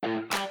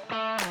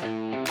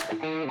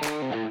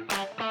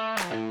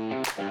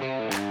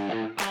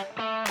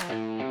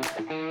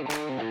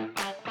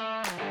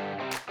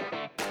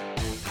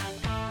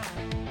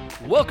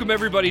Welcome,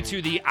 everybody,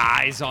 to the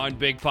Eyes on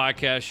Big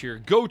podcast, your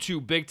go-to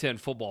Big Ten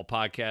football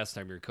podcast.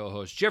 I'm your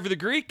co-host, Jeffrey the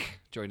Greek,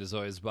 joined as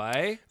always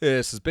by...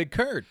 This is Big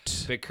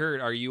Kurt. Big Kurt,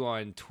 are you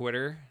on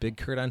Twitter? Big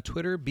Kurt on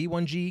Twitter,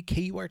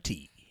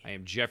 B1GKURT. I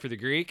am Jeffrey the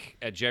Greek,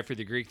 at Jeffrey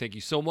the Greek. Thank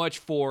you so much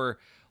for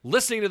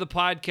listening to the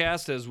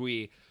podcast as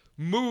we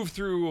move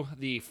through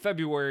the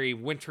February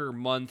winter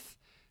month.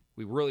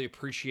 We really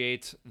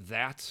appreciate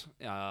that.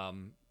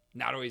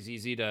 Not always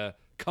easy to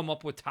come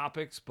up with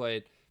topics,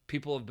 but...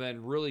 people have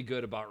been really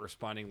good about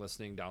responding,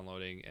 listening,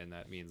 downloading, and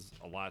that means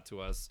a lot to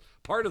us.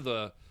 Part of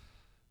the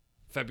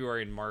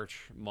February and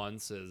March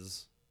months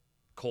is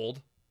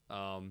cold.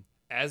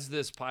 As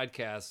this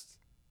podcast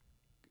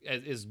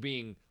is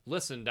being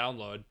listened,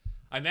 download,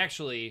 I'm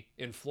actually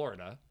in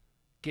Florida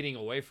getting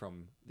away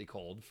from the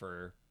cold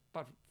for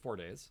about 4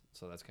 days,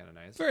 so that's kind of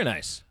nice. Very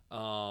nice.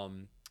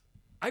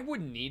 I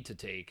wouldn't need to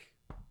take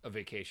a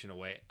vacation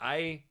away.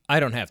 I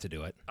don't have to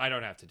do it. I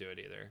don't have to do it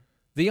either.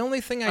 The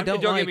only thing I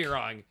don't don't like... get me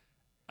wrong.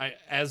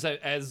 As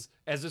this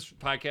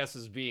podcast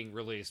is being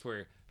released,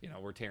 we're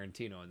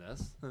Tarantino in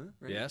this, right?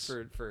 Yes.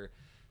 For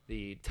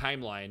the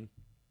timeline,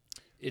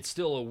 it's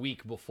still a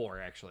week before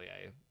actually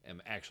I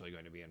am actually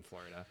going to be in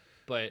Florida.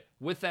 But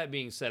with that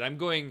being said, I'm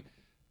going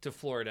to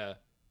Florida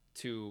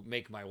to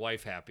make my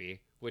wife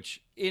happy,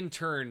 which in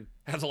turn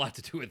has a lot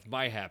to do with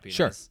my happiness.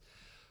 Sure.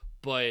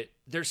 But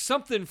there's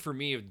something for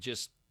me of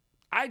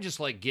I just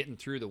like getting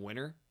through the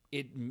winter.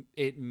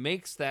 It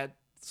makes that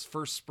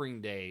first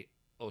spring day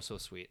oh so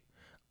sweet.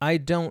 I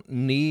don't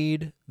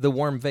need the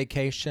warm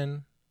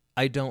vacation.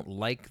 I don't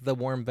like the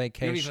warm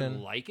vacation. You don't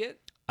even like it?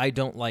 I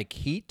don't like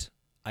heat.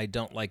 I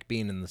don't like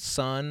being in the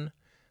sun.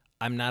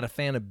 I'm not a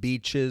fan of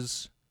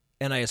beaches.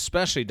 And I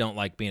especially don't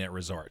like being at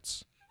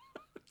resorts.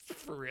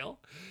 For real?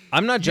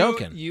 I'm not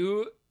joking.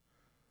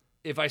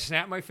 If I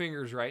snap my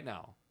fingers right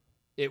now,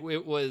 it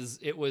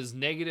was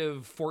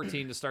negative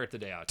 14 to start the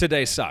day out.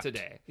 Today sucked.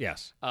 Today.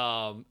 Yes.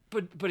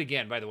 But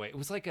again, by the way, it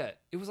was like a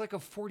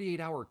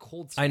 48-hour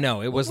cold snap. I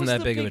know, it wasn't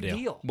that big of a deal.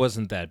 deal.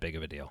 Wasn't that big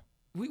of a deal.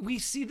 We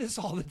see this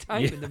all the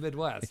time in the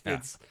Midwest. Yeah.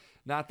 It's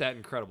not that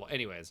incredible.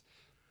 Anyways,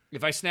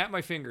 if I snap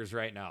my fingers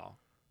right now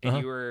and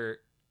you were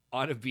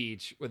on a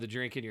beach with a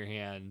drink in your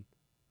hand,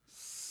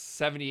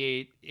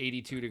 78,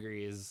 82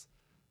 degrees,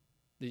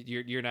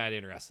 you're not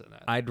interested in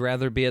that. I'd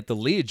rather be at the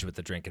Liege with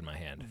the drink in my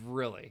hand.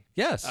 Really?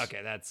 Yes.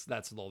 Okay, that's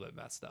a little bit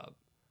messed up.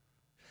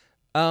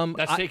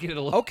 That's taking it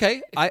a little...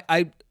 Okay.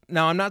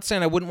 Now, I'm not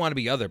saying I wouldn't want to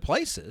be other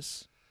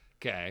places.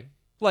 Okay.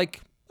 Like,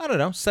 I don't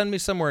know, send me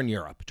somewhere in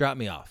Europe. Drop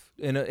me off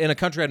in a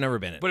country I've never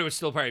been in. But it would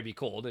still probably be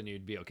cold, and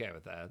you'd be okay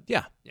with that.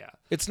 Yeah. Yeah.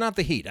 It's not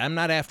the heat. I'm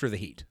not after the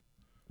heat.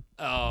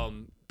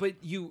 But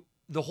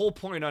the whole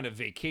point on a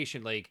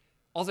vacation, like,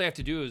 all I have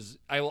to do is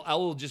I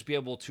will just be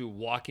able to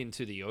walk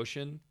into the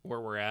ocean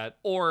where we're at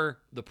or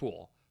the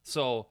pool.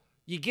 So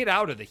you get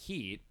out of the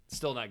heat,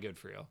 still not good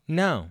for you.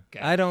 No,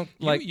 okay. I don't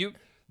like you.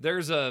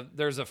 There's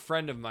a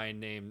friend of mine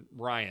named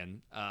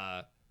Ryan.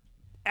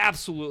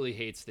 Absolutely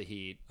hates the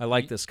heat. I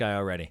like this guy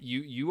already.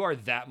 You are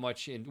that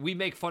much in. We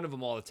make fun of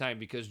him all the time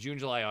because June,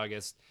 July,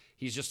 August,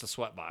 he's just a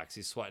sweat box.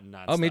 He's sweating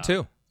nonstop. Oh, me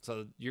too.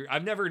 So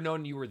I've never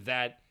known you were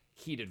that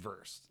heat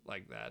adverse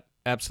like that.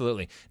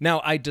 Absolutely.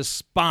 Now I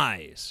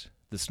despise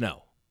the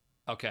snow.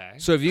 Okay.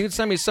 So if you can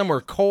send me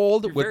somewhere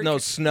cold with no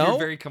snow, you're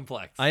very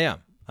complex. I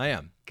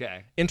am.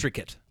 Okay.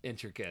 Intricate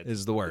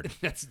is the word.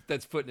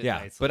 that's putting it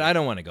nicely. But I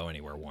don't want to go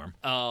anywhere warm.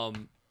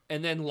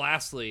 And then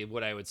lastly,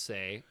 what I would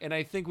say, and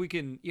I think we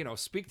can,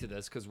 speak to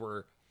this because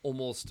we're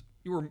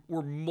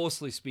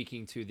mostly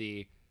speaking to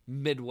the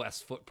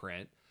Midwest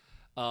footprint.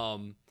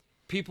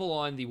 People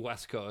on the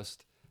West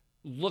Coast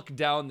look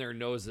down their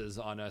noses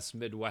on us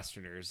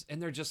Midwesterners,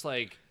 and they're just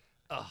like,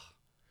 ugh,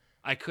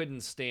 I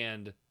couldn't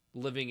stand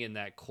living in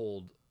that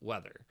cold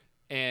weather.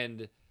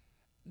 And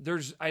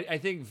I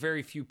think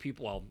very few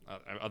people,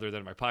 other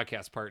than my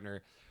podcast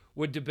partner,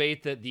 would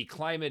debate that the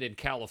climate in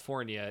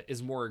California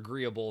is more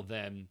agreeable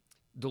than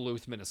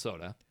Duluth,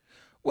 Minnesota.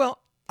 Well,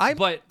 I'd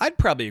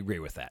probably agree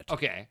with that.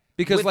 Okay.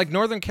 Because like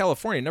Northern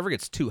California never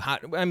gets too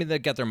hot. I mean, they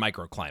got their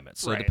microclimates,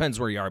 so It depends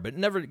where you are, but it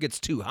never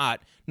gets too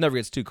hot, never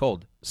gets too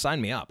cold.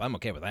 Sign me up. I'm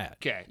okay with that.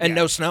 Okay. And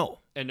no snow.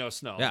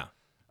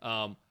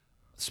 Yeah.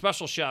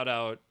 Special shout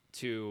out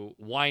to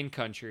wine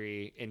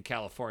country in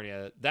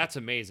California. That's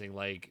amazing.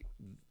 Like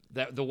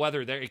the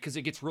weather there, because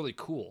it gets really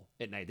cool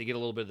at night. They get a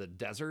little bit of the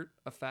desert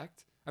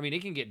effect. I mean,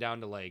 it can get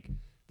down to like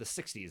the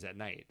 60s at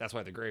night. That's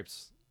why the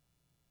grapes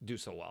do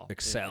so well.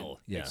 Excel.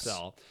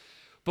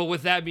 But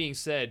with that being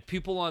said,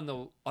 people on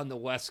the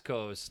West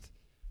Coast,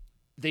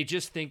 they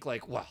just think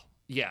like, well,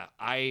 yeah,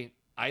 I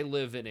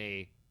live in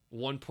a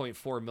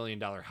 $1.4 million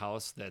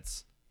house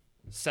that's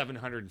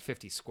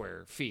 750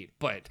 square feet,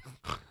 but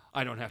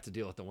I don't have to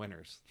deal with the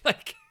winters.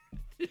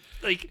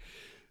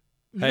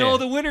 No,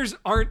 the winters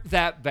aren't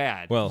that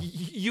bad. Well,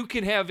 you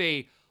can have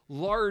a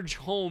large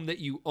home that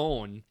you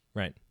own,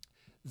 right,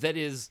 that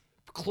is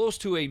close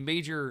to a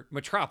major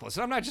metropolis.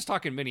 And I'm not just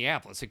talking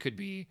Minneapolis. It could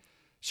be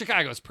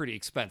Chicago's pretty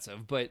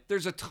expensive, but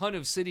there's a ton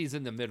of cities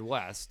in the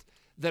Midwest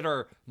that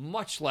are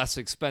much less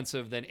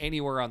expensive than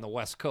anywhere on the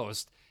West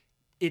Coast.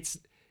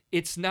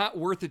 it's not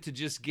worth it to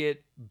just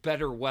get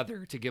better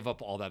weather to give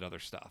up all that other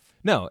stuff.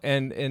 No,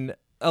 and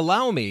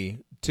allow me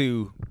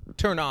to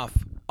turn off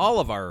all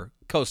of our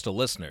coastal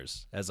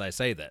listeners as I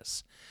say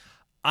this.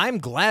 I'm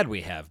glad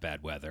we have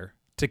bad weather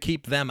to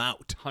keep them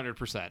out.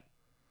 100%.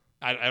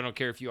 I don't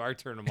care if you are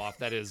turning them off.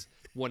 That is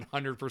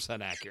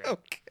 100% accurate.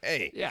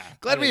 Okay. Yeah.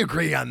 Glad we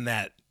agree on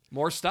that.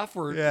 More stuff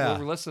we're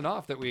listing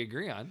off that we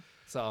agree on.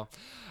 So,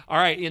 all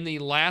right. In the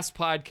last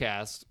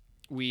podcast,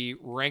 we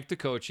ranked the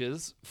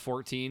coaches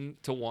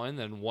 14-1,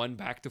 then 1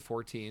 back to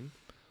 14.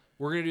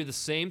 We're going to do the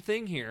same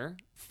thing here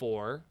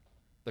for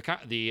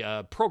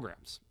the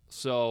programs.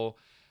 So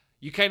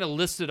you kind of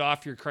listed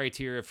off your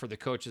criteria for the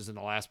coaches in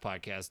the last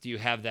podcast. Do you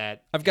have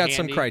that? I've got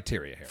some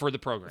criteria here. For the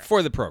program.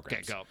 For the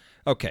programs. Okay,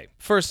 go. Okay.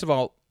 First of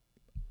all,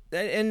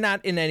 and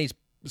not in any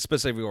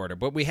specific order,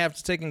 but we have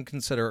to take in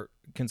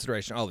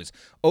consideration all these.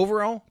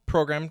 Overall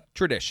program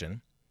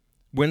tradition,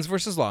 wins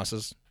versus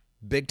losses,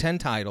 Big Ten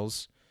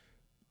titles,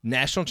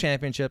 national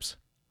championships,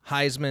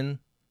 Heisman,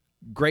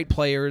 great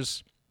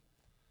players.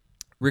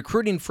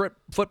 Recruiting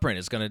footprint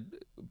is going to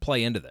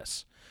play into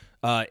this.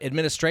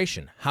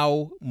 Administration.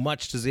 How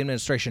much does the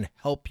administration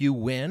help you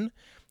win?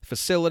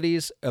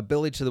 Facilities,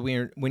 ability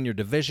to win your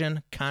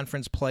division,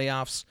 conference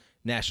playoffs,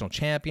 national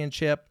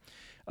championship.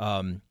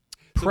 Pressure.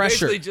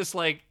 Basically just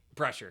like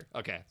pressure.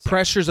 Okay. Sorry.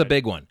 Pressure's a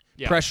big one.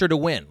 Yeah. Pressure to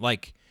win.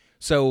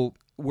 So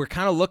we're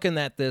kind of looking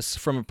at this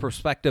from a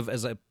perspective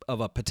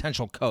of a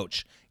potential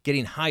coach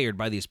getting hired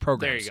by these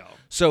programs. There you go.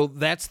 So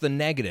that's the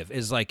negative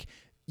is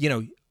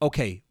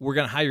okay, we're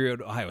going to hire you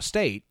at Ohio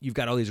State. You've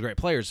got all these great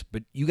players,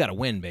 but you got to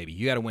win, baby.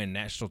 You got to win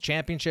national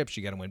championships.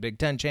 You got to win Big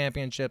Ten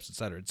championships, et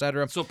cetera, et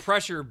cetera. So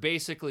pressure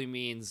basically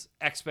means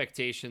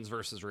expectations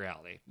versus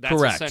reality. That's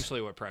Correct.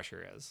 Essentially what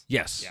pressure is.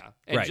 Yes. Yeah.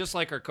 And right. just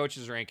like our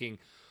coaches ranking,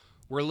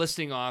 we're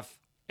listing off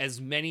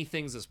as many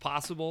things as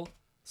possible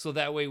so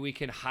that way we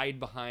can hide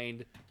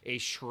behind a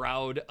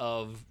shroud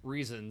of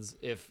reasons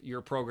if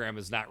your program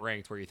is not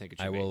ranked where you think it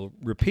should be. I will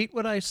repeat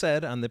what I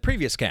said on the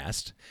previous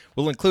cast.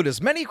 We'll include as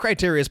many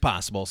criteria as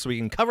possible so we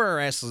can cover our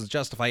asses and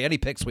justify any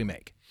picks we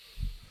make.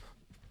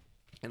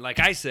 And like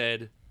I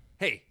said,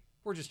 hey,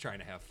 we're just trying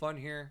to have fun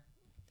here.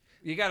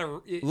 You got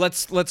to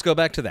Let's go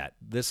back to that.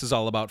 This is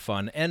all about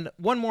fun. And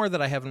one more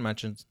that I haven't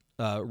mentioned,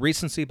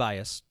 recency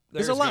bias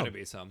is allowed. There's going to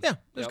be some. Yeah,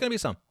 there's going to be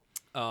some.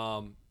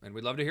 And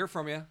we'd love to hear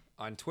from you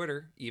on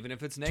Twitter, even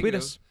if it's negative. Tweet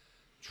us.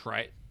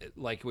 Try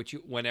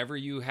whenever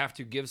you have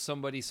to give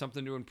somebody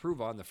something to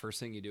improve on, the first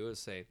thing you do is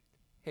say,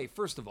 "Hey,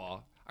 first of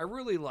all, I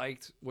really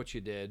liked what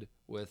you did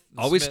with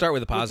Always start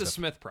with a positive. With the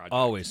Smith project.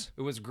 Always.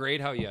 It was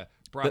great how you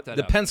brought that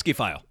the up. Penske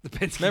file. The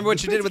Penske. Remember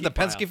what you did with the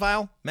Penske Penske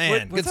file?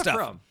 Man, What's good that stuff.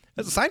 from?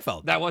 That's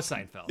Seinfeld. That was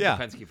Seinfeld. Yeah.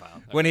 The Penske file.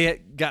 Okay. When he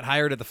got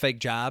hired at the fake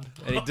job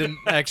and he didn't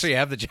actually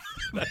have the job.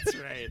 That's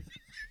right.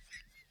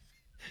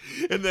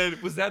 And then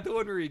was that the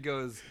one where he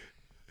goes,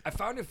 I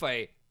found if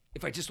I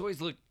just always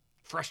look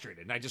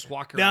frustrated and I just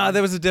walk around. No,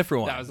 that was a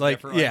different one. That was a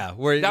different one. Yeah,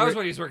 that was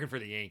when he was working for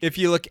the Yankees. If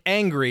you look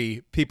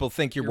angry, people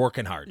think you're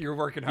working hard. You're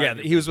working hard.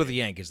 Yeah, he was with the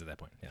Yankees at that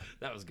point. Yeah.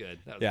 That was good.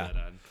 That was Yeah. good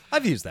on.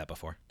 I've used that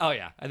before. Oh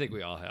yeah, I think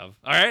we all have.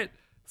 All right.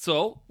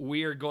 So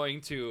we are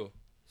going to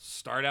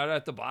start out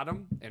at the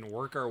bottom and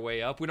work our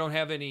way up. We don't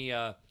have any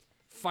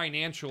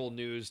financial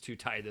news to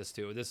tie this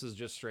to. This is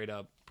just straight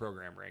up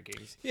program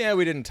rankings. Yeah,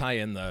 we didn't tie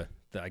in the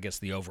I guess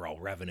the overall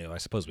revenue. I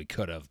suppose we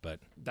could have, but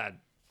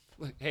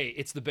Hey,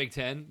 it's the Big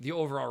Ten. The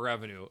overall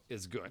revenue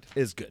is good.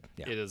 Is good.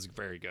 Yeah. It is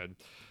very good.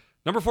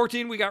 Number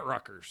 14, we got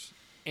Rutgers.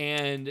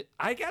 And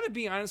I got to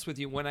be honest with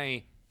you, when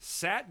I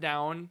sat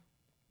down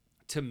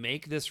to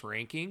make this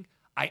ranking,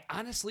 I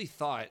honestly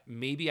thought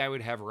maybe I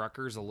would have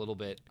Rutgers a little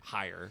bit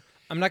higher.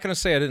 I'm not going to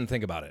say I didn't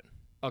think about it.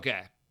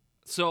 Okay.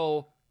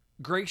 So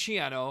Greg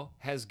Schiano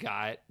has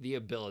got the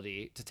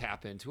ability to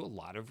tap into a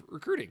lot of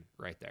recruiting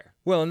right there.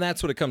 Well, and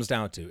that's what it comes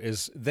down to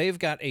is they've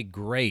got a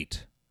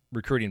great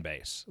recruiting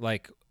base.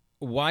 Like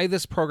why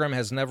this program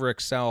has never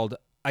excelled,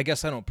 I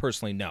guess I don't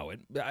personally know.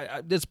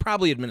 It's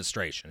probably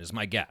administration is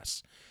my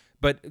guess.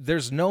 But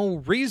there's no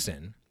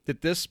reason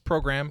that this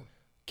program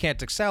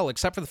can't excel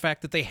except for the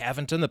fact that they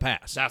haven't in the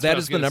past. That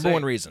is the number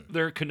one reason.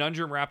 They're a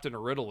conundrum wrapped in a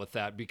riddle with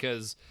that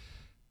because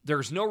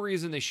there's no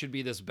reason they should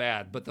be this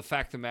bad. But the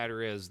fact of the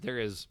matter is there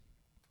is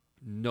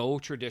no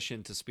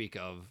tradition to speak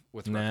of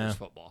with Rutgers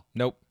football.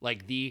 Nope.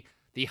 Like the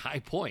high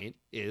point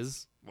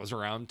was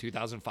around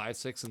 2005,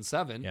 6, and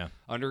 7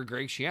 under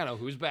Greg Schiano,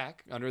 who's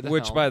back under the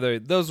Which, helm. by the way,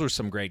 those were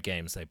some great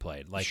games they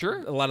played. Like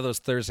sure. A lot of those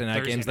Thursday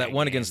night games. That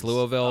one against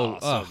Louisville.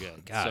 Oh, so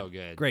good. God, so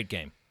good. Great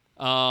game.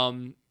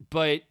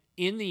 But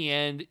in the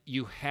end,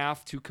 you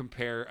have to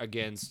compare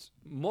against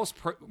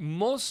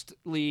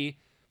mostly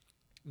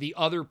the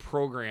other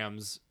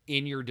programs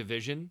in your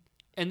division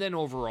and then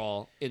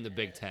overall in the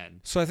Big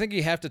Ten. So I think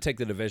you have to take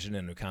the division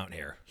into account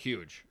here.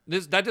 Huge.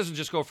 That doesn't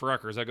just go for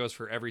Rutgers. That goes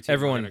for every team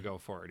Everyone going to go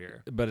forward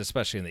here. But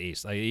especially in the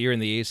East. Like you're in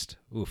the East,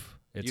 oof,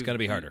 it's going to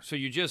be harder. So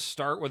you just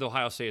start with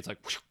Ohio State. It's like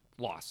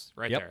loss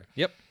right there.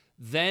 Yep.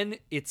 Then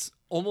it's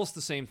almost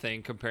the same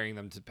thing comparing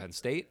them to Penn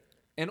State.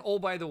 And oh,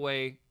 by the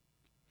way,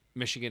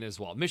 Michigan as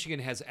well. Michigan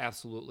has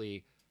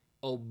absolutely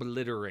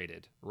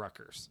obliterated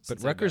Rutgers. But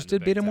since they've Rutgers been in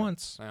did the beat Big them Ten.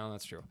 once. Well,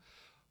 that's true.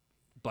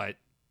 But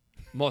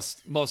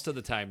most of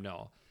the time,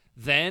 no.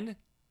 Then,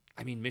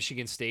 I mean,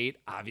 Michigan State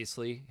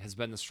obviously has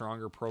been the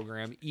stronger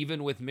program.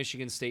 Even with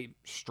Michigan State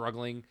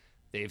struggling,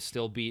 they've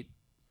still beat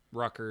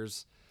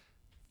Rutgers.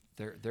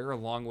 They're a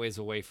long ways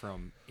away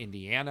from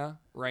Indiana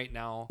right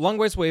now. Long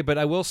ways away, but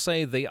I will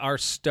say they are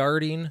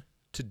starting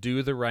to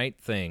do the right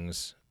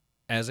things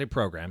as a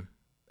program,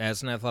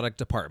 as an athletic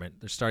department.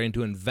 They're starting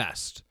to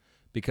invest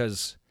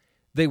because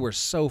they were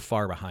so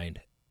far behind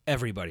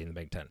everybody in the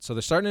Big Ten. So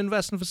they're starting to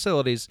invest in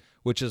facilities,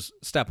 which is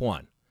step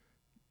one.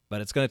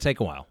 But it's going to take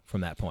a while from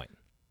that point.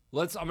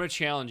 I'm going to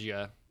challenge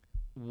you.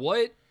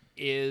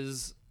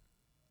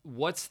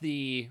 What's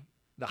the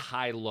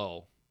high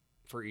low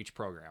for each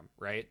program,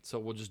 right? So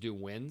we'll just do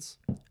wins.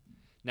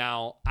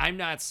 Now, I'm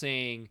not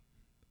saying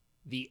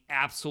the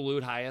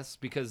absolute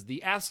highest, because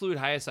the absolute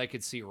highest I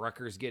could see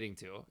Rutgers getting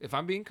to, if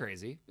I'm being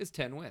crazy, is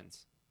 10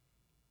 wins.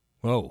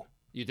 Whoa.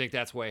 You think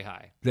that's way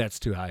high? That's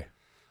too high.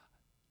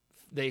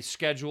 They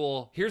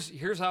schedule,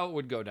 here's how it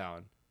would go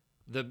down.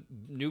 The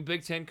new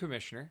Big Ten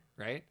commissioner,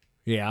 right,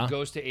 Yeah.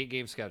 goes to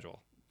 8-game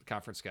schedule,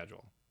 conference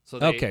schedule. So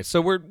Okay,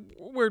 so we're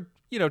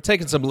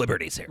taking some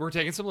liberties here. we're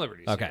taking some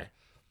liberties. Okay. here.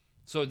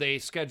 So they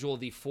schedule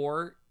the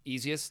 4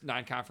 easiest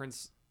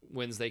non-conference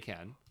wins they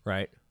can.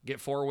 Right. Get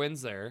 4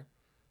 wins there.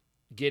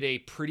 Get a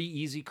pretty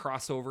easy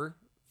crossover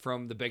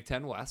from the Big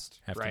Ten West.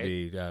 Have right?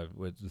 to be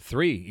with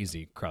 3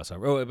 easy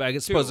crossover. Oh, I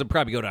suppose it'd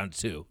probably go down to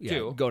 2. Yeah,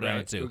 2. go down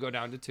right? to 2. We'll go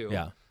down to 2.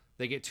 Yeah.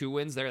 They get 2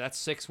 wins there. That's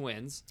 6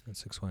 wins. And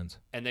 6 wins.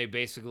 And they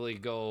basically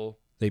go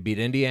They beat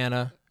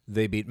Indiana.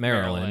 They beat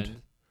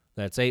Maryland.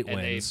 That's 8 and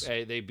wins.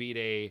 they beat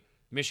a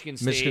Michigan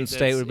State. Michigan that's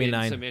State would be in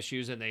 9. Some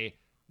issues, and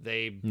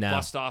they No.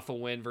 bust off a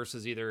win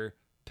versus either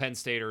Penn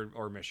State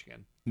or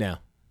Michigan. No.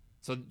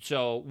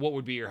 So what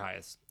would be your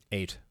highest?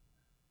 8.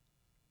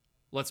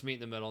 Let's meet in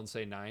the middle and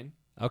say 9.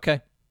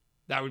 Okay.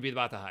 That would be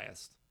about the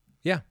highest.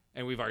 Yeah.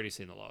 And we've already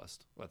seen the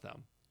lowest with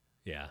them.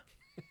 Yeah.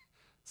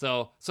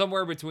 So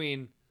somewhere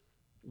between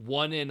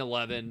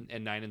 1-11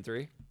 and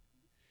 9-3.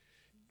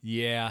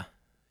 Yeah.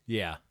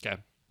 Yeah.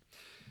 Okay.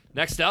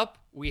 Next up,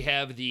 we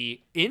have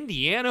the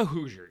Indiana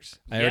Hoosiers.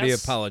 I already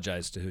Yes,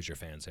 apologized to Hoosier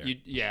fans here.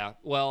 Yeah.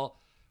 Well,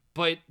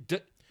 but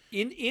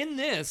in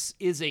this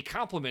is a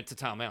compliment to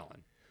Tom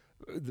Allen.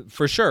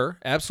 For sure.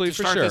 Absolutely To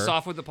for start sure. this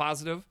off with a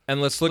positive.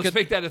 And let's Let's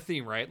make that a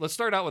theme, right? Let's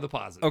start out with a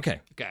positive. Okay.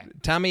 Okay.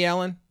 Tommy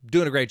Allen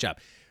doing a great job.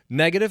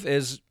 Negative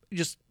is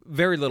just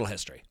very little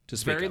history to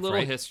speak Very of, little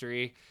right?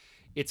 history.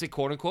 It's a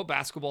quote unquote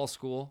basketball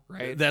school,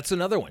 right? That's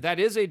another one. That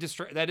is a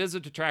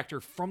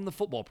detractor from the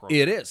football program.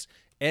 It is.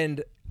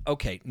 And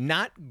okay,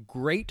 not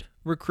great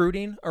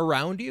recruiting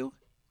around you,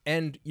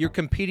 and you're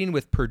competing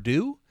with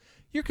Purdue.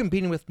 You're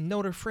competing with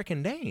Notre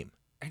frickin' Dame.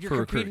 And you're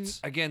for competing recruits.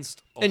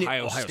 against And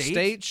Ohio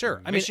State.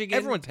 Sure. Michigan,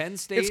 everyone, Penn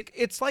State.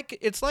 It's like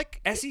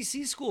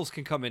SEC schools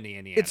can come into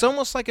Indiana. it's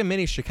almost like a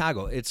mini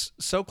Chicago. It's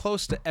so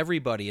close to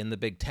everybody in the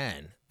Big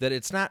Ten that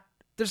it's not.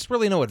 There's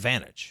really no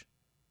advantage.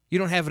 You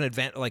don't have an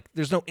advantage. Like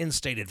there's no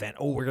in-state advantage.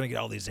 Oh, we're gonna get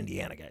all these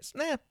Indiana guys.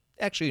 Nah,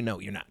 actually, no,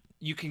 you're not.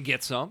 You can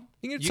get some.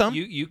 You can get some.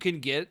 You can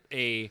get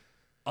a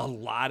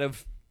lot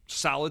of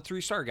solid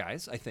 3-star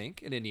guys, I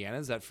think, in Indiana.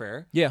 Is that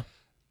fair? Yeah.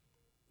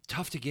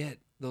 Tough to get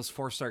those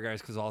 4-star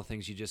guys because all the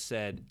things you just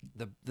said,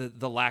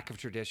 the lack of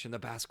tradition, the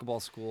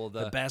basketball school,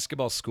 The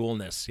basketball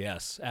schoolness,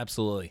 yes,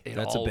 absolutely.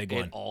 That's a big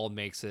one. It all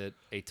makes it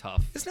a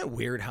tough. Isn't it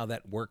weird how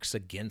that works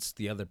against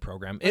the other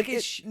program? Like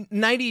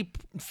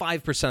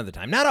 95% of the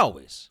time, not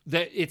always.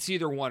 That it's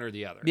either one or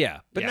the other. Yeah,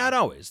 but not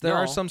always. There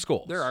are some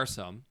schools. There are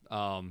some.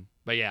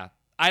 But yeah,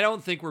 I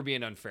don't think we're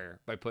being unfair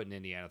by putting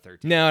Indiana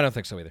 13th. No, I don't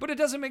think so either. But it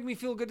doesn't make me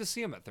feel good to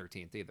see them at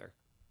 13th either.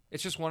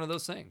 It's just one of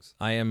those things.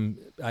 I am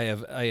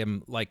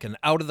like an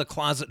out of the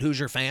closet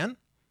Hoosier fan.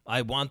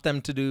 I want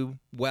them to do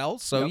well.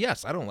 So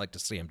yes, I don't like to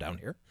see them down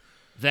here.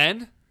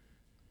 Then,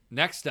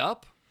 next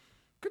up,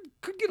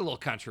 could get a little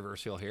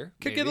controversial here.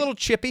 Could maybe. get a little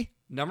chippy,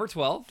 Number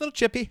 12, little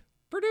chippy.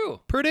 Purdue.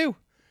 Purdue.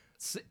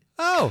 S-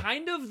 Oh,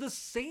 kind of the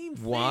same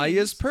thing. why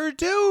is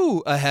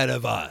Purdue ahead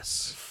of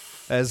us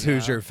as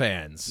Hoosier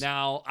fans?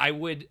 Now, I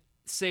would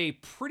say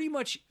pretty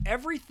much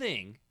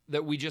everything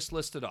that we just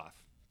listed off.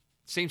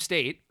 Same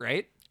state,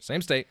 right?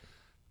 Same state.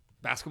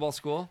 Basketball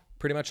school.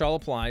 Pretty much all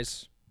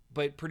applies.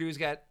 But Purdue's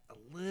got a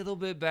little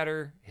bit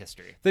better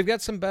history. They've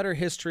got some better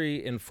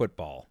history in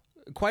football.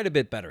 Quite a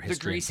bit better history.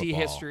 The Greasy in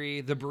football.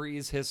 history, the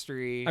Breeze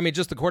history. I mean,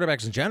 just the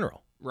quarterbacks in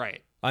general.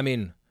 right. I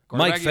mean,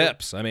 Quarterback, Mike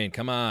Phipps. I mean,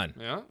 come on.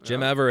 Yeah.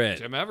 Jim Everett.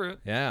 Jim Everett.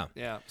 Yeah.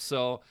 Yeah.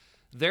 So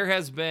there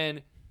has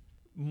been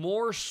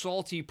more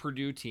salty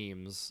Purdue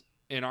teams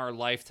in our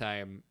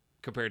lifetime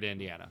compared to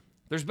Indiana.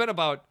 There's been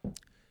about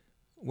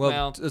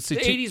Well, let's see.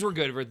 the 80s were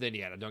good with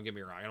Indiana. Don't get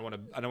me wrong. I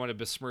don't want to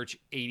besmirch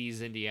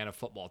 80s Indiana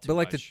football too But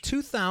like much. the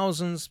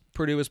 2000s,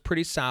 Purdue was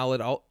pretty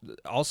solid.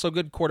 Also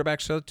good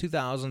quarterbacks for the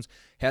 2000s.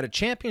 Had a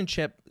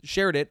championship,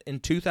 shared it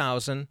in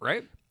 2000.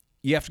 right?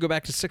 You have to go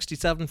back to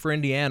 67 for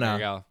Indiana. There you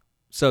go.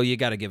 So you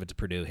got to give it to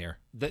Purdue here.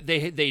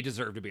 They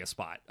deserve to be a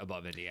spot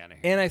above Indiana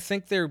here. And I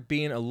think they're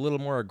being a little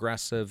more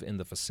aggressive in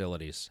the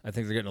facilities. I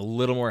think they're getting a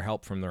little more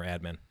help from their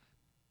admin.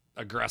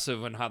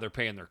 Aggressive in how they're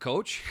paying their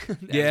coach. As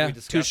Yeah, we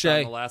discussed touche.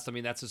 on the last. I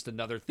mean, that's just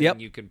another thing Yep.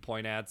 you can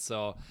point at.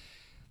 So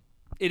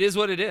it is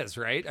what it is,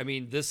 right? I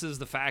mean, this is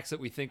the facts that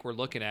we think we're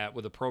looking at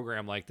with a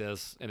program like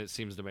this, and it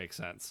seems to make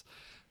sense.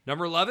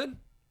 Number 11,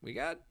 we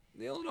got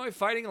the Illinois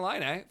Fighting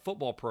Illini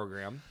football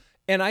program.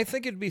 And I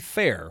think it'd be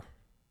fair.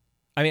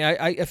 I mean,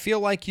 I feel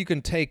like you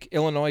can take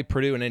Illinois,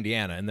 Purdue, and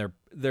Indiana, and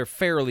they're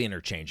fairly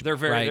interchangeable.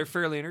 They're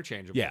fairly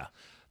interchangeable. Yeah.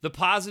 The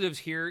positives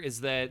here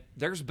is that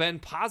there's been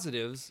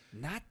positives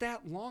not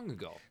that long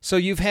ago. So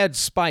you've had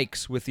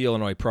spikes with the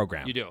Illinois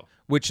program. You do.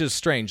 Which is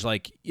strange.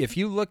 Like, if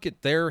you look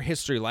at their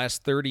history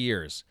last 30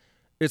 years,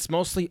 it's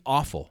mostly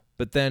awful.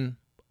 But then,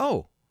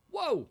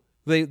 whoa,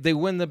 they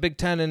win the Big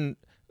Ten in,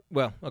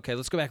 well, okay,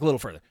 let's go back a little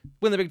further.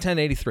 Win the Big Ten in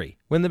 83.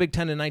 Win the Big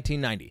Ten in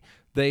 1990.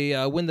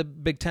 They win the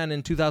Big Ten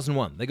in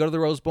 2001. They go to the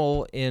Rose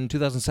Bowl in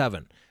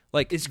 2007.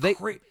 Like, it's they've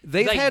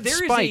like, had there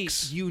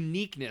spikes. Is a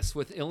uniqueness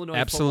with Illinois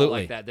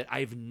Absolutely. football like that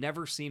I've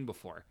never seen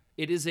before.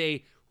 It is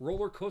a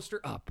roller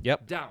coaster up,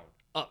 Yep. down,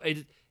 up.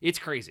 It's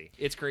crazy.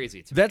 It's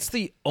crazy. To That's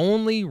me. the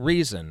only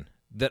reason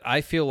that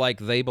I feel like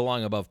they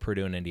belong above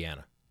Purdue and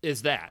Indiana.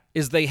 Is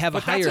They have a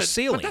But higher that's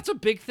ceiling. But that's a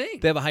big thing.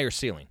 They have a higher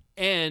ceiling.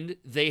 And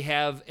they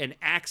have an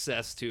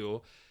access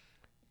to,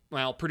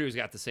 well, Purdue's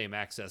got the same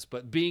access,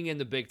 but being in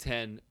the Big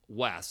Ten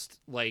West,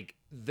 like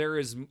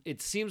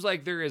it seems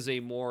like there is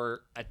a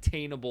more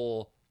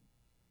attainable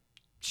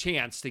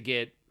chance to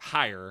get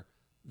higher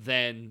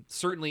than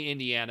certainly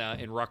Indiana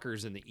and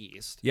Rutgers in the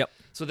East. Yep.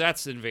 So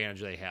that's the advantage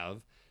they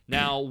have.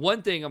 Now,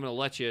 one thing I'm going to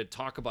let you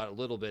talk about a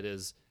little bit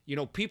is,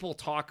 people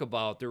talk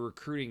about the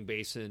recruiting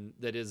basin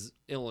that is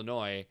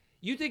Illinois.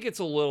 You think it's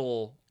a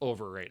little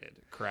overrated,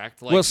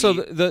 correct? Like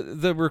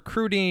the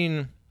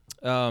recruiting,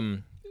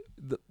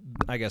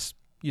 I guess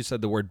you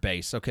said the word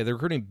base. Okay, the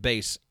recruiting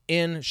base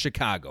in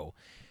Chicago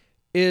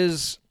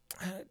is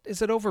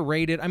it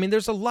overrated? I mean,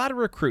 there's a lot of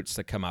recruits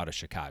that come out of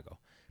Chicago,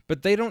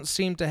 but they don't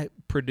seem to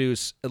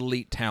produce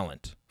elite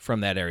talent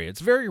from that area.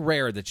 It's very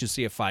rare that you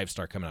see a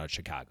 5-star coming out of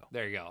Chicago.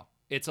 There you go.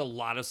 It's a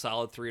lot of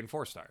solid 3 and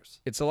 4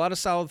 stars. It's a lot of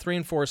solid 3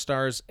 and 4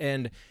 stars,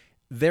 and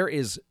there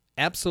is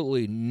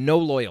absolutely no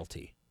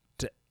loyalty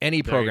to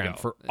any program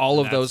for all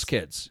of those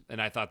kids.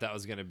 And I thought that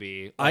was going to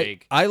be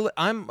like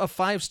I'm a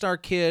 5-star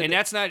kid, and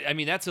that's not. I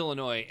mean, that's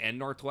Illinois and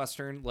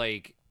Northwestern.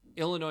 Like,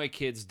 Illinois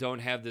kids don't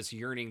have this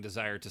yearning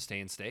desire to stay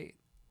in state.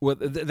 Well,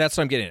 that's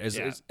what I'm getting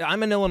at.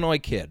 I'm an Illinois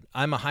kid.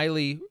 I'm a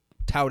highly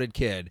touted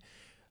kid.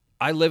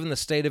 I live in the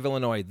state of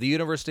Illinois. The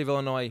University of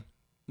Illinois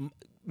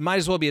might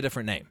as well be a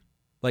different name.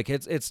 Like,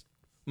 it's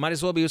might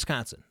as well be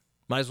Wisconsin.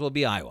 Might as well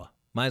be Iowa.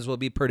 Might as well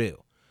be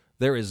Purdue.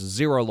 There is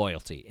zero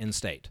loyalty in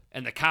state.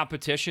 And the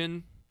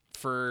competition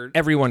for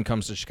everyone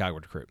comes to Chicago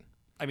to recruit.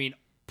 I mean,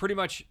 pretty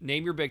much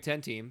name your Big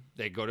Ten team.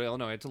 They go to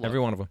Illinois to look. Every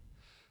one of them.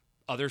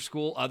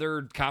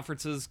 Other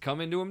conferences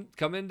come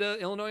into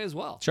Illinois as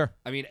well. Sure.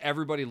 I mean,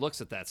 everybody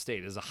looks at that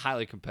state as a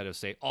highly competitive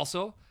state.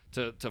 Also,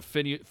 to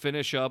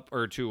finish up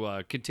or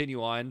to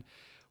continue on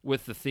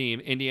with the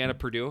theme, Indiana,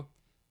 Purdue.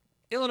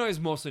 Illinois is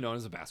mostly known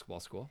as a basketball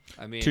school.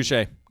 I mean, touche.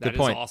 That Good is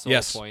point. also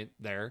Yes. a point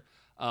there.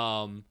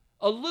 A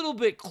little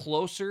bit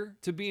closer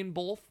to being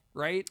both,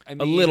 right? I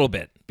mean, A little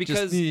bit.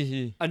 because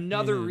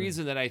another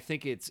reason that I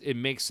think it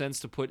makes sense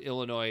to put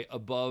Illinois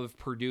above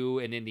Purdue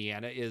and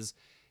Indiana is,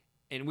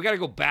 and we got to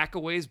go back a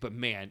ways, but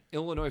man,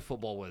 Illinois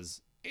football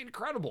was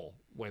incredible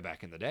way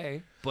back in the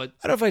day. But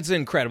I don't know if it's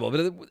incredible, but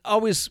I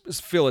always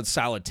feel it's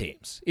solid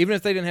teams. Even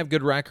if they didn't have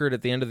good record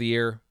at the end of the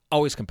year,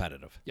 always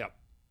competitive. Yep.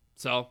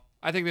 So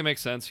I think that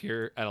makes sense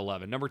here at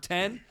 11. Number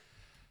 10,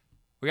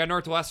 we got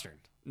Northwestern.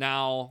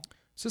 Now,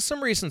 so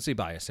some recency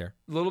bias here.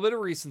 a little bit of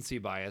recency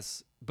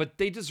bias, but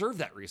they deserve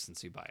that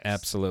recency bias.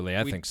 Absolutely.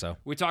 I think so.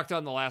 We talked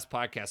on the last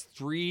podcast,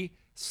 3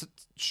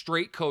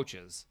 straight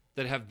coaches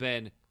that have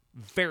been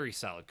very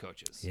solid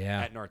coaches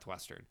at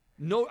Northwestern.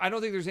 No, I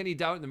don't think there's any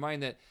doubt in the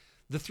mind that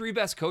the 3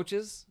 best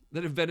coaches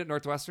that have been at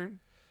Northwestern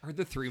are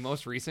the 3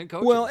 most recent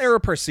coaches. Well, Ara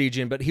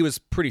Parsegian, but he was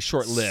pretty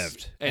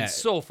short-lived. And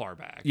so far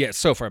back. Yeah,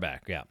 so far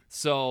back, yeah.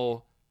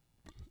 So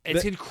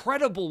it's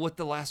incredible what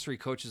the last 3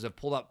 coaches have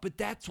pulled up, but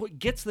that's what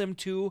gets them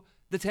to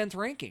the 10th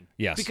ranking.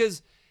 Yes.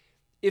 Because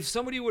if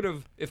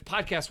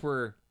podcasts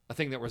were a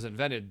thing that was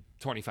invented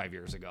 25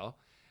 years ago,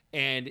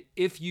 and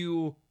if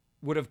you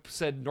would have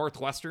said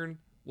Northwestern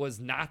was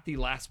not the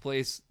last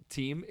place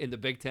team in the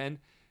Big Ten,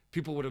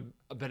 people would have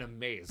been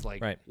amazed.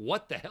 Like,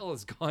 what the hell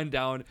has gone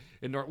down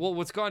in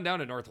what's gone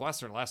down in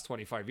Northwestern the last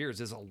 25 years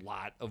is a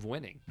lot of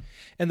winning.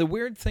 And the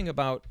weird thing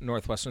about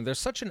Northwestern, they're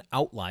such an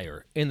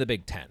outlier in the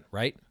Big Ten,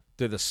 right?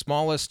 They're the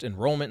smallest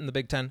enrollment in the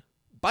Big Ten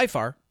by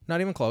far,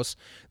 not even close.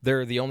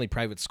 They're the only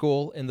private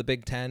school in the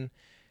Big Ten.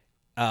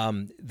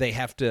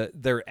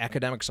 Their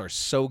academics are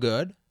so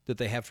good that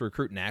they have to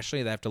recruit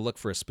nationally. They have to look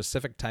for a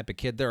specific type of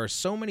kid. There are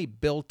so many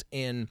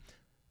built-in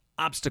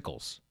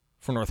obstacles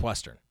for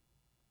Northwestern.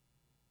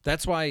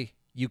 That's why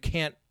you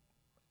can't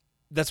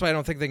That's why I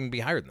don't think they can be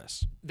higher than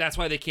this. That's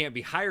why they can't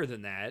be higher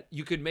than that.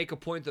 You could make a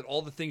point that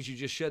all the things you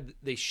just said,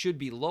 they should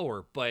be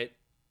lower, but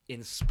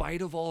in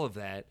spite of all of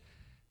that,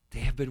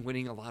 they have been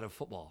winning a lot of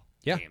football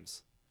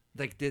games.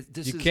 Like this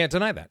You can't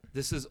deny that.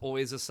 This is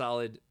always a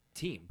solid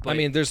team. I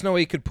mean, there's no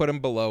way you could put them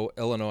below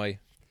Illinois,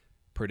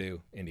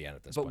 Purdue, Indiana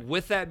at this point. But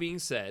with that being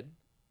said,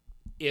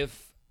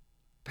 if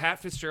Pat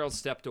Fitzgerald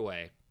stepped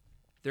away,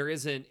 there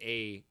isn't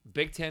a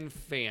Big Ten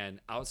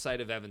fan outside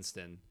of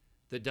Evanston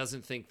that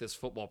doesn't think this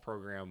football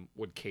program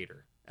would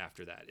cater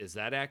after that. Is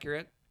that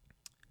accurate?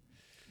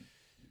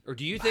 Or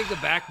do you think the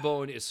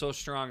backbone is so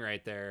strong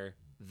right there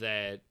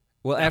that...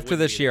 Well, that after wouldn't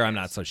this be year, the I'm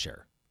case? not so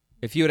sure.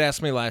 If you had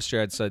asked me last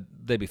year, I'd said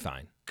they'd be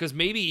fine. Because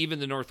maybe even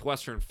the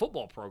Northwestern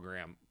football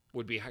program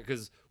would be...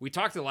 Because we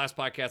talked in the last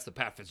podcast that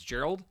Pat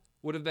Fitzgerald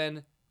would have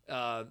been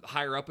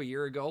higher up a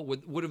year ago.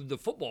 Would have the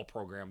football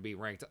program be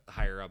ranked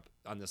higher up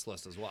on this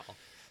list as well?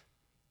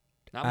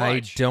 Not much. I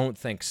don't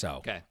think so.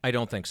 Okay. I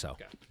don't think so.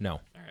 Okay. No.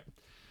 All right.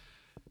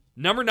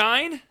 Number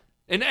 9,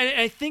 and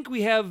I think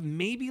we have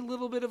maybe a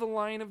little bit of a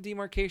line of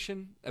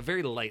demarcation, a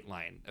very light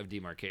line of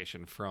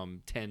demarcation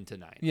from 10 to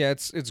 9. Yeah,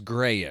 it's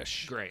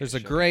grayish. There's a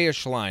okay.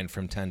 grayish line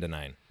from 10 to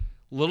 9.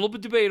 Little bit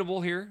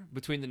debatable here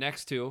between the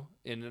next two.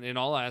 In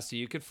all honesty,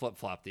 you could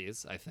flip-flop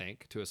these, I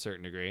think, to a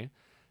certain degree.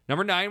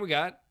 Number 9, we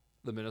got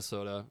the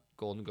Minnesota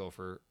Golden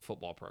Gopher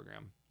football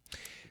program.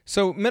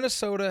 So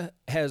Minnesota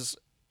has,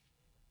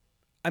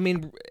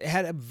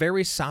 had a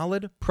very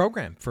solid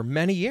program for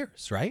many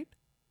years, right?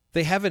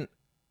 They haven't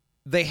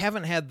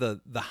had the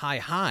high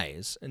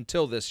highs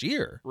until this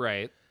year,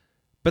 Right.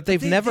 but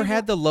they've never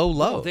had the low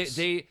lows.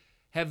 They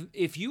have.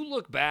 If you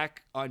look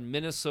back on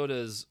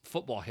Minnesota's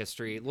football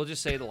history, we'll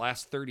just say the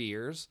last 30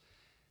 years,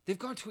 they've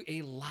gone to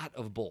a lot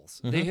of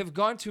bowls. They have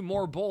gone to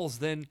more bowls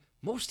than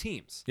most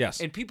teams. Yes.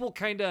 And people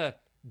kind of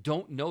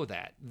don't know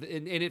that.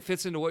 And it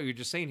fits into what you're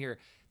just saying here.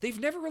 They've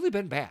never really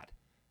been bad.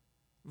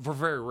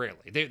 Very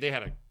rarely. They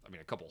had a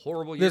couple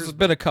horrible years. There's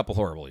been a couple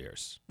horrible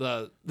years.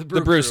 The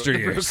Brewster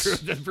years.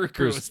 The Brew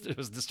Crew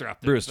was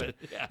disruptive. Brewster.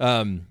 But,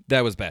 yeah.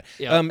 That was bad.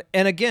 Yeah.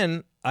 And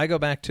again, I go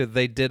back to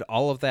they did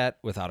all of that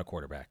without a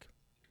quarterback.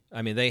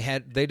 They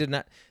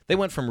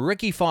went from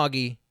Ricky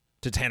Foggy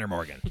to Tanner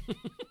Morgan.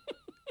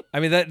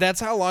 That's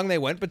how long they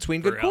went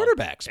between good For real.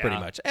 quarterbacks, pretty Yeah.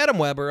 much. Adam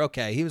Weber,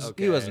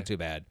 he wasn't too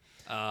bad.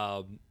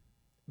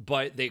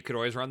 But they could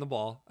always run the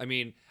ball.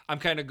 I'm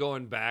kind of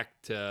going back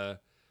to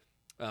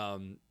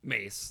the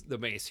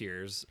Mace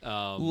years.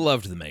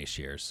 Loved the Mace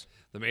years.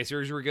 The Mace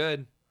years were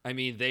good.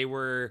 They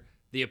were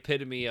the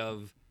epitome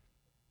of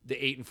the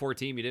 8-4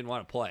 team you didn't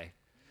want to play.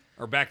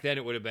 Or back then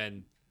it would have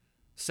been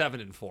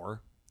 7-4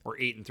 or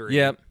 8-3.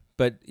 Yep.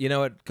 But you know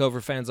what Gopher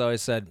fans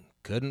always said?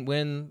 Couldn't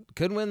win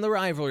the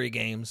rivalry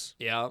games.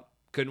 Yeah.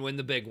 Couldn't win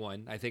the big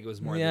one. I think it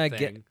was more Yeah, the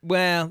thing.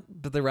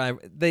 but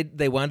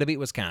they wanted to beat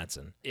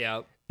Wisconsin.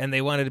 Yeah. And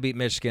they wanted to beat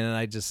Michigan, and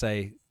I just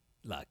say,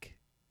 look,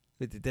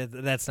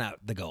 that's not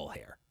the goal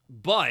here.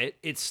 But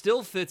it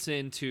still fits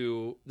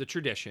into the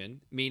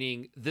tradition,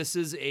 meaning this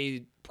is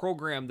a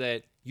program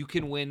that you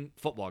can win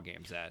football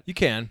games at. You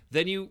can.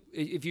 Then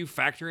if you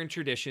factor in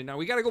tradition, now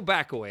we got to go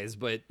back a ways,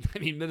 but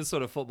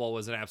Minnesota football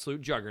was an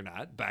absolute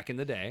juggernaut back in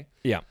the day.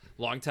 Yeah.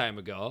 Long time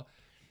ago.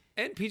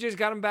 And PJ's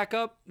got him back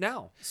up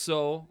now.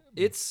 So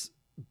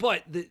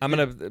I'm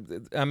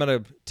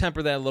gonna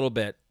temper that a little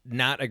bit.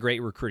 Not a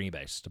great recruiting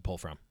base to pull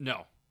from.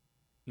 No.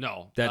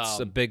 That's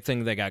a big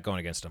thing they got going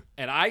against them.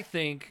 And I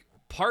think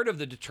part of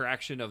the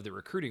detraction of the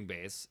recruiting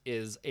base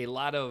is a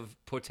lot of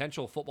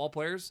potential football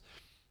players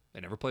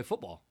that never play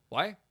football.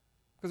 Why?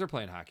 Because they're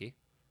playing hockey.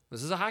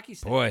 This is a hockey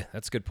state. Boy,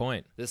 that's a good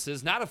point. This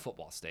is not a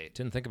football state.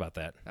 Didn't think about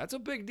that. That's a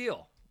big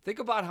deal. Think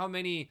about how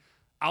many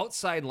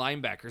outside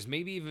linebackers,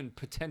 maybe even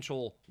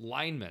potential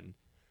linemen,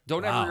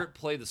 don't ever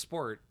play the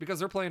sport because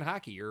they're playing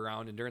hockey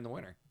year-round and during the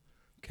winter.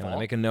 Can I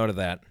make a note of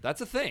that?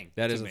 That's a thing.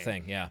 That to is a me.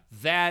 thing, yeah.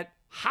 That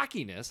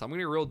hockeyness, I'm going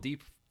to get real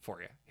deep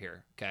for you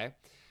here, okay?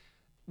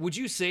 Would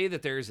you say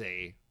that there's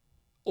a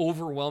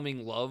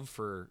overwhelming love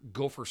for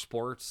Gopher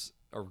sports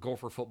or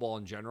Gopher football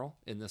in general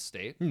in this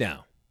state?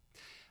 No.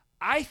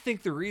 I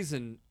think the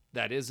reason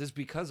that is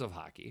because of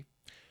hockey.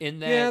 In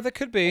that, Yeah, that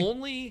could be.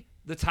 Only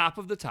the top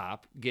of the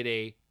top get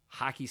a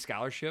hockey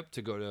scholarship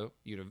to go to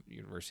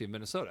University of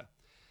Minnesota.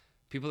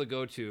 People that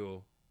go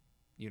to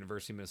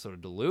University of Minnesota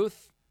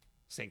Duluth,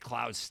 St.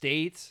 Cloud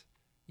State,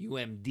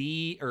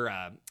 UMD, or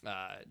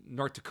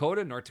North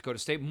Dakota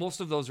State, most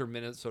of those are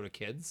Minnesota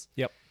kids.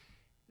 Yep.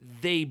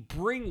 They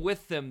bring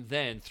with them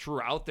then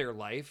throughout their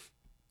life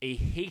a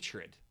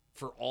hatred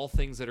for all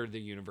things that are the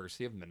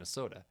University of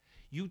Minnesota.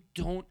 You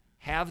don't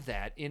have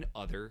that in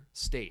other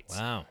states.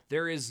 Wow.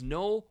 There is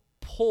no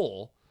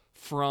pull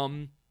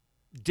from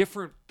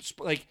different,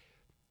 like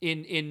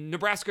in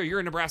Nebraska, you're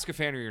a Nebraska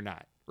fan or you're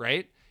not,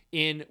 right?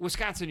 In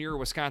Wisconsin, you're a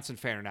Wisconsin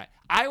fan or not.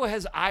 Iowa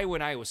has Iowa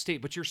and Iowa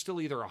State, but you're still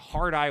either a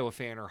hard Iowa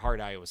fan or a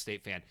hard Iowa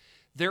State fan.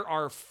 there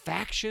are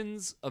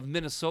factions of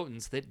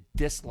Minnesotans that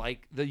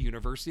dislike the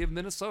University of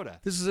Minnesota.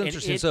 This is And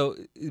interesting. So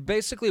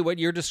basically what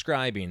you're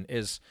describing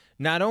is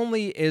not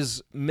only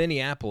is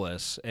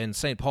Minneapolis and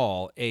St.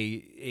 Paul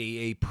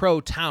a pro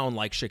town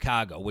like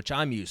Chicago, which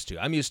I'm used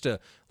to. I'm used to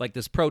like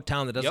this pro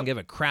town that doesn't Yep. give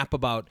a crap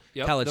about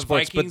Yep, college the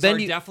sports. Vikings but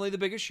then are definitely the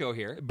biggest show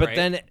here. but right?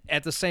 then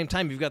at the same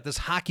time, you've got this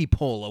hockey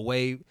pole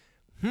away.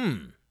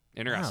 Interesting.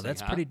 Wow,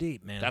 that's huh? pretty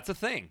deep, man. That's a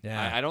thing.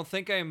 Yeah. I don't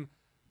think I'm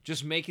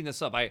just making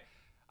this up.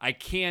 I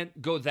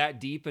can't go that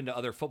deep into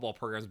other football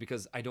programs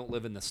because I don't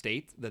live in the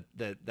state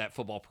that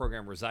football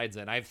program resides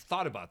in. I've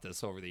thought about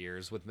this over the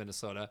years with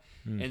Minnesota,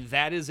 and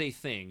that is a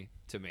thing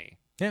to me.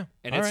 Yeah.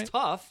 And all it's right.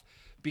 tough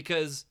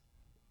because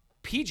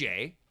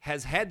PJ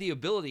has had the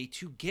ability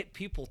to get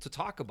people to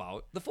talk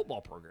about the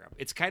football program.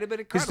 It's kind of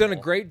been incredible. He's done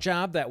a great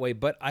job that way,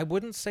 but I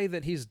wouldn't say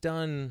that he's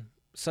done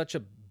such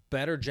a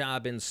better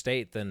job in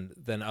state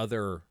than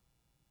other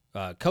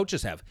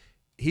coaches have.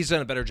 He's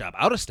done a better job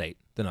out of state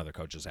than other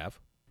coaches have.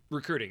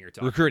 recruiting. You're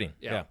talking Recruiting,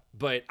 yeah.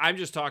 But I'm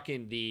just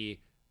talking the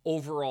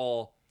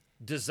overall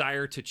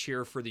desire to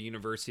cheer for the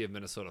University of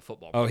Minnesota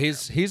football. Oh, program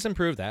he's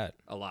improved that.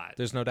 a lot.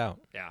 There's no doubt.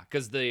 Yeah,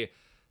 because the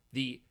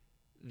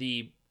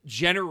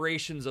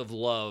generations of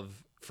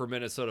love for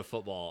Minnesota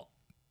football,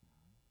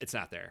 it's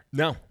not there.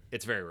 No,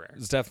 It's very rare.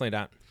 it's definitely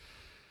not.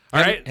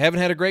 All right, Haven't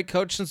had a great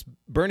coach since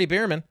Bernie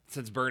Bierman.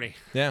 since Bernie.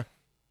 Yeah,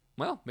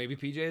 Well, maybe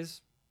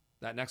PJ's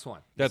that next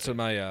one. that's what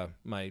my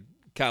my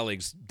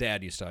colleague's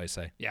dad used to always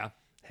say. Yeah,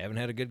 Haven't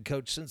had a good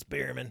coach since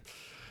Bierman.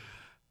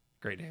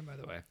 great name by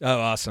the way. Oh,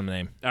 awesome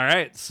name. All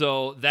right,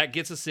 so that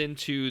gets us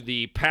into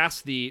the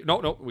past the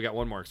no, we got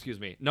one more. Excuse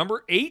me,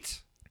 number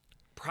 8,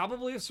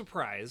 probably a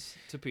surprise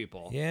to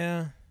people.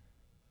 Yeah.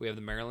 We have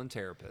the Maryland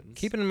Terrapins.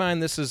 Keeping in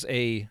mind this is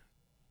a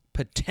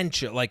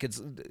potential, like it's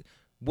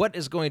what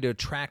is going to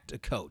attract a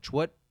coach?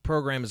 What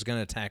program is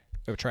going to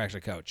attract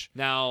a coach?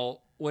 Now,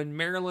 when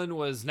Maryland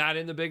was not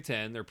in the Big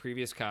Ten, their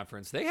previous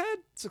conference, they had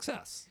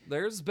success.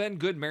 There's been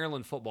good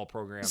Maryland football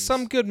programs.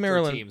 Some good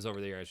Maryland teams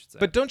over the year, I should say.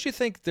 But don't you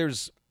think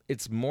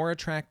it's more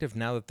attractive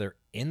now that they're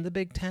in the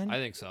Big Ten? I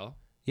think so.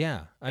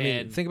 Yeah. I mean,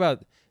 And- think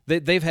about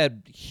they've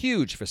had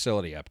huge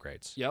facility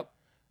upgrades. Yep.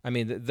 I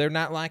mean, they're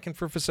not lacking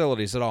for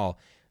facilities at all.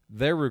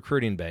 Their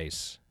recruiting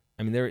base,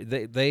 I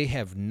mean, they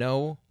have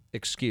no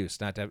excuse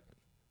not to have.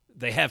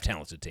 They have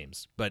talented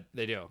teams, but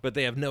They do. but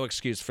they have no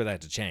excuse for that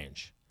to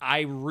change.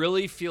 I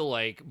really feel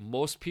like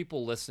most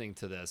people listening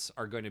to this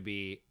are going to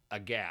be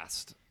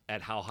aghast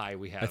at how high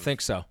we have I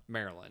think so.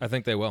 Maryland. I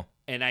think they will.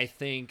 And I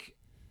think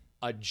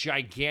a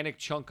gigantic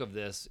chunk of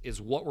this is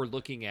what we're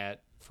looking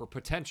at for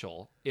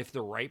potential if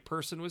the right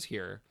person was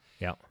here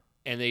Yeah.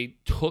 and they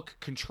took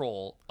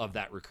control of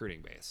that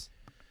recruiting base.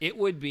 It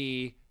would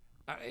be,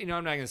 I'm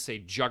not going to say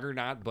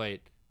juggernaut, but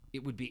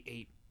it would be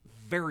a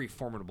very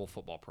formidable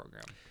football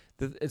program.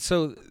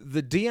 So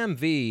the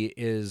DMV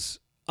is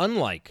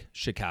unlike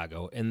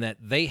Chicago in that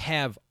they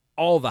have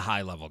all the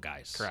high-level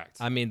guys. Correct.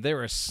 I mean,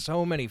 there are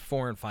so many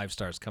 4 and 5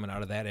 stars coming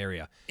out of that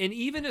area. And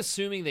even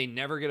assuming they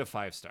never get a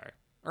 5-star,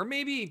 or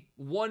maybe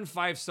 1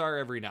 5-star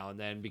every now and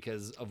then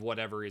because of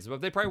whatever reason, but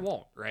they probably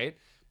won't, right?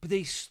 But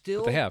they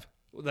still They have.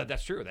 Well,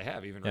 that's true. They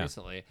have even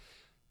recently.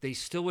 They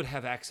still would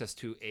have access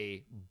to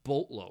a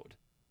boatload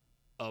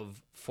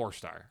of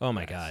 4-star. Oh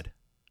my guys. God!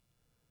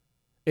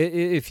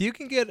 If you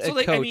can get a So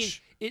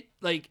coach, I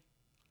mean,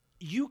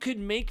 you could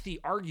make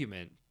the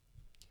argument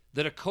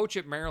that a coach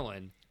at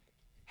Maryland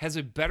has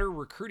a better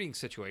recruiting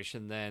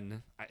situation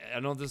than I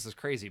know this is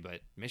crazy, but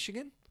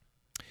Michigan.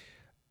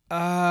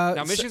 Now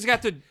Michigan's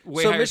got the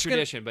way higher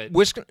tradition, but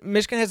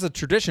Michigan has a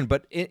tradition,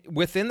 but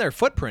within their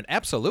footprint,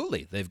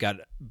 absolutely, they've got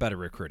better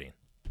recruiting.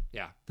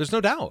 yeah, There's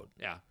no doubt.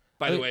 yeah.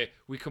 By the way,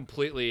 we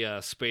completely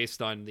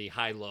spaced on the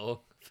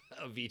high-low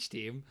of each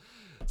team,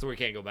 so we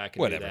can't go back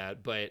and Whatever. do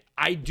that. But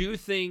I do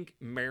think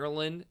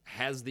Maryland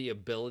has the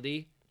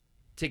ability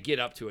to get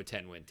up to a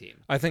 10-win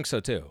team. I think so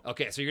too.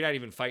 Okay, so you're not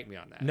even fighting me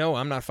on that. No,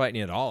 I'm not fighting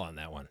you at all on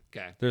that one.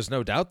 Okay, There's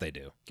no doubt they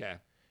do. okay.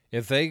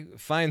 If they've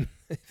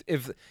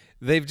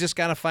just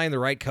got to find the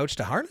right coach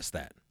to harness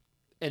that.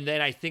 And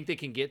then I think they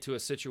can get to a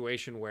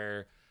situation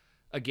where,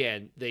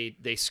 again,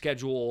 they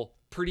schedule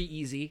pretty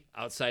easy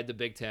outside the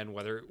Big Ten,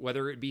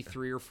 whether it be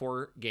 3 or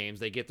 4 games.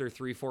 They get their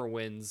 3-4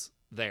 wins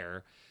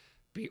there,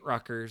 beat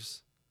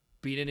Rutgers,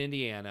 beat an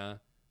Indiana,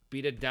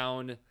 beat a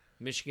down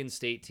Michigan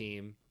State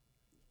team,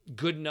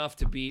 good enough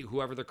to beat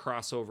whoever the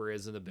crossover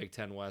is in the Big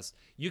Ten West.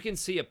 You can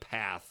see a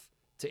path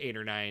to 8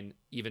 or 9,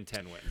 even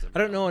 10 wins. I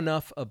don't know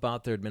enough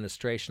about their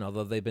administration,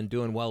 although they've been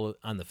doing well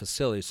on the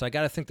facilities. So I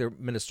got to think their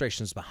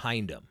administration's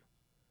behind them.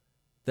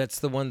 That's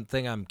the one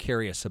thing I'm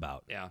curious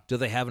about. Yeah. Do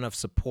they have enough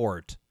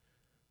support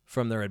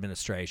from their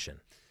administration?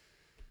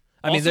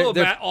 I Also, mean,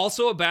 they're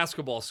also a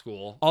basketball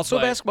school. also a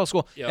but- basketball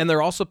school, Yep. and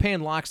they're also paying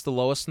locks the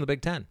lowest in the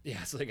Big Ten.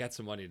 Yeah, so they got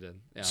some money to.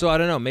 Yeah. So I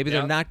don't know. Maybe Yeah.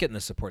 they're not getting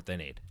the support they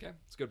need. Okay,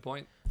 that's a good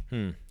point.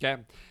 Okay.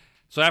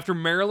 So after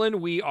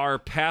Maryland, we are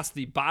past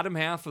the bottom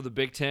half of the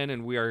Big Ten,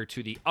 and we are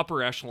to the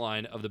upper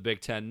echelon of the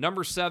Big Ten.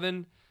 Number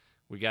 7,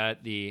 we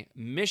got the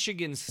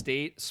Michigan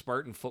State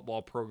Spartan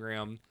football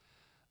program.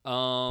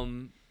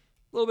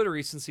 little bit of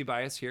recency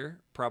bias here,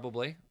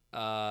 probably.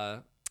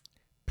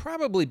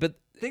 Probably, but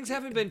Things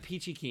haven't been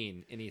peachy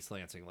keen in East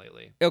Lansing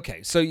lately.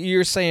 okay. So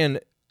you're saying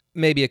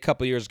maybe a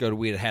couple years ago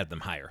we'd have had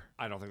them higher.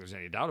 I don't think there's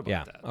any doubt about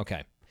Yeah. that.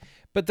 Okay.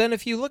 But then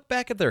if you look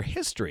back at their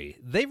history,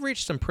 they've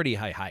reached some pretty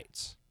high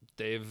heights.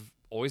 They've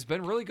always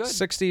been really good.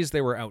 60s,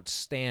 they were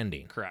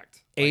outstanding.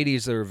 Correct.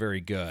 80s, they were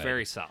very good.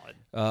 Very solid.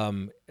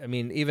 I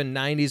mean, even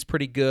 90s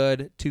pretty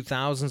good.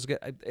 2000s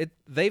good.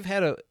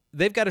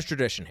 They've got a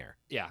tradition here.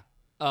 Yeah.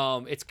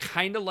 It's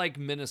kind of like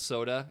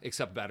Minnesota,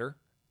 except better.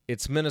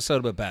 It's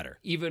Minnesota, but better.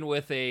 Even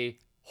with a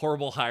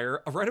horrible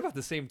hire right about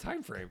the same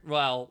time frame.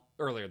 Well,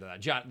 earlier than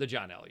that, the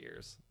John L.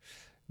 years.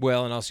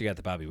 Well, and also you got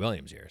the Bobby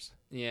Williams years.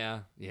 Yeah.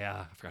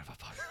 I forgot about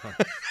Bobby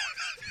Williams.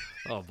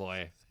 Oh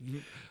boy,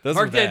 Those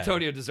Mark are bad.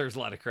 D'Antonio deserves a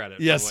lot of credit.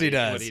 for Yes, what he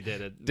does. What he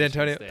did at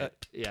D'Antonio, Michigan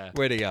State. Yeah.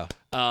 Way to go.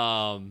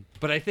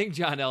 But I think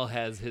John L.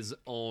 has his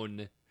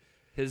own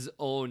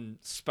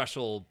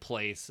special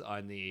place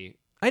on the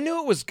I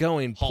knew it was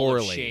going Hall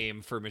poorly. of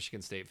Shame for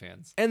Michigan State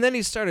fans. And then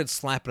he started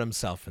slapping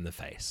himself in the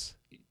face.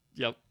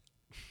 Yep.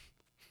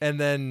 And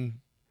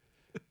then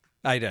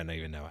I don't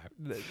even know.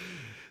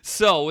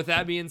 So with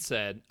that being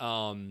said,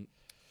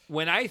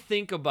 when I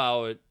think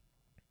about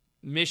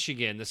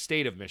Michigan, the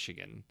state of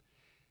Michigan,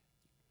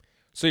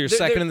 So you're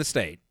second in the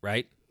state,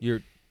 right?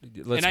 Let's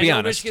and I be know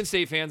honest. Michigan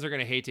State fans are going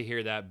to hate to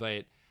hear that,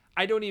 but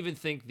I don't even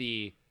think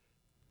the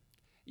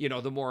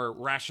more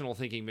rational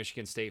thinking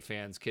Michigan State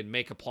fans can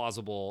make a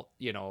plausible,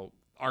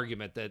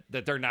 argument that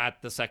they're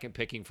not the second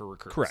picking for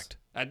recruits. Correct.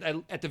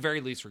 At the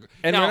very least.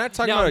 And we're not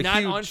talking about a not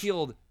huge-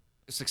 on-field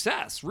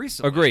success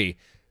recently. Agree.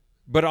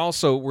 But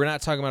also, we're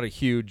not talking about a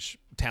huge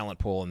talent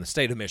pool in the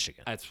state of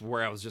Michigan. That's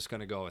where I was just going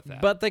to go with that.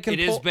 But they can It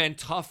has pull- been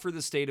tough for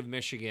the state of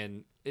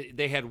Michigan.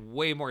 They had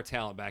way more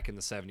talent back in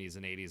the 70s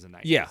and 80s and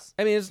 90s. Yeah.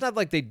 I mean, it's not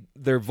like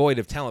they're void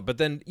of talent, but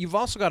then you've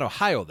also got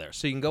Ohio there.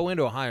 So you can go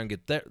into Ohio and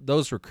get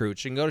those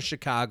recruits. You can go to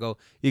Chicago.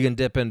 You can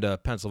dip into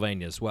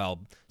Pennsylvania as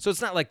well. So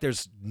it's not like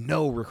there's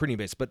no recruiting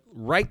base, but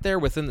right there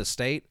within the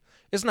state,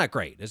 it's not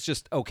great. It's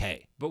just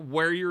okay. But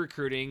where you're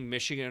recruiting,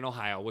 Michigan and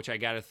Ohio, which I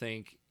got to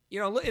think,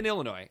 in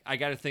Illinois, I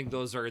got to think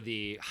those are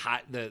the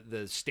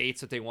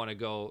states that they want to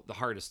go the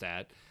hardest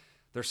at.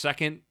 They're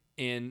second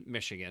in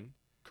Michigan.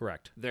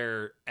 Correct.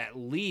 They're at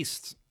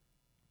least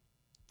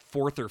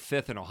fourth or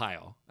fifth in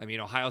Ohio. I mean,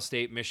 Ohio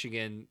State,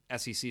 Michigan,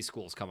 SEC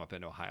schools come up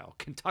in Ohio.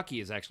 Kentucky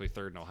is actually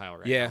third in Ohio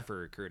right now for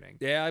recruiting.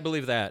 Yeah, I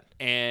believe that.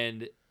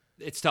 And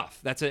it's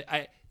tough.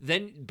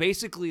 Then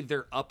basically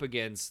they're up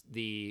against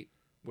the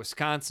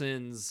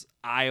Wisconsins,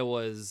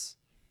 Iowas.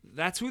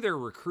 That's who they're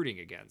recruiting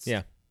against.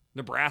 Yeah.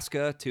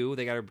 Nebraska too.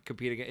 They got to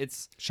compete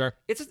against. Sure.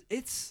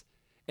 It's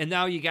and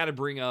now you got to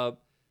bring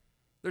up.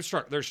 There's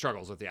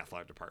struggles with the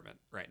athletic department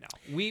right now.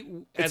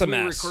 It's as a we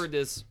mess. record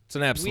this, It's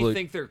an absolute. we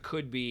think there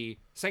could be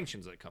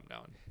sanctions that come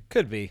down.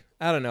 Could be.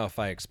 I don't know if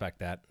I expect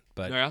that,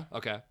 but Yeah.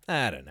 Okay.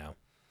 I don't know.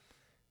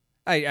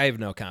 I have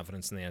no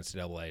confidence in the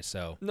NCAA,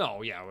 so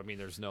No. Yeah. I mean,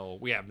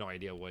 we have no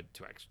idea what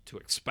to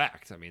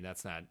expect. I mean,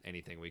 that's not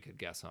anything we could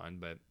guess on.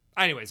 But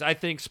anyways, I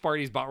think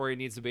Sparty's about where he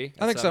needs to be.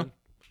 I think so. All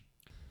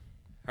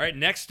right.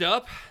 Next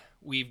up,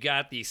 we've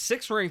got the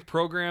 6th ranked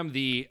program,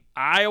 the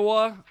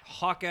Iowa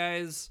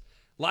Hawkeyes.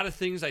 A lot of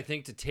things I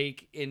think to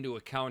take into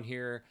account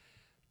here.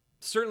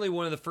 Certainly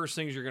one of the first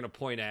things you're going to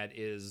point at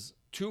is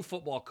 2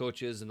 football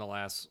coaches in the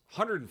last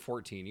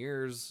 114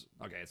 years.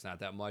 Okay, it's not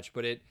that much,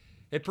 but it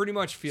pretty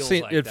much feels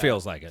like it that.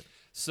 feels like it.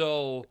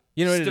 So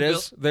You know what it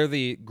is? They're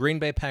the Green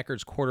Bay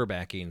Packers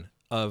quarterbacking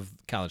of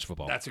college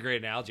football. That's a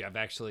great analogy. I've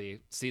actually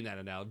seen that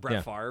analogy.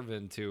 Brett Favre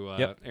into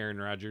Aaron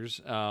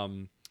Rodgers.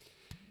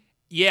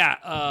 You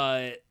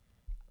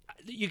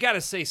got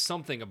to say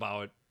something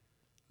about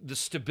the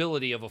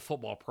stability of a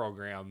football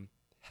program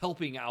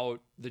helping out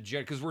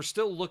because we're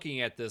still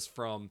looking at this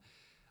from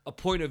a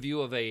point of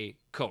view of a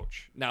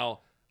coach.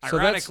 Now, so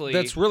ironically,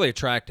 that's really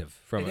attractive.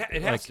 From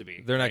it has to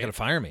be. They're not right? going to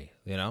fire me.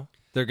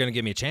 They're going to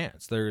give me a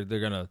chance. They're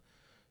going to,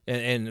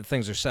 and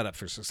things are set up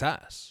for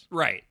success.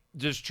 Right.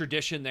 There's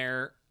tradition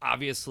there,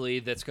 obviously,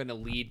 that's going to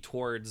lead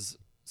towards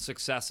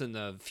success in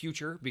the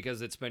future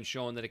because it's been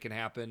shown that it can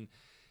happen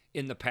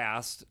in the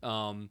past.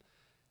 I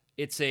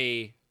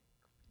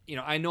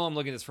know I'm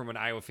looking at this from an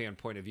Iowa fan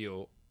point of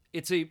view.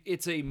 It's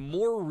a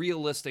more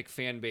realistic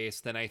fan base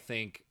than I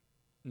think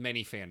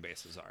many fan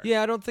bases are.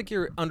 Yeah, I don't think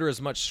you're under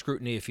as much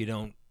scrutiny if you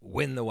don't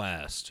win the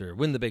West or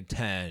win the Big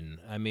Ten.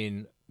 I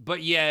mean,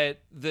 but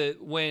yet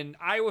when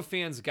Iowa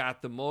fans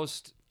got the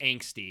most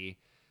angsty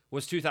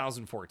was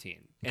 2014,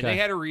 and they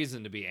had a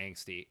reason to be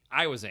angsty.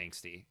 I was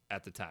angsty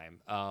at the time.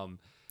 I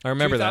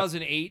remember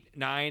 2008,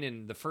 9,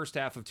 and the first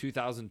half of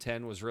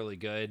 2010 was really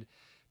good.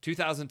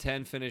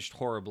 2010 finished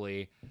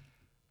horribly.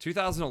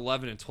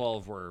 2011 and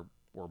 12 were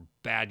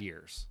bad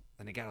years.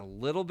 And it got a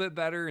little bit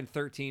better in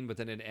 13, but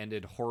then it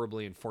ended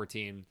horribly in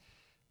 14.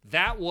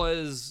 That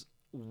was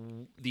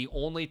the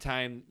only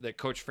time that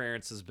Coach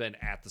Ferentz has been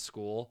at the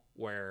school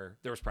where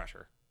there was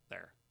pressure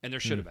there, and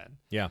there should have been.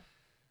 Yeah.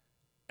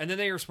 And then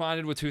they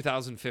responded with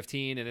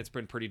 2015, and it's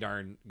been pretty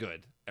darn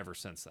good ever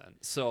since then.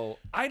 So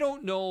I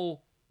don't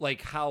know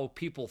like how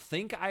people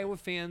think Iowa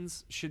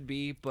fans should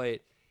be,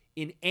 but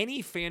in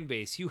any fan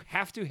base, you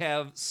have to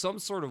have some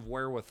sort of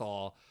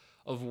wherewithal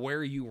of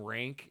where you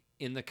rank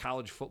in the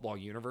college football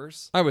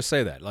universe. I would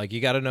say that. Like, you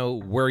got to know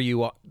where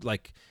you are,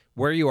 like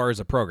where you are as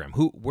a program.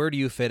 Where do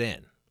you fit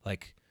in?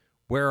 Like,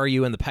 where are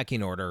you in the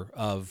pecking order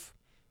of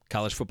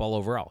college football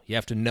overall? You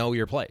have to know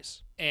your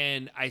place.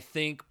 And I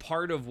think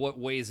part of what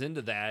weighs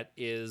into that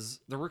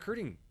is the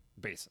recruiting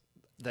base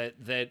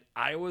that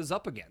Iowa's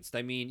up against.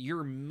 I mean,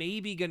 you're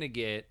maybe going to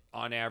get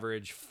on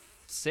average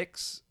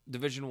 6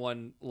 Division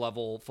I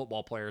level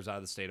football players out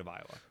of the state of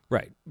Iowa.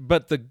 Right.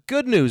 But the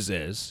good news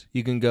is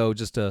you can go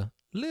just a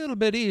little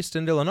bit east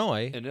in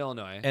Illinois.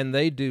 And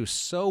they do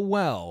so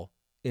well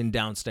in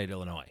downstate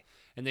Illinois.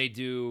 And they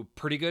do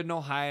pretty good in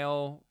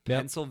Ohio,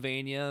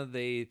 Pennsylvania.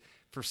 They,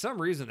 for some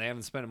reason, they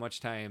haven't spent much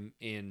time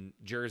in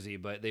Jersey,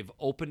 but they've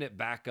opened it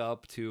back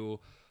up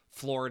to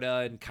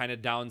Florida and kind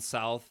of down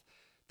south.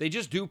 They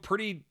just do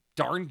pretty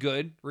darn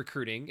good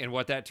recruiting. And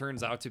what that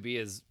turns out to be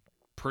is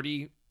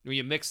pretty, when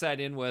you mix that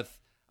in with,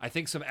 I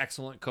think, some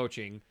excellent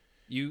coaching,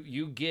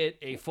 you get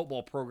a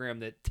football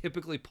program that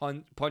typically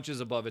punches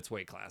above its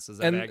weight class. Is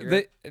that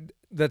accurate?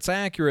 That's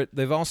accurate.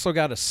 They've also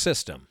got a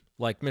system,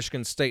 like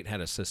Michigan State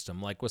had a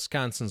system, like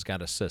Wisconsin's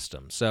got a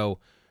system. So,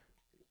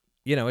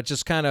 it's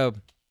just kind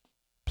of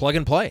plug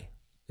and play.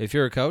 If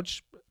you're a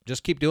coach,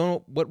 just keep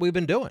doing what we've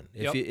been doing.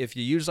 If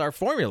you use our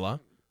formula,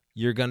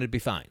 you're going to be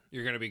fine.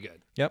 You're going to be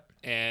good. Yep.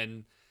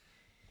 And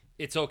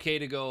it's okay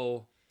to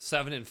go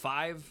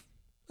 7-5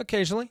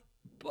 occasionally.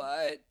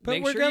 But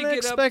we're going to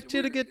expect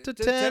you to get to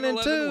 10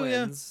 and 2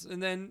 wins,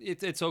 and then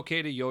it's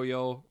okay to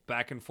yo-yo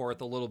back and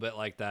forth a little bit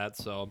like that.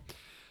 So,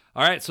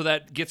 all right, so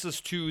that gets us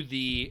to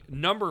the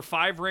number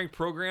 5 ranked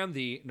program,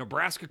 the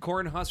Nebraska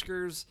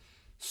Cornhuskers.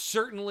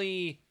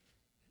 Certainly,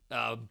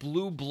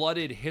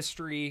 blue-blooded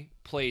history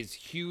plays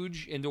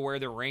huge into where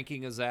their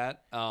ranking is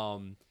at.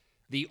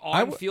 The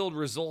on-field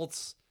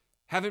results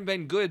haven't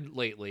been good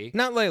lately.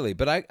 Not lately,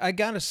 but I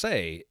got to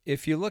say,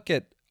 if you look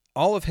at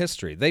all of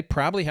history, they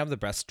probably have the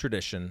best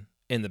tradition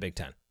in the Big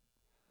Ten.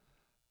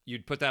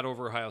 You'd put that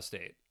over Ohio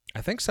State? I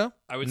think so.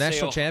 I would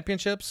National say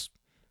championships.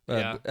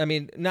 Yeah. I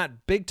mean,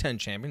 not Big Ten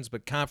champions,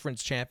 but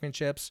conference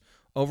championships,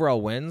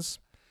 overall wins.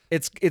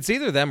 It's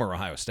either them or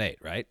Ohio State,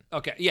 right?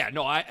 Okay. Yeah.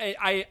 No.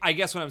 I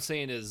guess what I'm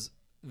saying is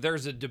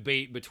there's a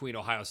debate between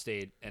Ohio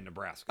State and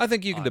Nebraska. I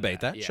think you can debate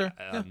that. Yeah. Sure.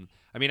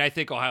 I mean, I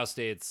think Ohio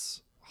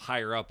State's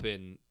higher up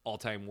in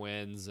all-time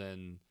wins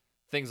and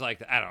things like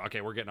that. I don't know. Okay,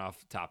 we're getting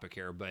off topic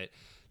here, but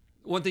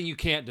one thing you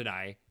can't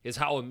deny is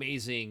how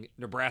amazing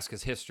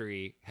Nebraska's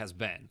history has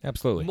been.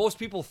 Absolutely. Most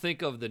people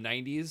think of the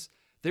 90s.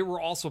 They were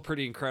also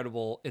pretty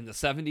incredible in the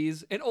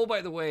 70s. And, oh,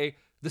 by the way,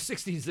 the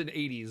 60s and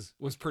 80s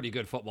was pretty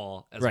good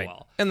football as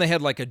well. And they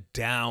had like a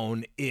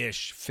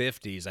down-ish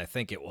 50s, I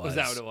think it was. Was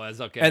that what it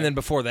was? Okay. And then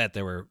before that,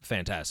 they were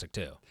fantastic,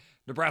 too.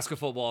 Nebraska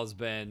football has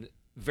been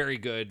very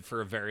good for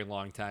a very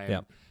long time.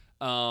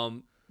 Yeah.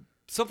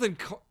 Something,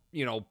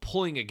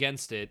 pulling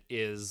against it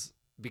is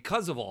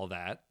because of all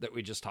that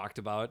we just talked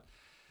about,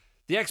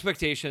 the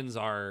expectations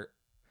are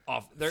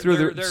off. They're through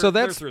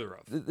the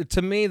roof.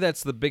 To me,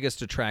 that's the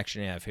biggest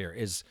attraction you have here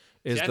is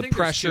the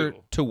pressure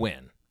to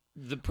win.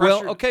 The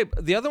pressure. Well, okay,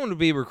 the other one would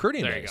be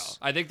recruiting There days. you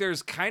go. I think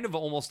there's kind of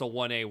almost a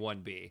 1A,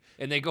 1B,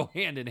 and they go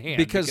hand in hand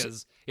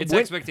because it's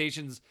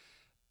expectations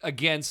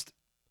against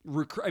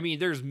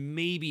there's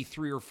maybe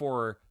 3 or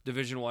 4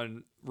 Division I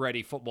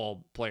ready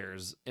football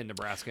players in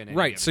Nebraska.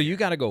 Right, so you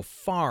got to go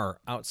far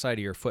outside of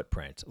your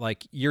footprint.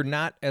 Like, you're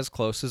not as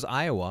close as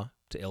Iowa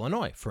to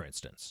Illinois, for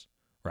instance,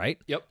 right?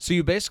 Yep. So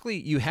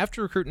you have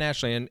to recruit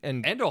nationally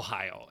and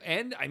Ohio,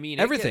 and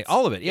everything,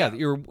 all of it. Yeah,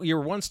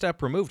 you're one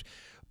step removed.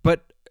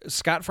 But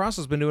Scott Frost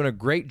has been doing a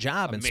great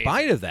job in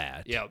spite of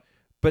that. Yep.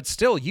 But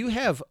still, you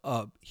have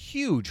a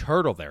huge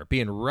hurdle there,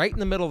 being right in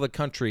the middle of the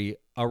country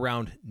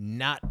around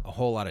not a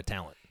whole lot of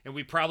talent. And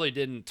we probably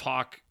didn't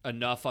talk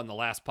enough on the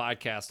last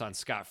podcast on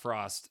Scott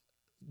Frost,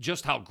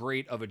 just how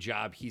great of a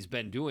job he's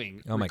been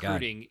doing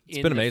recruiting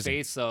in the amazing.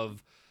 face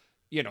of,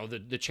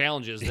 the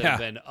challenges that have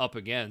been up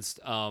against.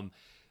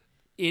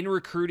 In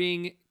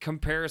recruiting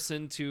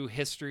comparison to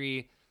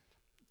history,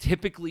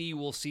 typically you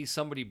will see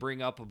somebody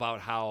bring up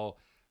about how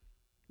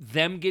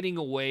them getting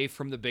away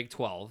from the Big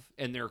 12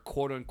 and their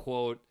quote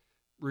unquote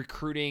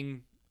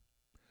recruiting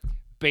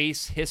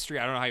base history.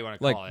 I don't know how you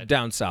want to call it. Like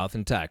down south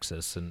in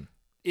Texas. And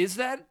Is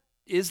that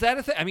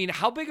a thing? I mean,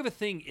 how big of a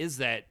thing is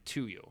that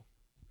to you?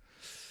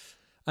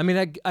 I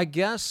mean, I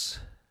guess,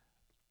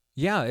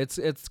 yeah,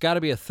 it's got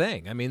to be a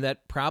thing. I mean,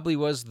 that probably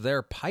was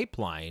their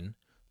pipeline.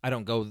 I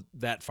don't go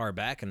that far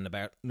back in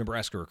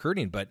Nebraska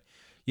recruiting, but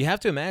you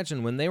have to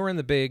imagine when they were in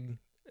the Big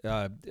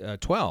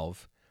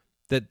 12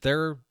 that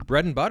their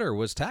bread and butter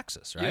was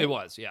Texas, right? Yeah, it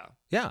was, yeah.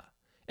 Yeah.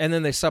 And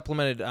then they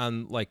supplemented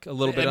on like a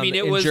little bit in Jersey.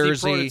 It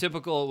was the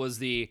prototypical, it was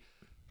the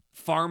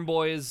farm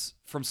boys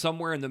from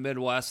somewhere in the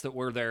Midwest that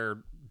were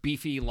their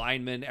beefy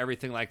linemen,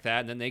 everything like that,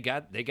 and then they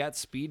got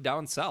speed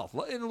down south,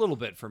 and a little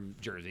bit from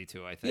Jersey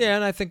too, I think. Yeah,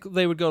 and I think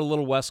they would go a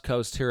little West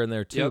Coast here and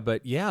there too. Yep.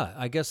 But yeah,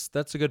 I guess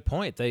that's a good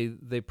point. They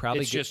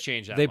probably It's just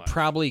changed that They much.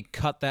 probably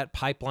cut that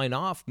pipeline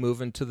off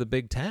moving to the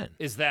Big Ten.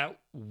 Is that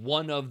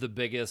one of the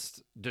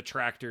biggest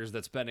detractors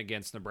that's been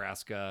against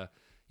Nebraska?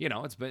 You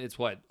know, it's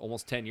what,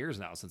 almost 10 years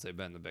now since they've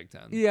been in the Big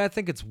Ten. Yeah, I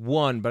think it's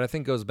one, but I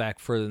think it goes back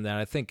further than that.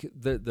 I think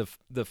the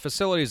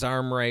facilities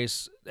arm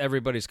race,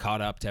 everybody's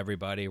caught up to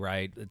everybody,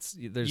 right?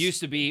 There's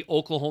Used to be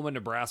Oklahoma,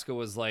 Nebraska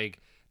was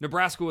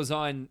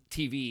on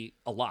TV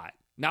a lot.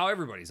 Now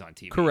everybody's on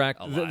TV.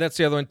 correct. A lot. That's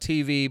the other one,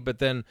 TV, but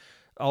then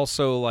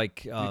also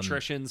like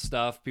Nutrition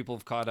stuff. People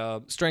have caught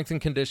up. strength and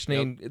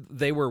conditioning.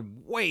 They were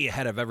way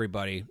ahead of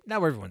everybody.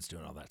 Now everyone's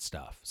doing all that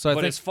stuff. So I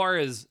But think as far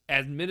as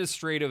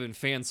administrative and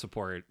fan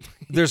support,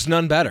 there's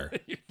none better,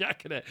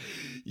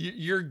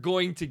 you're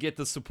going to get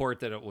the support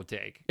that it will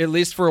take. at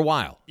least for a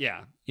while.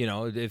 Yeah. You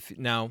know, if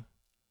now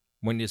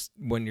when you've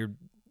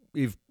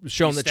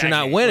shown You that you're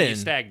not stagnate. When you winning,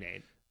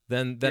 stagnate.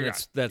 then You're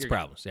that's gone. You're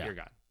problems. gone. Yeah. You're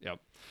gone. Yep.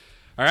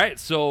 All right.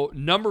 So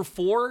number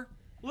 4,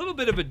 a little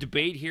bit of a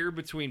debate here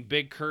between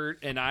Big Kurt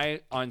and I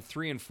on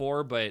 3 and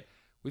 4, but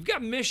we've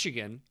got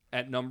Michigan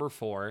at number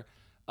 4.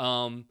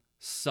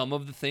 Some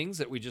of the things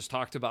that we just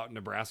talked about in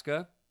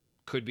Nebraska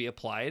could be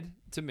applied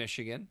to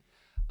Michigan.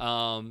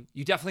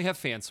 You definitely have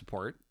fan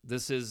support.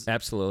 This is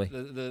Absolutely.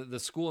 the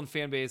school and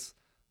fan base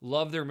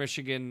love their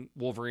Michigan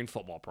Wolverine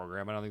football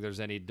program. I don't think there's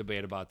any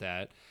debate about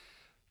that.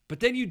 But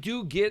then you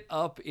do get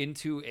up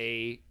into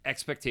a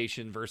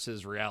expectation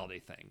versus reality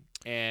thing.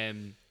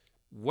 And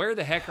where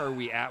the heck are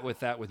we at with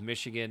that with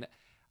Michigan?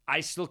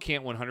 I still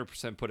can't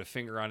 100% put a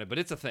finger on it, but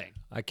it's a thing.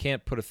 I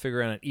can't put a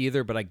figure on it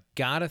either, but I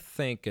gotta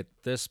think at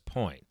this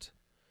point,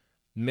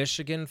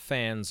 Michigan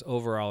fans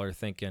overall are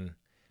thinking,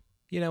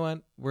 you know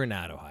what? We're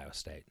not Ohio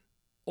State.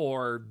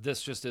 Or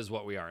this just is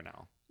what we are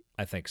now.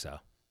 I think so.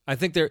 I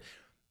think they're.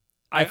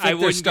 I think they're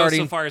wouldn't starting.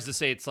 go so far as to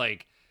say it's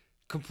like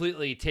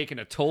completely taking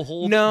a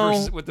toehold No,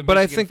 versus with the but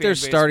I Michigan think fan they're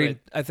base, starting.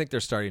 but I think they're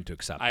starting to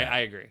accept that. I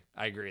agree.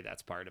 I agree.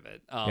 That's part of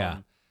it. Yeah.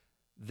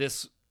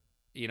 This,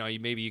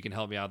 maybe you can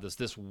help me out.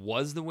 This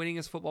was the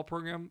winningest football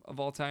program of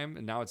all time,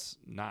 and now it's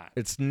not.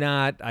 It's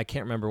not. I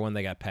can't remember when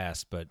they got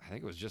passed, but I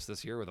think it was just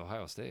this year with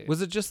Ohio State.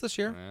 was it just this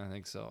year? Yeah, I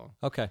think so.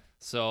 Okay,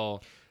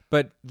 So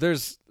but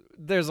there's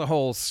a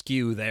whole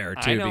skew there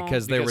I too know,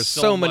 because there because were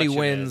so so many much of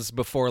wins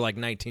before like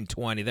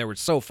 1920. They were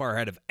so far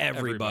ahead of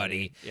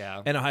everybody.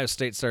 Yeah. And Ohio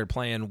State started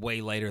playing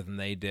way later than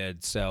they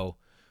did. So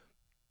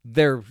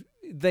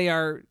they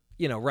are,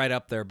 right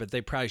up there, but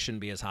they probably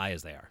shouldn't be as high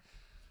as they are.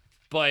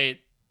 But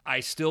I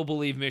still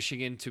believe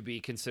Michigan to be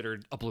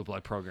considered a blue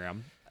blood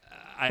program.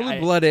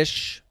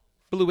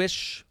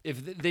 Bluish.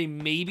 If they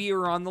maybe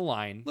are on the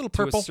line Little to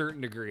purple. a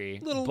certain degree,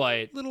 Little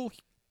but little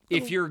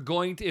if you're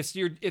going to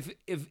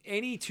if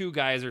any two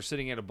guys are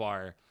sitting at a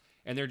bar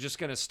and they're just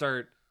going to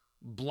start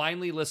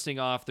blindly listing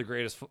off the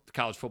greatest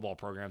college football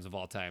programs of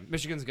all time,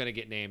 Michigan's going to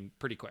get named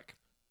pretty quick.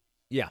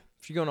 Yeah,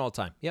 if you're going all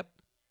time. Yep.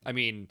 I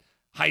mean,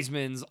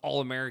 Heisman's,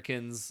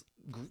 All-Americans,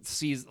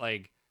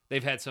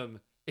 they've had some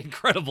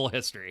incredible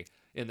history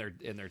in their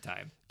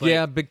time. But,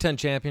 yeah, Big Ten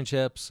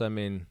championships. I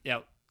mean,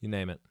 Yep. you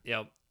name it.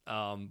 Yep.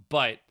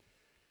 But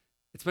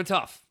it's been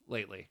tough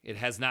lately. It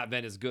has not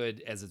been as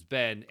good as it's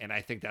been, and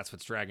I think that's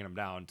what's dragging them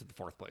down to the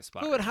 4th place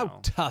spot. But right how now.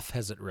 tough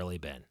has it really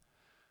been?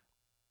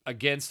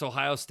 Against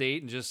Ohio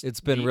State and just It's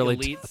been the really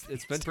elite, tough.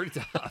 It's been pretty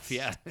tough.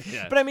 Yeah.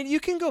 Yeah. But I mean, you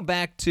can go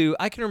back to,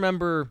 I can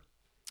remember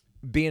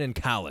being in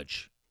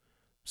college.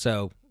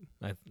 So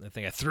I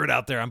think I threw it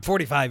out there. I'm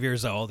 45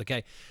 years old.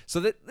 Okay.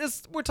 So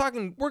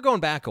we're going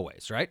back a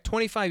ways, right?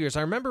 25 years.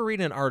 I remember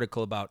reading an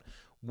article about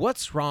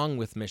what's wrong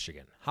with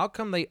Michigan. How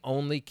come they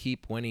only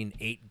keep winning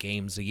 8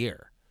 games a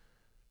year?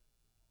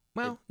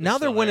 Well, now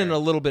they're still winning there. a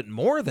little bit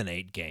more than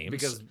 8 games.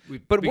 because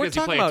but because we're you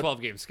talking play about a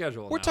 12-game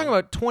schedule. We're now. talking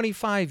about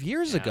 25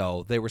 years Yeah.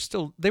 ago. They were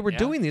Yeah.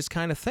 doing these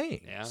kind of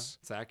things. Yeah,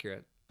 it's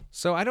accurate.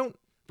 So I don't.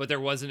 But there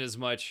wasn't as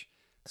much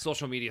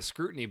social media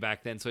scrutiny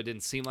back then, so it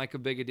didn't seem like a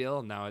big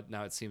deal. Now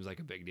it seems like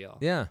a big deal.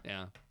 Yeah.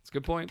 Yeah, it's a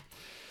good point.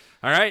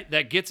 All right,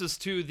 that gets us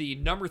to the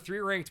number 3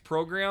 ranked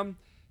program,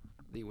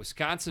 the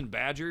Wisconsin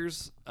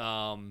Badgers.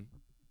 A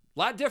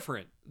lot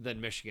different than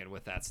Michigan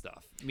with that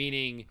stuff,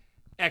 meaning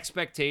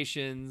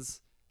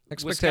expectations.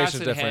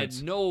 Wisconsin different.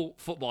 had no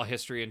football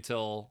history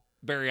until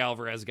Barry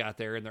Alvarez got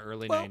there in the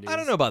early 90s. I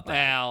don't know about that.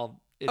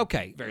 Well,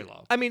 Okay. very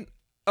low. I mean,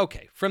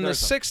 okay, from There's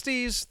the some.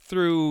 60s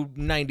through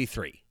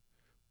 93,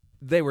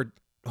 they were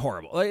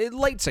horrible.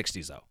 Late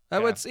 60s, though. I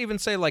Yeah. would even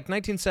say like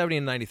 1970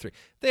 and 93.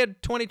 They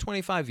had 20,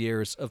 25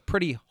 years of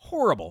pretty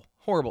horrible,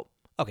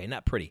 okay,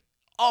 not pretty,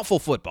 awful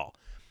football.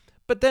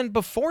 But then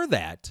before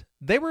that,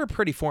 they were a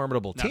pretty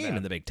formidable Not team bad.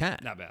 in the Big Ten.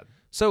 Not bad.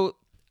 So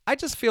I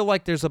just feel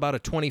like there's about a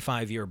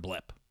 25-year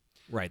blip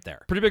right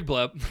there. Pretty big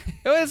blip.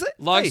 Oh, is it?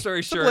 Long Hey, story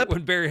it's a short, blip.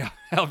 when Barry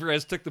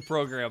Alvarez took the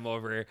program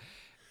over,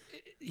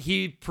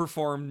 he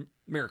performed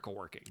miracle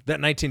working.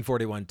 That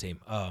 1941 team.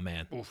 Oh,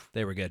 man. Oof.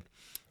 They were good.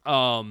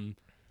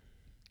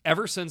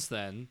 Ever since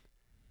then,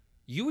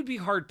 you would be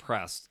hard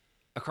pressed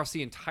across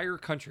the entire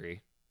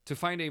country to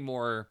find a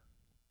more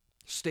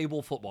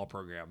stable football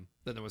program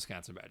than the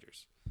Wisconsin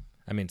Badgers.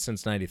 I mean,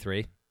 since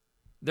 '93.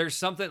 There's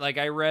something like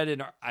I read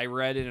in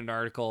an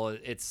article.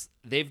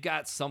 They've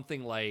got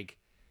something like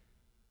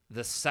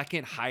the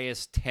second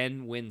highest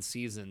 10-win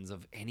seasons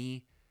of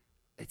any.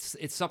 It's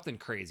something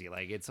crazy.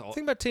 Like it's all.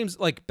 Think about teams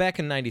like back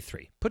in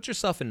 '93. Put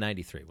yourself in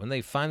 '93 when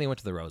they finally went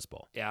to the Rose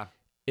Bowl. Yeah.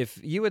 If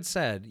you had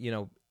said,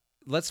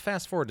 let's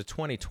fast forward to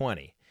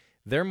 2020,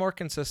 they're more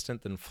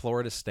consistent than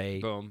Florida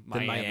State, Boom.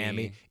 than Miami,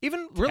 Miami,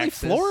 even really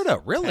Texas,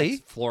 Florida, really.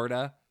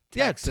 Florida.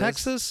 Yeah,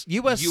 Texas,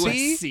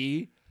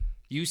 USC.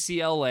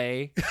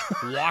 UCLA,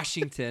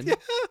 Washington,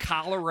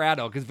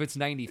 Colorado. Because if it's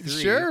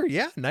 93, Sure,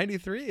 yeah,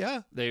 93,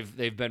 yeah.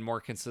 they've been more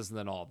consistent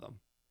than all of them.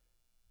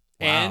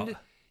 Wow. And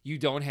you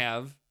don't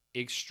have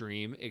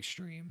extreme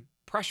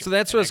pressure. So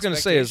that's and what I was going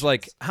to say is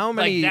like how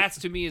many. Like that's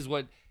to me is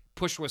what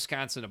pushed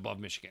Wisconsin above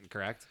Michigan.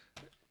 Correct.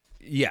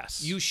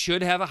 Yes, You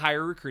should have a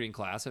higher recruiting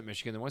class at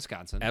Michigan than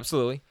Wisconsin.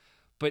 absolutely.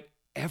 But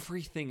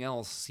everything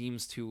else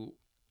seems to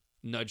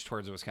nudge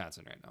towards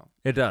Wisconsin right now,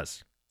 It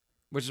does.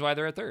 which is why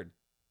they're at third.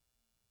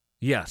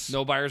 Yes.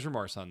 No buyer's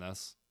remorse on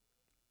this.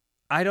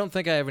 I don't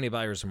think I have any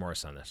buyer's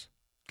remorse on this.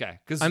 Okay,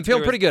 because I'm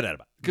feeling pretty good at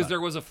it. because there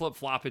was a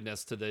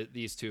flip-floppiness to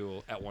these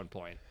two at one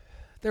point.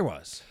 There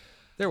was.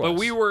 But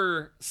we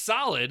were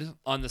solid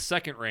on the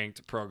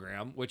second-ranked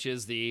program, which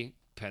is the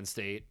Penn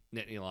State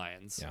Nittany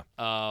Lions.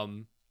 Yeah.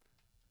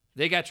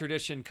 They got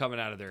tradition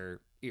coming out of their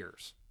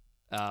ears.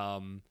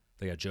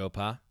 They got Joe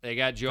Pa. They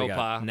got Joe They got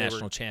Pa.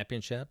 national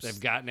championships. They've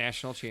got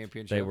national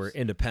championships. They were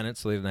independent,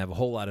 so they didn't have a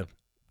whole lot of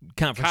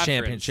conference but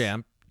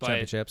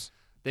championships.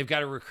 They've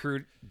got a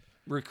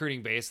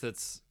recruiting base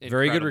that's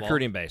Very good incredible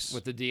recruiting base.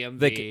 with the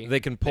DMV. They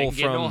can pull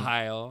get in from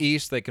Ohio,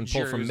 East. They can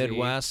pull from Jersey.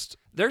 Midwest.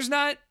 There's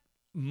not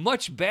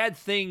much bad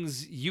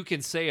things you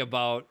can say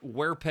about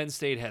where Penn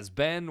State has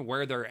been,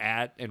 where they're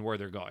at, and where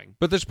they're going.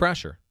 But there's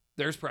pressure.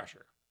 There's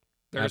pressure.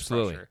 There's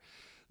Absolutely. pressure.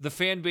 The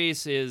fan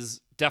base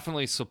is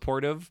definitely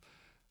supportive,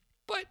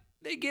 but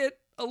they get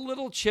a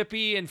little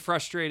chippy and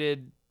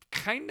frustrated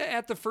kind of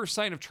at the first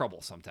sign of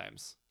trouble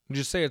sometimes. Would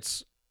you say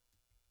it's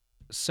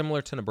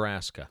similar to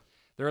Nebraska?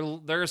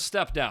 They're a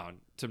step down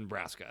to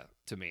Nebraska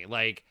to me.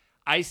 Like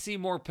I see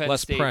more Penn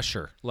Less State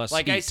pressure. Less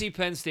Like heat. I see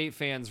Penn State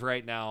fans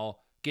right now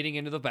getting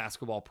into the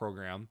basketball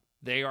program.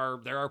 There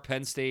are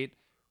Penn State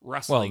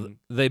wrestling. Well,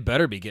 they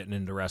better be getting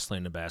into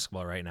wrestling and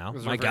basketball right now.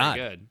 because My they're very God.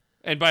 good.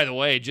 And by the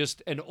way,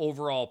 just an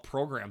overall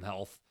program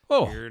health.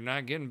 Oh. You're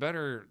not getting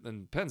better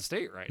than Penn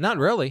State right Not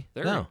now. really.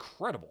 They're No.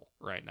 incredible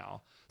right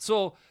now.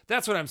 So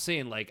that's what I'm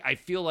saying. Like I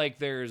feel like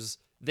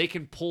they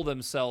can pull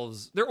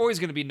themselves. They're always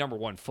going to be number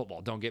one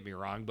football. Don't get me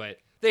wrong, but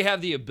they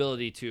have the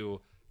ability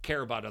to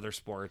care about other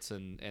sports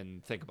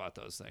and think about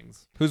those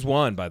things. Who's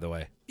won, by the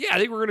way? Yeah, I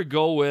think we're going to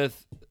go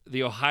with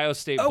the Ohio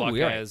State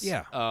Buckeyes.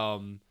 Yeah.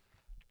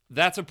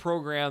 That's a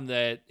program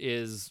that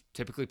is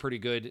typically pretty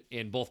good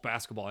in both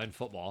basketball and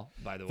football,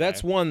 by the way.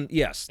 That's one.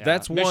 Yes, Yeah.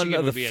 that's one Michigan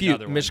of the would be few.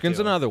 another one, Michigan's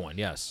too. another one.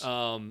 Yes.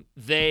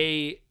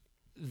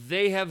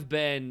 They have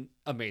been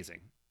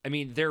amazing. I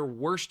mean, their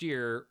worst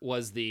year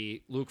was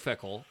the Luke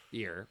Fickell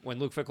year when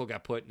Luke Fickell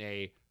got put in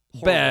a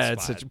horrible Bad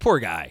spot. situation. Poor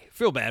guy.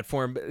 Feel bad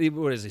for him.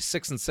 What is he?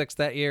 6-6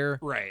 that year.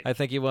 Right. I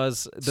think he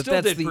was. But Still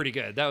that's did pretty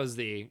good. That was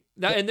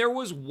and there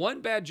was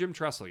one bad Jim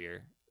Tressel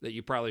year that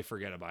you probably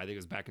forget about. I think it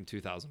was back in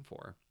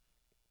 2004.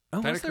 Oh,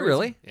 Kinda was there crazy.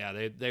 really?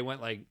 Yeah, they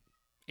went like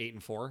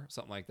 8-4,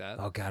 something like that.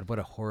 Oh God, what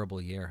a horrible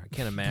year! I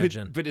can't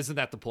imagine. But isn't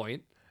that the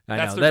point? I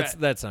know. their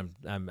That's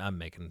I'm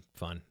making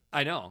fun.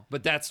 I know,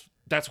 but that's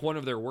one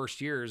of their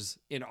worst years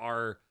in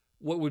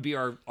what would be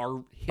our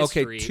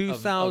history. Okay,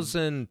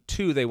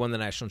 2002 they won the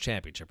national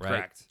championship, right?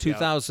 Correct.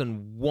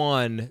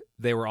 2001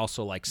 they were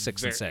also like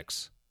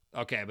 6-6.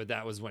 Okay, but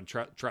that was when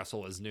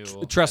Tressel was new.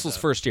 Tressel's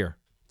first year.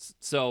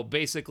 So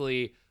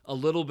basically, a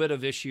little bit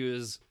of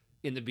issues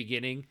in the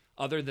beginning.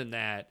 Other than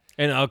that,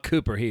 And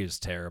Cooper, he was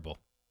terrible.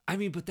 I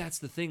mean, but that's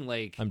the thing.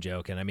 Like, I'm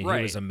joking. I mean, Right.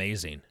 he was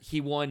amazing.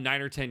 he won 9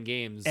 or 10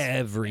 games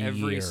Every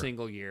year.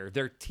 single year.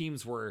 Their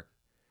teams were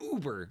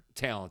uber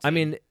talented. I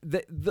mean,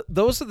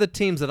 those are the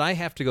teams that I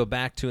have to go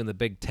back to in the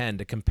Big Ten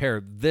to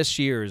compare this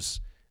year's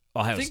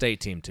Ohio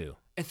State team to.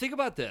 and think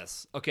about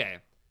this. Okay,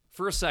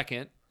 for a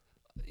second,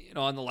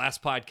 on the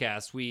last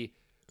podcast, we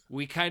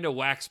kind of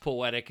waxed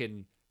poetic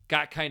and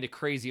got kind of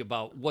crazy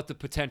about what the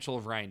potential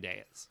of Ryan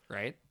Day is,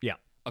 right? Yeah.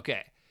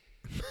 Okay.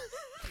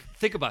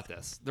 Think about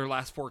this. Their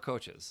last 4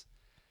 coaches.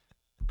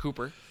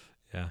 Cooper.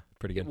 Yeah,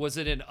 pretty good. Was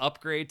it an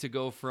upgrade to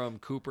go from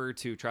Cooper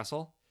to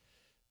Tressel?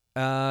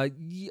 Yes.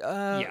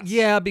 They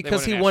Yeah,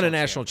 because he won a national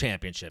national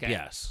championship. Okay.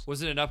 Yes.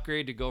 Was it an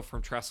upgrade to go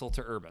from Tressel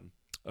to Urban?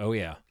 Oh,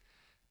 yeah.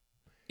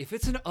 If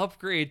it's an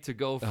upgrade to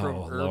go from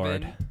Oh, Urban,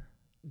 Lord.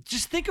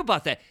 just think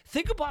about that.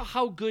 Think about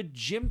how good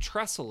Jim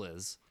Tressel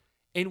is,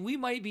 and we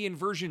might be in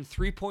version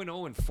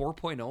 3.0 and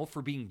 4.0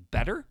 for being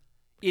better.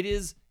 It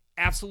is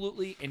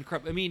absolutely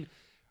incredible. I mean,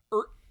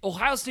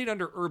 Ohio State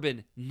under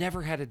Urban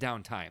never had a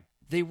down time.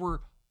 They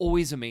were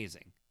always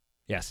amazing.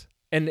 Yes.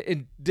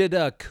 And did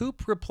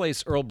Coop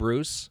replace Earl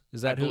Bruce?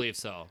 Is that I believe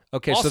so.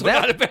 Okay, Also so that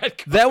not a bad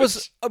coach. that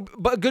was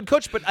a good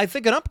coach, but I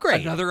think an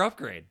upgrade. Another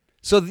upgrade.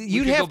 So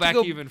you'd could have go back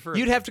to go even further.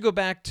 You'd have to go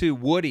back to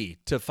Woody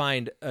to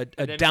find a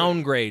then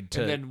downgrade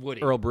Woody. And to then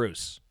Woody. Earl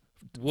Bruce.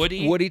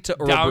 Woody to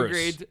Earl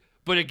downgrade. Bruce.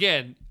 But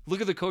again,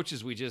 look at the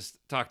coaches we just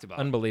talked about.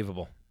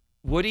 Unbelievable.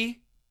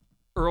 Woody,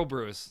 Earl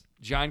Bruce,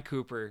 John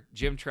Cooper,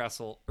 Jim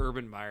Tressel,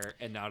 Urban Meyer,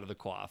 and now to the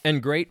Quaff.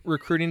 And great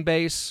recruiting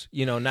base.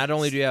 You know, not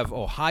only do you have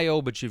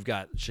Ohio, but you've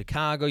got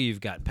Chicago,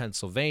 you've got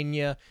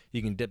Pennsylvania.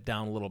 You can dip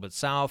down a little bit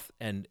south,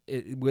 and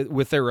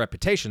with their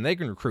reputation, they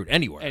can recruit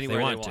anywhere if they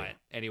want to.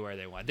 Anywhere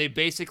they want. They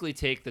basically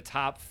take the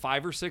top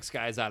 5 or 6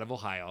 guys out of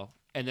Ohio,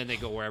 and then they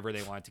go wherever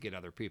they want to get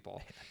other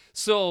people.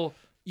 So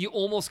you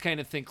almost kind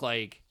of think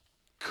like,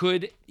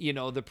 could,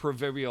 the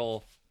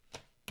proverbial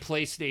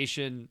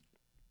PlayStation,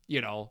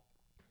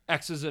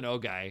 X's and O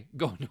guy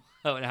go to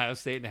Ohio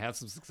State and have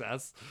some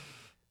success?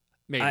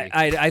 Maybe.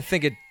 I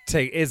think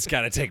it's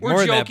got to take We're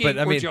more joking, than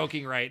that. But we're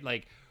joking, right?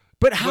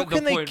 But how the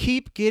can they point-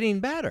 keep getting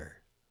better?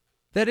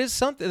 That is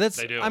something. They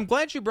do. I'm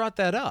glad you brought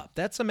that up.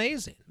 That's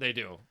amazing. They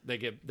do. They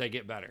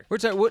get better. We're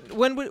talking,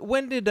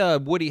 when did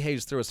Woody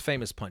Hayes throw his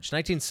famous punch?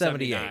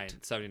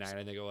 1978. 79,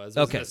 I think it was.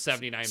 Okay. It was the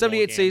 79 78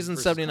 bowl game season,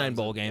 versus 79 Clemson.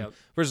 bowl game Yep.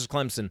 versus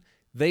Clemson.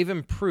 They've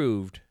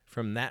improved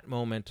from that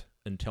moment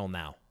until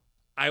now.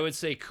 I would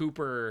say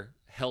Cooper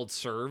held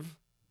serve,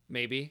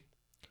 maybe.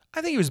 I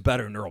think he was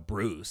better than Earl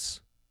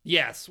Bruce.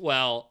 Yes,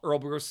 well, Earl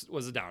Bruce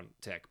was a down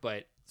tick,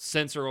 but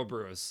since Earl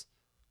Bruce,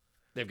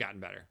 they've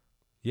gotten better.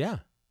 Yeah.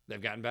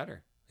 They've gotten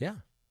better. Yeah.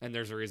 And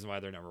there's a reason why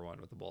they're number 1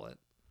 with the bullet.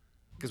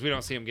 Because we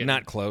don't see them getting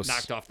Not close.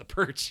 knocked off the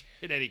perch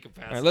in any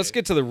capacity. All right, let's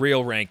get to the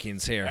real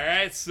rankings here. All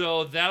right,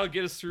 so that'll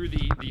get us through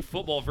the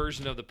football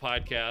version of the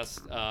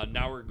podcast.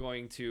 Now we're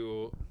going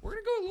to go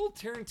a little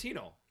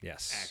Tarantino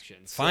Yes.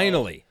 action. So,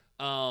 Finally.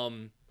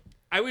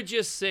 I would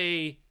just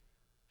say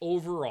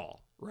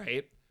overall,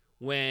 right,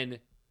 when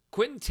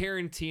Quentin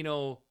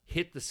Tarantino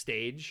hit the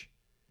stage,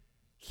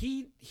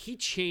 he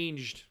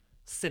changed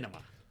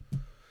cinema.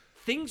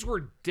 Things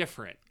were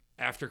different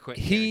after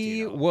Quentin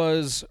He Tarantino.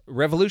 was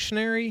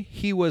revolutionary.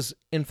 He was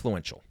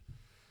influential.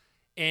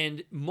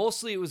 And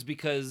mostly it was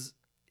because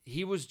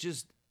he was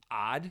just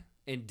odd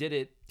and did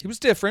it He was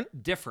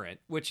different. different,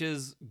 which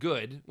is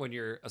good when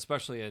you're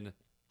especially in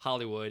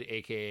Hollywood,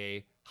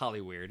 aka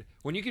Hollyweird.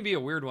 When you can be a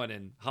weird one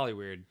in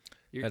Hollyweird,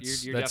 you're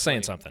That's definitely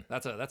saying something.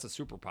 That's a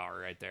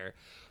superpower right there.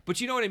 But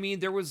you know what I mean?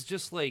 There was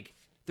just like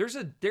there's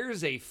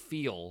a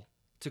feel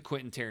to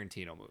Quentin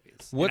Tarantino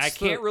movies. And I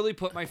can't really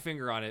put my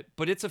finger on it,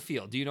 but it's a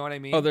feel. Do you know what I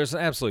mean? Oh, there's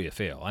absolutely a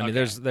feel. I mean,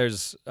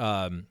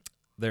 Okay.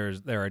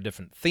 there are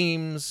different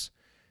themes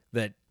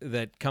that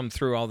come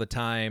through all the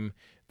time.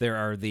 There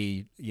are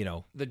the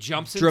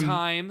jumps in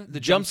time. The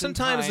jumps in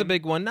time is a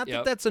big one. Not Yep.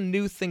 that that's a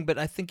new thing, but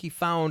I think he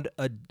found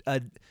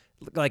a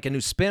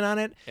new spin on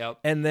it. Yep.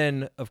 And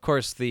then, of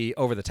course, the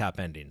over the top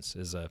endings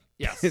is a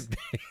Yes.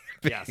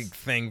 big Yes.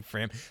 thing for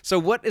him. So,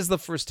 what is the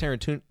first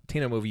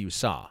Tarantino movie you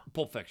saw?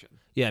 Pulp Fiction.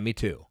 Yeah, me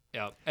too.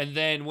 Yeah. And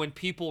then when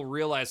people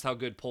realized how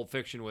good Pulp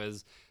Fiction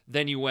was,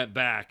 then you went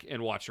back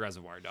and watched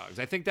Reservoir Dogs.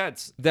 I think that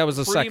was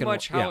the pretty second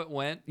much one. how Yeah. it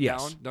went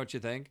Yes. down, don't you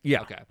think?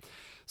 Yeah. Okay.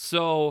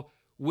 So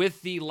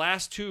with the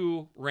last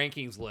 2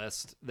 rankings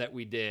list that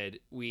we did,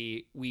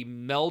 we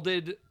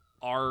melded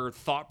our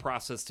thought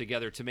process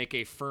together to make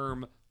a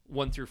firm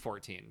 1 through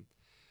 14.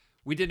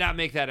 We did not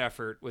make that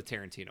effort with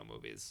Tarantino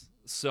movies.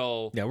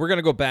 So Yeah, we're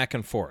gonna go back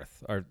and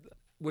forth.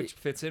 which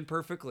fits in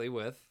perfectly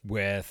with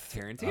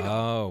Tarantino.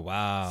 Oh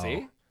wow!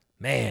 See?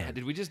 Man.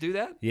 Did we just do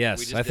that?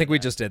 Yes, I think we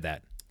just did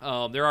that.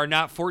 There are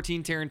not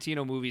 14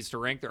 Tarantino movies to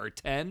rank. There are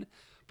 10,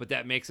 but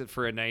that makes it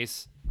for a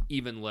nice,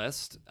 even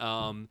list.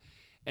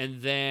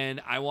 And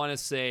then I want to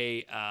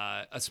say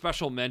a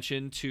special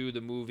mention to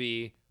the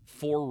movie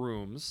 4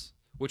 Rooms,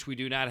 which we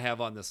do not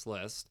have on this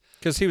list.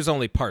 Because he was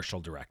only partial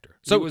director.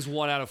 So So it was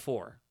 1 out of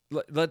 4.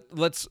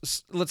 let's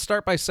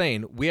start by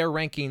saying we are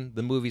ranking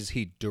the movies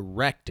he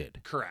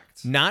directed,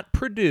 Correct. not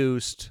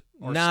produced,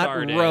 Or not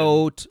starred in,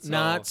 wrote, so-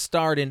 not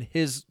starred in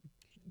his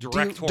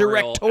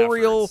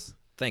Directorial efforts.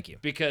 Thank you.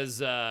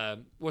 Because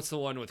what's the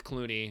one with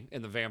Clooney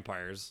and the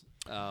vampires?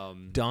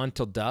 Dawn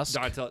Till Dusk.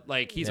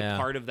 He's Yeah. a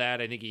part of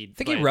that. I think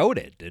he wrote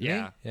it, didn't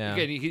Yeah, he? Yeah.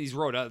 Again, he's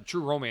wrote a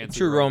True Romance.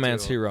 True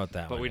Romance. too. He wrote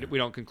that But one. we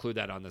don't conclude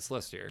that on this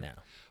list here. No.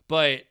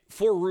 But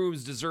 4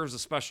 Rooms deserves a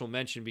special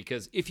mention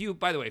because if you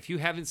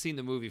haven't seen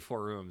the movie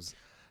 4 Rooms,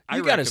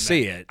 You gotta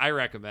see it. I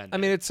recommend. I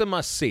mean, it's a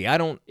must see. I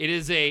don't. it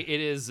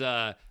is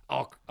oh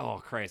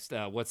Christ,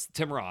 what's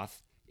Tim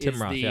Roth? Tim is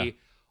Roth, the yeah.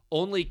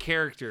 only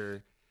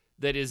character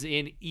that is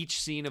in each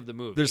scene of the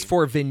movie. There's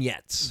 4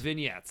 vignettes.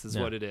 vignettes is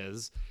Yeah. what it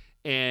is,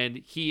 and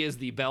he is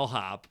the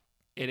bellhop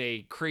in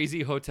a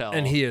crazy hotel,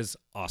 And he is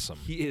awesome.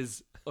 He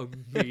is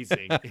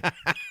amazing.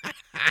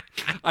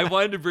 I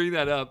wanted to bring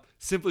that up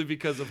simply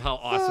because of how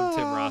awesome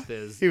Tim Roth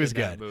is. He was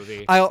in that good.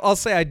 movie. I'll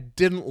say I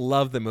didn't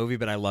love the movie,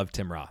 but I loved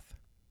Tim Roth.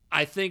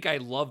 I think I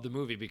loved the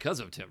movie because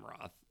of Tim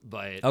Roth,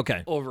 but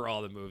Okay.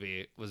 overall the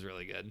movie was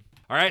really good.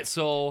 All right,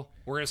 so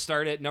we're gonna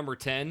start at number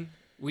 10.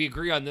 We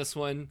agree on this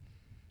one.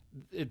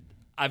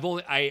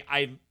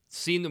 I've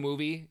seen the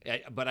movie,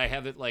 but I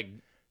haven't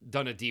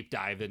done a deep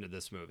dive into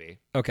this movie.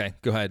 Okay,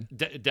 go ahead.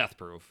 Death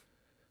Proof.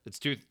 It's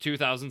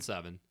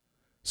 2007.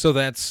 So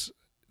that's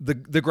the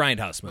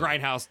Grindhouse movie.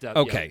 Grindhouse.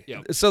 Okay,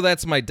 Yep. so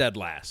that's my dead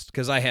last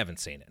because I haven't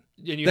seen it.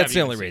 And you That's haven't the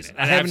even only seen reason. it.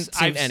 I And haven't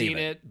seen I've any seen of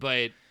it. it,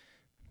 but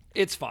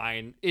it's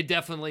fine. It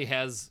definitely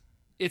has.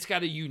 It's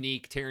got a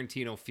unique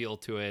Tarantino feel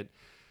to it.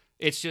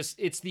 It's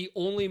the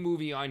only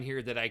movie on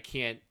here that I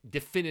can't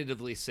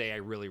definitively say I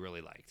really, really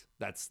liked.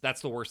 That's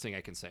the worst thing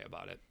I can say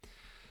about it.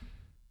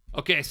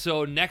 Okay,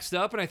 so next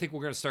up, and I think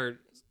we're going to start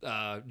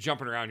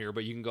jumping around here,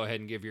 but you can go ahead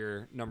and give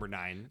your number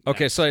 9.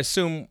 Okay, next. so I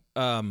assume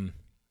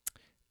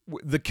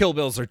the Kill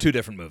Bills are two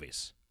different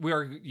movies. We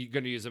are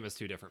going to use them as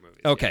two different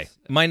movies. Okay, yes.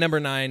 my number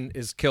 9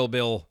 is Kill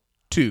Bill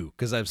 2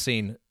 because I've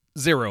seen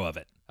 0 of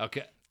it.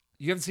 Okay.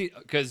 You haven't seen,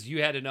 because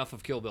you had enough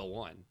of Kill Bill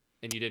 1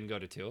 and you didn't go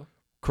to 2?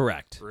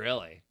 Correct.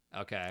 Really?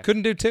 Okay.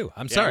 Couldn't do 2.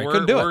 I'm sorry, we're,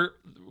 couldn't do we're, it.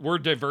 We're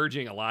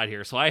diverging a lot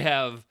here. So I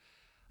have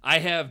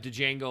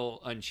Django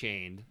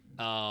Unchained.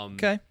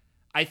 Okay.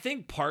 I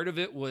think part of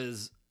it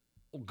was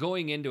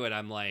going into it,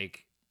 I'm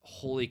like,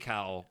 holy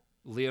cow,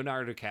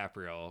 Leonardo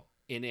DiCaprio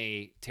in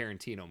a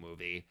Tarantino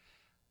movie.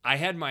 I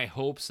had my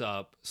hopes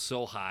up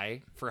so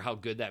high for how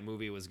good that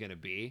movie was going to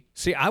be.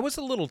 See, I was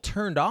a little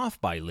turned off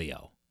by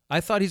Leo.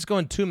 I thought he's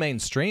going too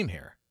mainstream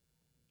here.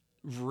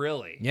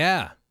 Really?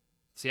 Yeah.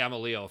 See, I'm a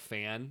Leo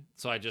fan,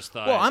 so I just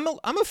thought. Well,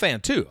 I'm a fan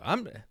too.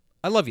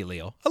 I love you,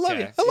 Leo. I love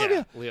you. I love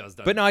you. Leo's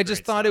done But no, I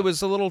just great thought it stuff.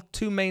 was a little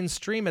too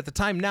mainstream at the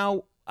time.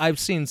 Now I've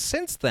seen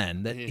since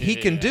then that he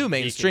can do He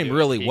mainstream can do it.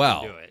 really He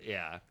well. Can do it,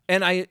 yeah.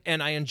 And I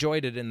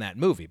enjoyed it in that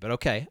movie. But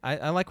okay,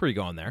 I like where you're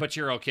going there. But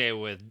you're okay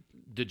with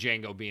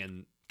Django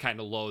being kind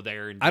of low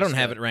there. And I don't just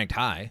have it ranked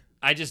high.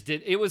 I just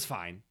did. It was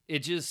fine. It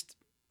just,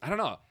 I don't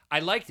know. I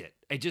liked it.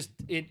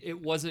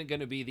 It wasn't going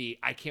to be the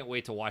I can't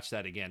wait to watch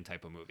that again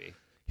type of movie.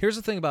 Here's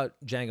the thing about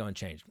Django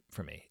Unchained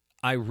for me.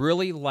 I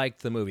really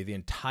liked the movie the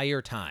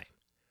entire time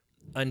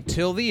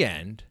until the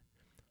end,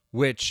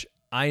 which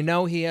I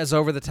know he has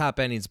over the top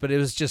endings, but it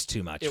was just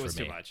too much. It was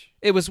for me. too much.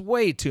 It was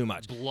way too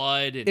much.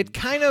 Blood and It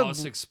kind of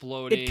house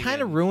exploding. It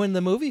kind of and ruined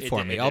the movie it for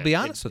did- me. it I'll did. be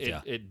honest with you.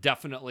 It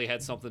definitely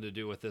had something to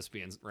do with this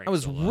being ranked I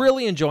was so low.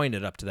 really enjoying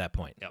it up to that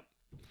point. Yep.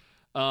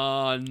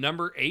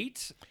 Number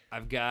 8,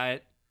 I've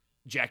got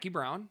Jackie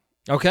Brown.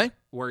 Okay.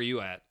 Where are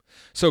you at?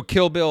 So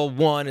Kill Bill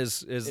 1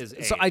 is so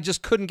 8. I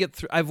just couldn't get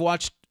through.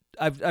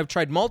 I've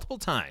tried multiple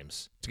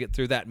times to get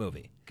through that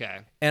movie, Okay.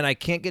 and I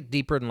can't get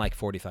deeper than like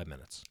 45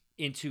 minutes.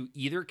 Into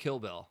either Kill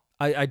Bill.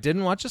 I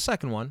didn't watch the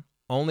second one.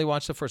 Only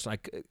watched the first one.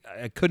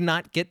 I could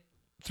not get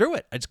through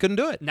it. I just couldn't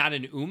do it. Not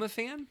an Uma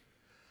fan?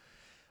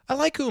 I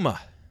like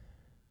Uma.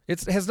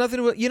 It has nothing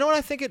to do with, you know what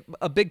I think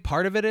a big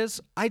part of it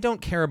is? I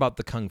don't care about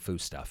the kung fu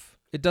stuff.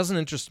 It doesn't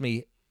interest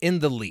me in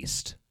the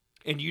least.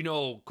 And you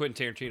know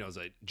Quentin Tarantino's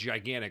a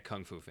gigantic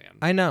kung fu fan.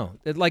 I know.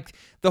 Like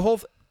the whole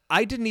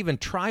I didn't even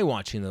try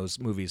watching those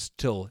movies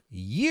till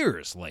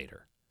years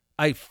later.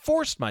 I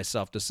forced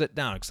myself to sit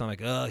down because I'm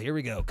like, oh, here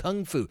we go,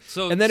 kung fu.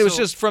 And then it was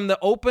just from the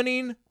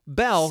opening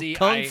bell,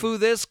 kung fu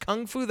this,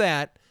 kung fu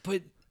that.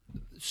 But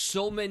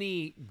so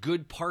many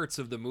good parts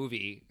of the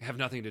movie have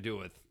nothing to do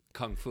with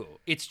kung fu.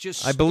 It's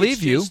just I believe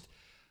it's you. just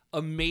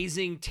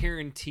amazing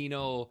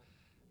Tarantino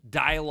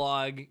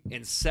dialogue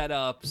and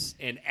setups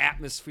and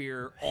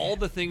atmosphere. All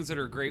the things that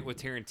are great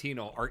with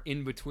Tarantino are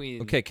in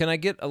between. Okay, can I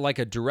get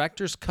a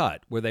director's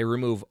cut where they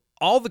remove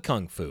all the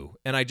kung fu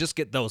and I just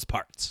get those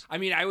parts? I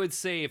mean, I would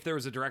say if there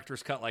was a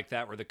director's cut like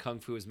that where the kung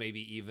fu is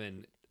maybe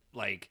even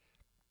like,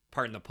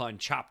 pardon the pun,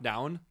 chopped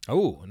down.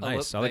 Oh,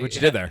 nice. I like what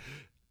you did there.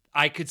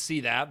 I could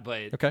see that,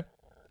 but Okay.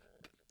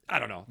 I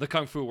don't know. The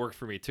kung fu worked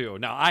for me too.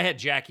 Now I had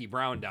Jackie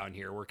Brown down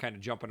here. We're kind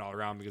of jumping all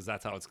around because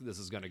that's how this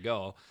is going to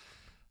go.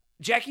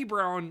 Jackie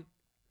Brown,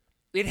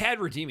 it had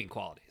redeeming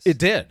qualities. It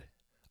did.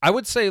 I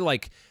would say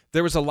like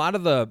there was a lot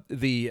of the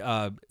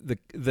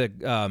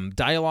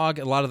dialogue,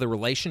 a lot of the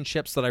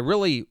relationships that I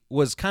really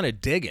was kind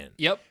of digging.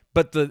 Yep.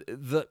 But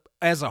the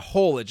as a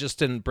whole, it just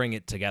didn't bring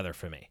it together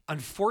for me.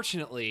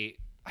 Unfortunately,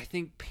 I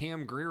think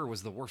Pam Grier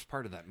was the worst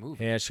part of that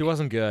movie. Yeah, she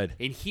wasn't good.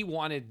 And he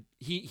wanted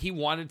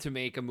to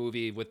make a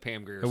movie with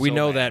Pam Grier. And we so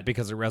know bad. that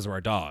because of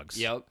Reservoir Dogs.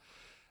 Yep.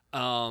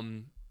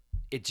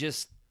 It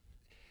just,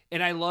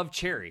 and I love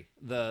Cherry,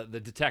 the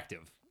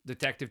detective.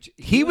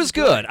 He was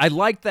good. I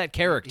liked that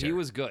character. He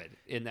was good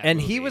in that and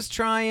movie. he was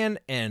trying,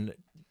 and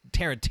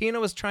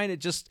Tarantino was trying. It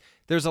just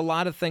there's a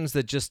lot of things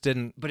that just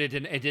didn't. But it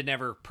didn't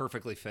ever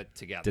perfectly fit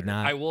together. Did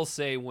not. I will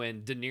say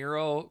when De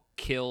Niro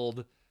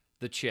killed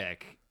the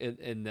chick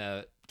in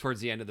the towards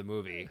the end of the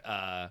movie,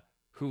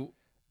 who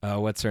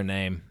What's her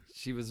name?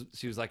 she was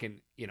like in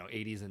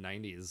 80s and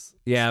 90s.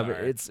 Yeah, star.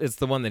 but it's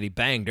the one that he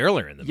banged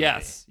earlier in the movie.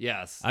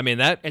 Yes. I mean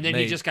that. And then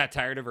he just got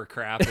tired of her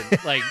crap,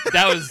 and like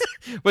that was.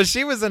 But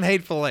she was in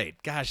Hateful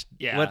Eight. Gosh,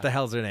 Yeah. what the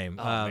hell's her name?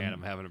 Oh man,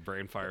 I'm having a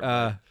brain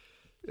fire.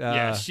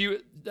 Yeah,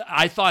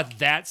 I thought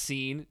that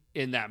scene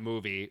in that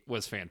movie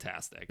was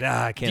fantastic.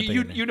 I can't think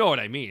of it. You know what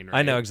I mean, right?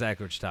 I know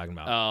exactly what you're talking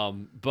about.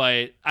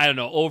 But I don't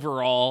know.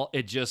 Overall,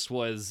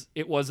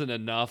 it wasn't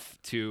enough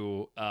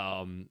to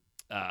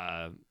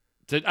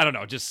I don't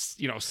know, just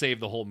save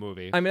the whole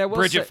movie. I mean, I will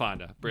Bridget say-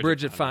 Fonda.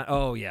 Bridget Fonda.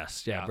 Oh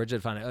yes, yeah, Yeah.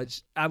 Bridget Fonda.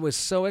 I was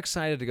so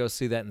excited to go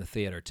see that in the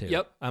theater too.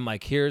 Yep. I'm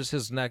like, here's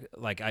his neck.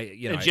 Like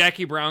And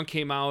Jackie Brown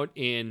came out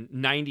in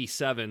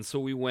 97, so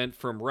we went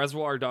from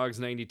Reservoir Dogs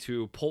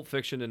 92, Pulp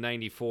Fiction to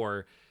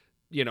 94.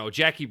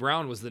 Jackie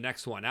Brown was the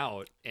next one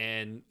out,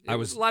 and a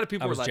lot of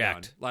people were let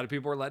jacked. down. A lot of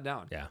people were let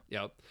down. Yeah.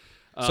 Yep.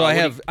 So I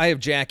have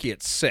Jackie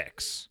at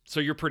 6. So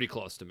you're pretty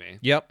close to me.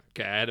 Yep.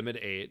 Okay, I had him at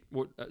 8.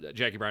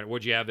 Jackie Brown,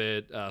 what'd you have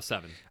at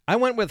 7? I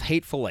went with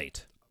Hateful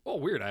Eight. Oh,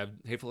 weird. I have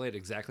Hateful Eight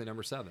exactly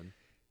number 7.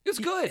 It's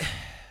good.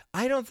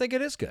 I don't think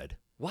it is good.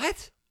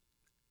 What?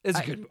 It's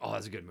a good. Oh,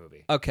 it's a good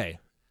movie. Okay.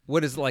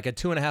 What is it, like a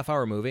 2.5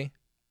 hour movie?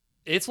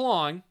 It's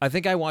long. I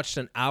think I watched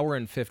an hour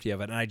and 50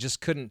 of it, and I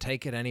just couldn't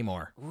take it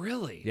anymore.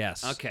 Really?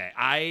 Yes. Okay.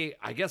 I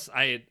guess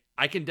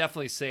I can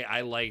definitely say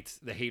I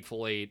liked the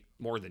Hateful Eight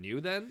more than you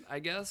then, I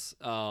guess.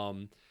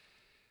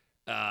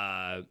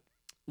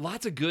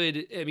 Lots of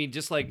good, I mean,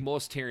 just like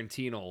most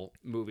Tarantino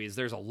movies,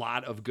 there's a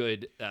lot of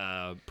good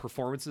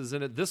performances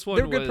in it. This one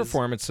There were was good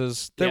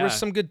performances. There was Yeah.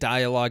 some good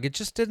dialogue. It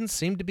just didn't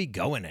seem to be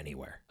going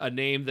anywhere. a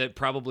name that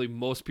probably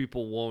most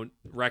people won't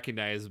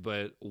recognize,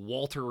 but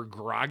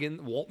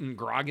Walton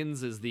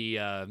Goggins is the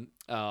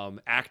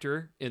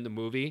actor in the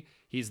movie.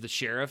 He's the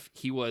sheriff.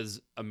 He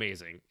was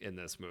amazing in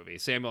this movie.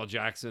 Samuel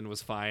Jackson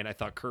was fine. I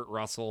thought Kurt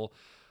Russell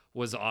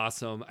was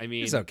awesome. I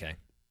mean, He's okay.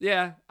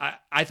 yeah,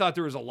 I thought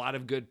there was a lot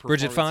of good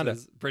Bridget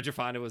performances. Fonda. Bridget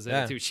Fonda was in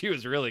Yeah. it too. She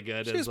was really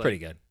good. She It's was like- pretty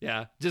good.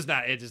 Yeah, it's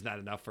just not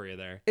enough for you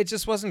there. It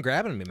just wasn't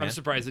grabbing me, man. I'm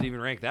surprised it even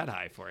ranked that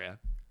high for you.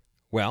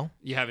 Well,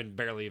 You haven't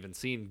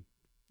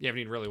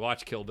even really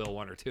watched Kill Bill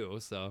 1 or 2,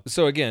 so.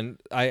 so again,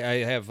 I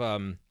have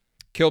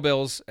Kill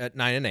Bills at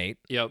 9 and 8,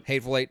 Yep.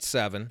 Hateful Eight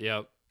 7,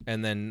 Yep.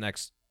 and then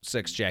next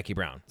 6 Jackie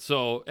Brown.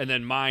 So, and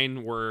then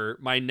mine were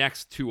my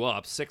next 2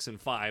 up, 6 and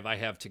 5 I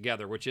have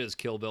together, which is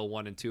Kill Bill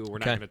 1 and 2. We're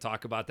not Okay. going to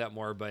talk about that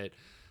more, but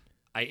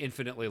I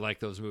infinitely like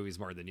those movies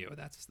more than you.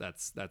 That's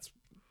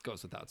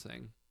goes without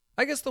saying.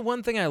 I guess the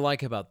one thing I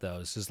like about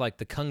those is like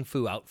the kung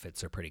fu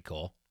outfits are pretty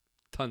cool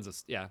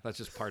That's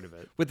just part of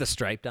it. with the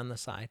stripe down the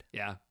side.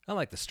 Yeah. I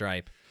like the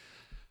stripe.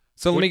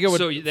 So let me go with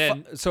So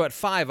then- so at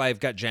 5 I've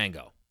got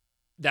Django.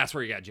 That's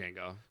where you got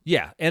Django.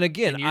 Yeah, and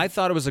again, And you- I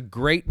thought it was a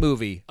great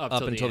movie up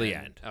till until the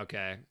end.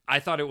 Okay. I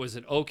thought it was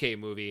an okay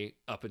movie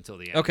up until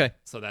the end. Okay.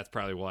 So that's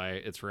probably why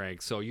it's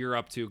ranked. So you're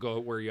up to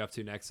where are you up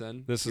to next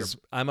then?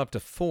 I'm up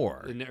to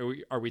 4.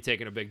 And are we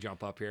taking a big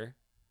jump up here?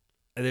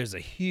 There's a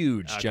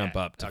huge jump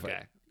up to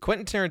Okay.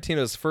 Quentin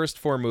Tarantino's first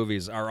 4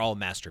 movies are all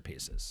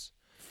masterpieces.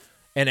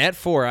 And at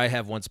 4 I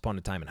have Once Upon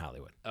a Time in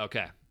Hollywood.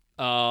 Okay.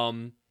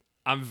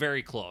 I'm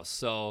very close.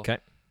 So Okay.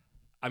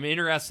 I'm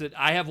interested.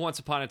 I have Once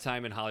Upon a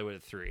Time in Hollywood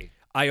at 3.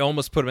 I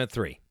almost put him at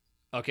 3.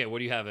 Okay, what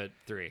do you have at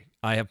 3?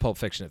 I have Pulp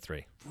Fiction at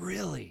 3.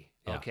 Really?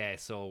 Yeah. Okay,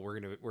 so we're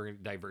gonna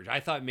diverge. I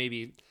thought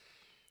maybe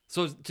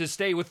so to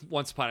stay with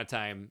Once Upon a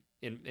Time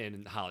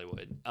in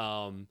Hollywood.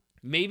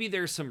 Maybe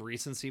there's some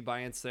recency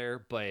bias there,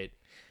 but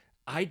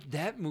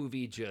that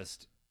movie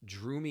just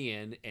drew me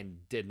in and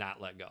did not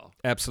let go.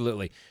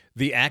 Absolutely.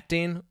 The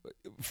acting,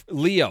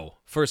 Leo,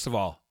 first of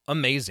all,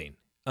 amazing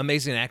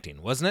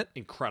acting, wasn't it?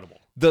 Incredible.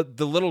 The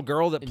little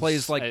girl that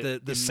plays like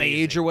the Amazing.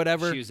 sage or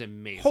whatever. She was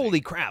amazing.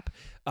 Holy crap.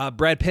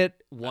 Brad Pitt,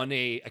 Won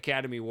a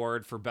Academy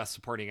Award for Best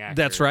Supporting Actor.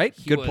 That's right.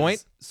 He Good was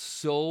point.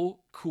 So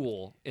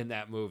cool in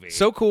that movie.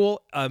 so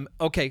cool.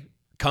 Okay,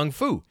 Kung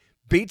Fu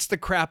beats the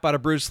crap out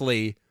of Bruce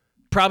Lee.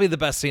 Probably the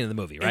best scene in the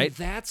movie, right? And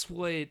that's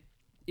what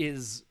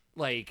is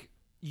like.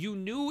 You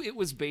knew it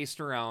was based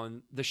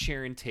around the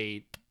Sharon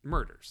Tate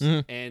murders,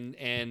 Mm-hmm.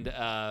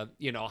 and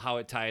you know how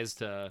it ties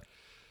to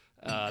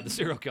the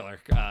serial killer.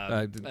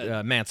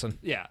 Manson.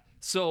 Yeah.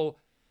 So,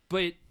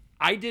 but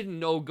I didn't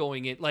know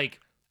going in. Like,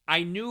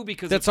 I knew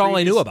because That's of all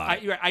I knew previous-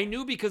 about it. I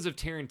knew because of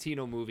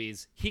Tarantino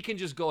movies, he can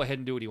just go ahead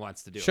and do what he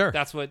wants to do. Sure.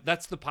 That's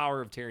the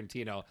power of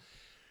Tarantino.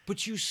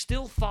 But you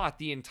still thought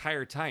the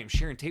entire time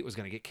Sharon Tate was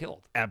going to get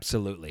killed,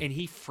 Absolutely. and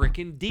he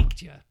freaking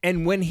deked you.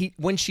 And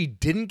when she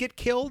didn't get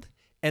killed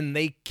and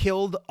they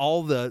killed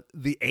all the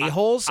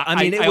a-holes, I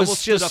mean, it I was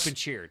almost just stood up and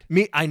cheered.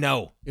 me. I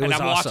know. It was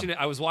I'm awesome. watching it.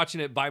 I was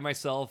watching it by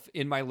myself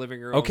in my living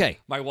room. Okay.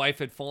 My wife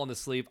had fallen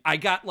asleep.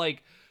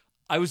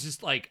 I was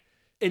just like,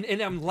 and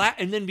and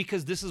then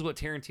because this is what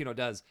Tarantino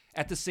does.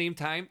 At the same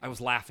time, I was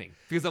laughing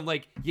because I'm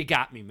like, you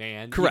got me,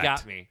 man. Correct. You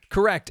got me.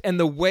 Correct. And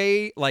the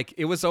way, like,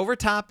 it was over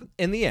top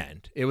in the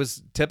end. It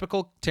was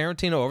typical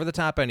Tarantino over the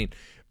top ending.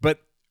 But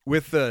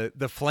with the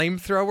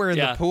flamethrower in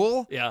Yeah. the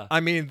pool, Yeah.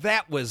 I mean,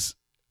 that was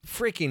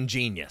freaking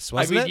genius, I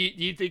wasn't mean, it?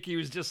 you think he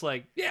was just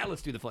like, yeah,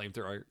 let's do the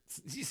flamethrower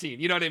scene.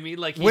 You know what I mean?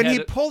 Like When had he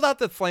it- pulled out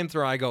the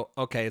flamethrower, I go,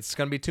 okay, it's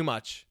going to be too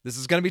much. This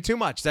is going to be too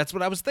much. That's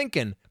what I was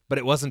thinking, but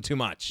it wasn't too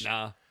much.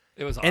 nah,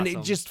 it was awesome. And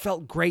it just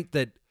felt great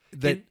that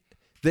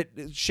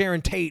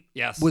Sharon Tate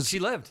she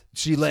lived.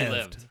 She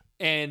lived.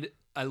 And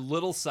a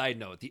little side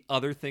note, the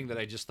other thing that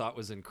I just thought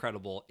was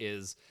incredible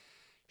is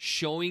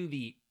showing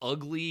the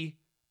ugly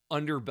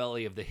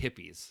underbelly of the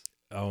hippies.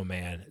 Oh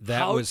man, that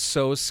How- was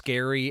so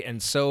scary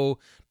and so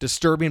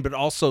disturbing, but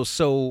also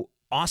so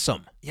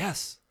awesome.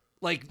 Yes.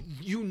 like,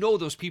 you know,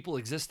 those people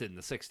existed in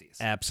the 60s.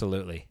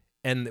 Absolutely.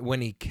 And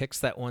when he kicks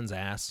that one's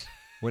ass,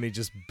 when he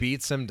just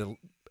beats him to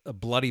a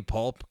bloody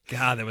pulp,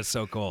 God, that was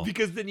so cool.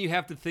 Because then you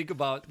have to think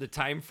about the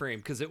time frame,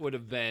 because it would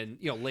have been,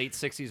 late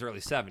 60s, early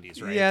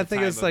 70s, right? Yeah, I At the think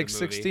time it's of like the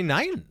movie.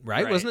 69,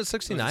 right? Right. Wasn't it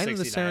 69 in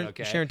the 69,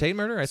 okay. Sharon Tate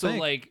murder, I So, think?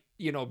 like,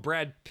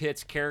 Brad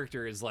Pitt's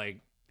character is like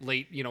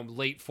late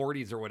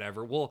 40s or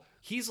whatever. Well,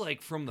 he's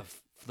like from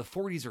the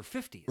 40s or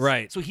 50s.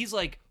 Right. So he's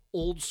like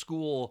old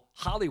school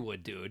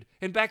Hollywood dude.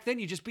 And back then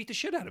you just beat the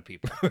shit out of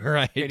people.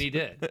 Right. And he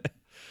did.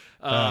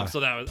 So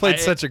that was Played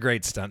such a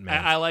great stunt,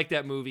 man. I like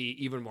that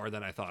movie even more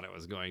than I thought it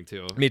was going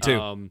to. Me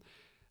too.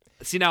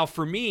 See, now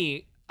for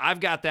me,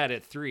 I've got that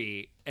at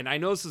 3, and I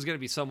know this is going to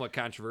be somewhat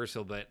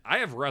controversial, but I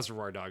have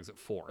Reservoir Dogs at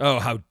 4. Oh,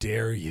 how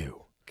dare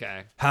you.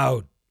 Okay.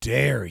 How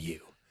dare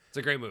you. It's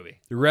a great movie.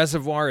 The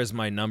Reservoir is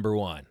my number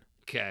one.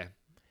 Okay.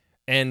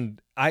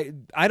 And I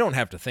don't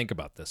have to think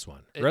about this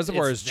one.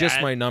 Reservoir it's is just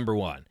that- my number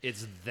one.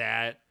 It's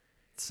that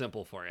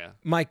simple for you.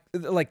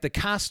 Like the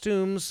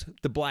costumes,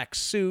 the black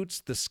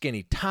suits, the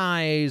skinny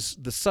ties,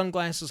 the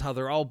sunglasses, how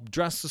they're all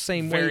dressed the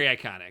same Very way.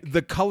 iconic.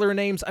 The color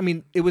names. I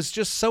mean, it was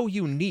just so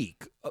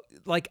unique.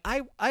 Like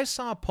I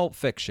saw Pulp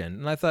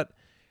Fiction and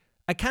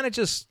I kind of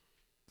just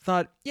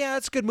thought, yeah,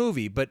 it's a good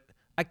movie, but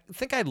I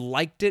think I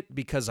liked it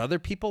because other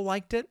people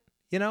liked it.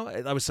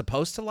 I was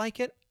supposed to like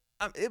it.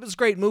 It was a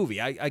great movie.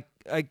 I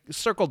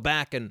circled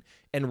back and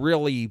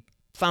really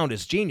found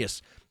its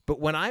genius. But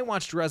when I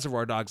watched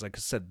Reservoir Dogs, like I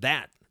said,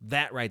 that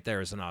right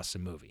there is an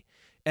awesome movie.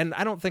 And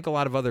I don't think a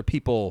lot of other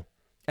people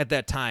at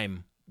that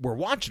time were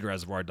watching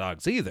Reservoir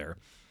Dogs either.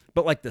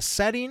 But like the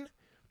setting,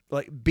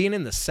 like being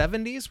in the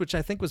 70s, which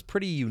I think was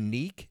pretty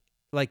unique.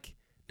 Like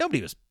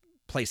nobody was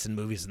placing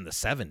movies in the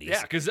 70s.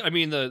 Yeah, because I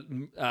mean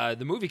the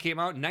movie came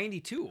out in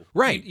 92.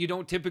 Right. You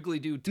don't typically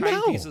do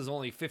timepieces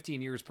only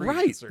 15 years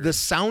previous. Right. The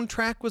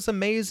soundtrack was The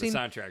amazing.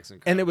 soundtrack's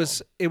incredible. And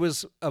it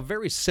was a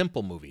very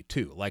simple movie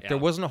too. Like there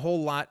Yeah. wasn't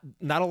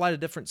not a lot of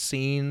different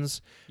scenes.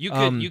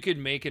 You could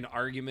make an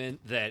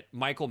argument that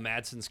Michael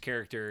Madsen's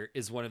character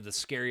is one of the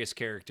scariest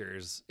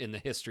characters in the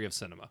history of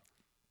cinema.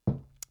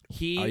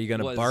 Are you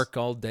going to bark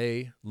all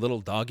day,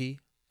 little doggy,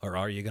 or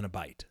are you going to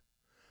bite?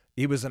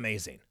 He was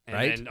amazing, And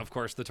right? then, of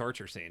course, the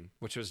torture scene,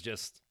 which was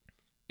just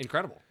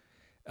incredible.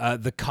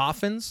 The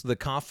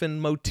coffin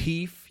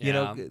motif,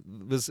 Yeah. it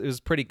was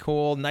pretty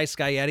cool. Nice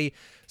guy Eddie.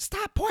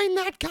 Stop pointing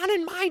that gun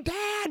at my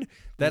dad.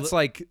 That's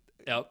like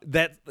Yep.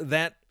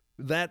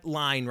 that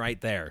line right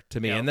there to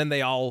me. Yep. And then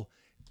they all,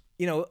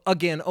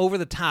 again over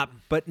the top,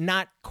 but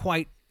not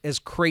quite as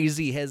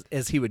crazy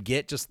as he would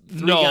get. Just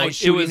three guys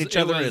shooting each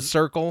other in a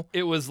circle.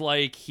 It was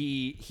like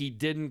he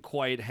didn't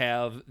quite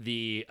have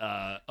the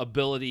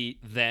ability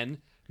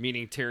then,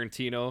 meaning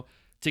Tarantino,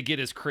 to get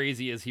as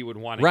crazy as he would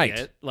want to Right.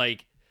 get.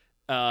 Like,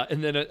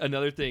 and then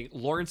another thing,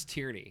 Lawrence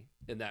Tierney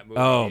in that movie.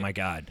 Oh my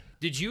God!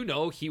 Did you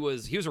know he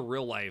was a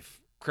real life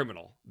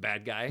criminal,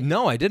 bad guy?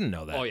 No, I didn't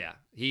know that. Oh yeah,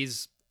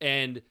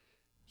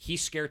 he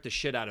scared the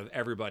shit out of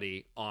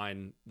everybody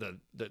on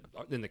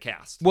in the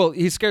cast. Well,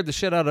 he scared the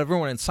shit out of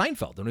everyone in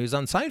Seinfeld when he was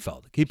on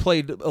Seinfeld. He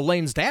played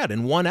Elaine's dad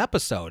in one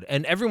episode,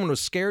 and everyone was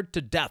scared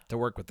to death to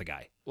work with the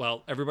guy.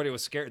 Well, everybody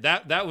was scared.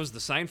 That was the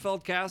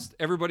Seinfeld cast.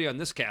 Everybody on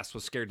this cast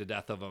was scared to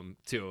death of him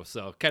too.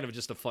 So kind of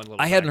just a fun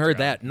little. I hadn't heard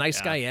background. that. Nice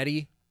Yeah. guy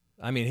Eddie.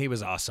 I mean, he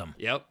was awesome.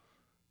 Yep.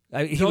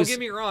 He Don't was, get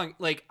me wrong.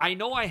 Like, I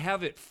know I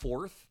have it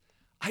 4th.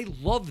 I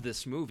love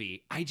this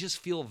movie. I just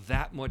feel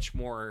that much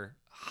more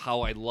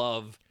how I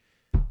love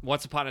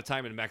Once Upon a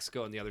Time in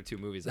Mexico and the other two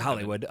movies. I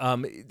haven't. Hollywood.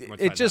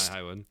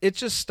 Hollywood. It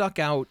just stuck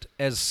out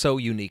as so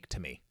unique to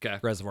me. Okay.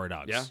 Reservoir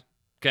Dogs. Yeah.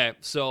 Okay.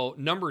 So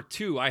number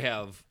 2, I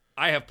have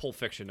Pulp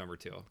Fiction number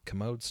 2.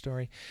 Commode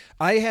story.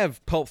 I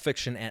have Pulp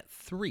Fiction at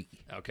 3.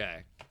 Okay.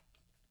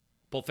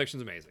 Pulp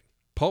Fiction's amazing.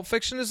 Pulp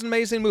Fiction is an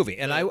amazing movie,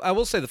 and I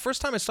will say the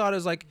first time I saw it, I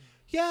was like,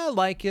 yeah, I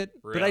like it,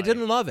 but I Really?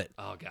 didn't love it.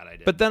 Oh God, I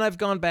did. But then I've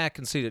gone back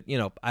and seen it.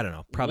 I don't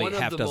know, probably One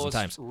half of the dozen most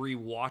times.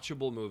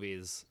 rewatchable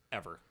movies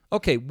ever.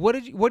 Okay, what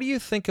do you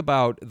think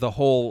about the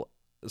whole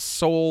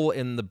soul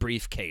in the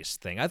briefcase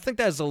thing? I think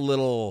that's a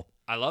little.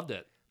 I loved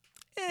it.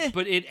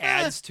 But it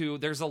adds to,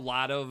 there's a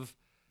lot of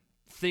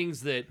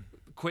things that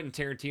Quentin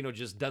Tarantino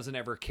just doesn't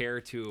ever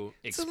care to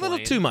It's explain. a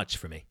little too much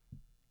for me.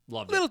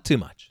 Loved A little it. too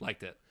much.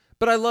 Liked it.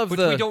 But I love But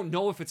the. we don't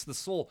know if it's the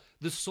soul.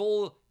 The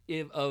soul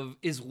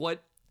is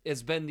what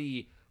has been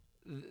the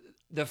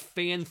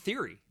fan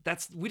theory.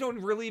 We don't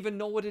really even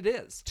know what it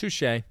is.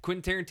 Touche.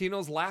 Quentin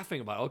Tarantino's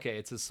laughing about, okay,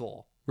 it's his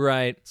soul.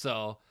 Right.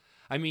 So,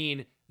 I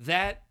mean,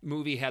 that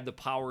movie had the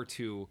power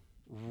to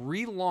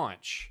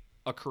relaunch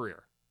a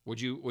career. Would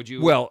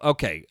you? Well,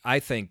 okay. I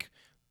think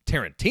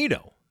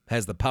Tarantino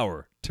has the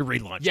power to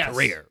relaunch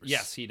careers.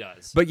 Yes, he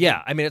does. But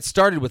yeah, I mean, it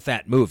started with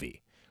that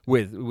movie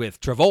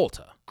with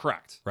Travolta,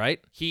 Correct.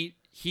 right? He.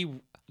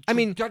 I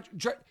mean-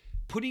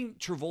 putting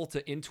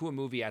Travolta into a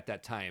movie at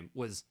that time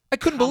was I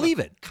couldn't believe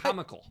it.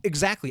 Comical.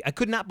 Exactly. I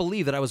could not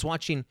believe that I was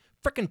watching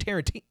frickin'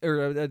 Tarantino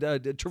or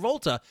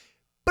Travolta,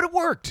 but it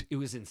worked. It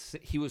was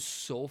insane. He was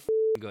so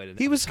good. In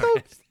He was that,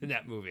 good. in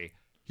that movie.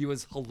 He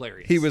was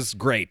hilarious. He was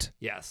great.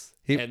 Yes.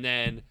 He- And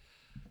then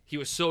He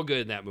was so good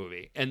in that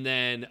movie. And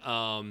then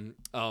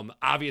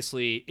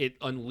obviously it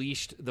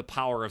unleashed the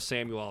power of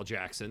Samuel L.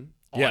 Jackson.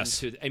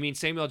 Yes.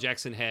 Samuel L.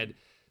 Jackson had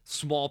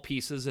small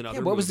pieces in other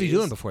movies. What was he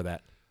doing before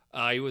that?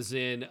 He was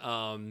in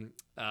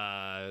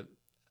a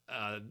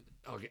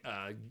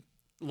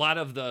lot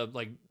of the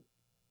like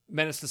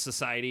Menace to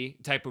Society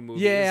type of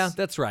movies. Yeah,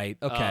 that's right.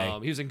 Okay.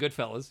 He was in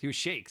Goodfellas. He was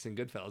Shakes in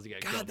Goodfellas. He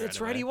got killed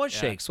that's right right. away. He was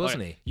Shakes,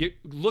 wasn't he? You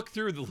look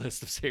through the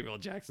list of Samuel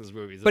Jackson's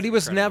movies. But It's he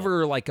was incredible.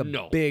 never like a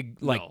big,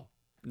 like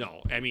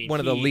No. I mean, one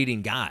of the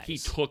leading guys. He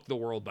took the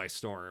world by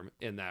storm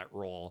in that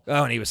role.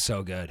 Oh, and he was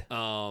so good.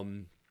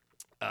 Honey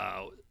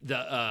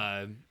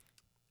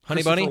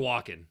Bunny?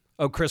 Walken.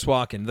 Oh, Chris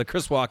Walken. The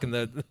Chris Walken,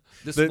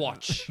 the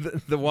watch.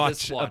 The watch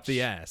This up watch.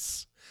 the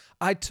ass.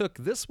 I took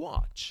this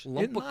watch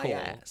Lump in of my coal.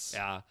 ass.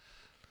 Yeah.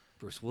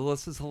 Bruce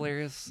Willis is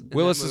hilarious. in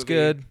Willis that is movie.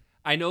 good.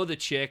 I know the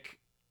chick,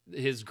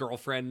 his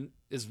girlfriend,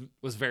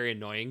 was very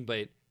annoying,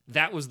 but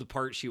that was the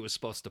part she was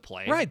supposed to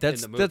play. Right.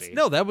 That's in the movie.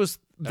 that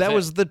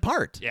was it. the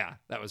part. Yeah,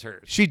 that was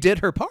her. She did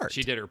her part.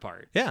 She did her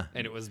part. Yeah.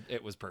 And it was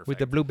perfect. With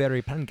the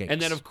blueberry pancakes.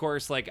 And then of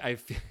course, like I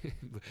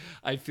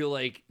feel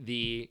like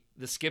the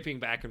skipping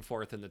back and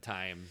forth in the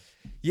time.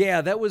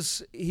 Yeah, that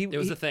was It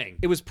was a thing.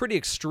 It was pretty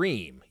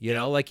extreme, you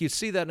know, like you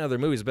see that in other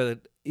movies,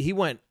 but he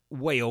went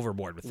way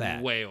overboard with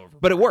that. Way overboard.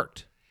 But it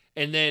worked.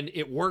 And then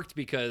it worked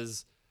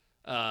because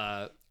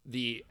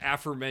the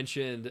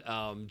aforementioned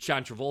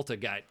John Travolta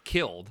got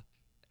killed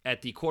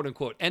at the quote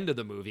unquote end of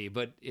the movie,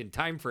 but in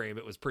time frame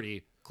it was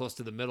pretty close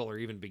to the middle or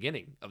even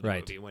beginning of the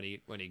movie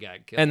when he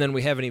got killed. And then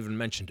we haven't even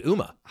mentioned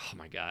Uma. Oh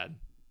my God.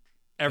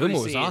 Uma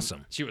was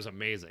awesome. She was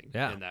amazing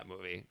Yeah. in that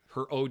movie.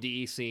 Her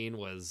OD scene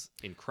was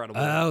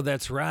incredible. Oh,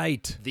 that's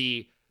right.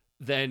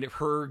 Then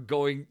her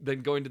going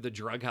to the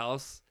drug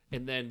house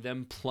and then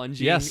them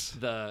plunging Yes.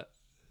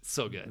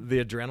 so good.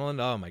 The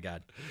adrenaline. Oh my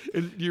God.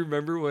 And you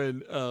remember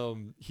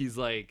when he's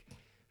like,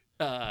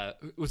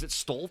 was it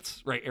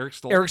Stoltz? Right, Eric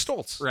Stoltz. Eric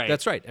Stoltz. Right,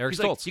 That's right. Eric He's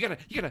like, Stoltz. you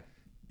gotta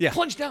Yeah.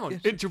 plunge down.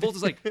 And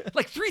Travolta's like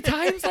 3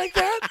 times like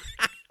that.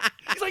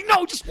 He's like,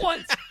 no, just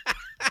once.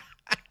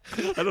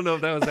 I don't know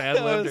if that was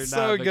ad libbed or not. was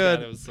so but good.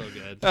 God, it was so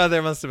good. Oh,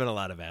 there must have been a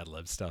lot of ad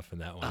lib stuff in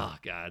that one. Oh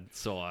God,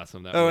 so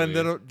awesome. That Oh, movie.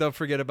 and then don't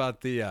forget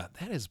about the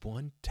that is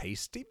one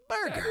tasty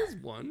that burger. is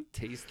one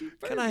tasty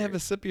burger. Can I have a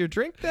sip of your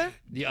drink there?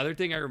 The other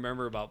thing I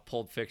remember about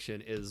Pulp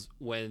Fiction is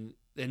when,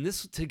 and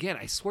this again,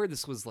 I swear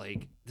this was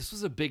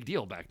a big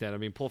deal back then. I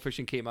mean, Pulp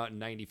Fiction came out in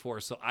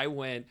 '94, so I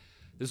went.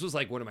 This was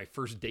like one of my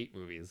first date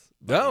movies.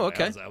 by the Oh, way.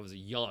 okay. I was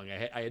young.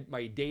 I had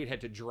my date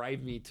had to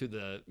drive me to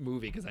the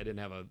movie because I didn't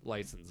have a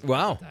license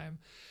Wow. at the time.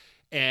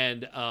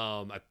 And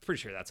I'm pretty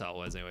sure that's how it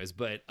was, anyways.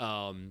 But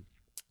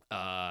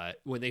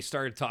when they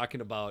started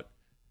talking about,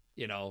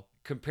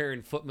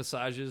 comparing foot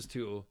massages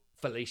to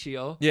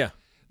fellatio, Yeah.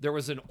 there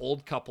was an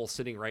old couple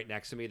sitting right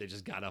next to me that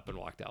just got up and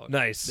walked out.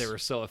 Nice. They were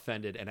so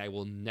offended, and I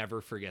will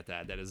never forget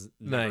that. That has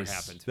never Nice.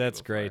 happened to me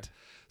That's before. great.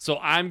 So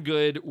I'm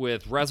good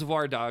with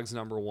Reservoir Dogs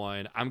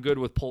 #1. I'm good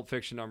with Pulp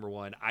Fiction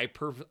 #1.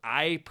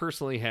 I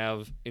personally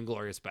have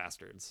Inglourious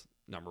Bastards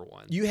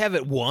 #1. You have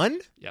it 1?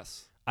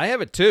 Yes. I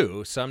have it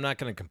 2, so I'm not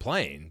going to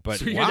complain. But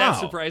So you're wow. that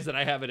surprised that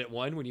I have it at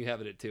 1 when you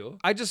have it at 2?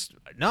 I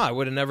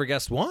would have never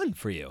guessed 1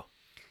 for you.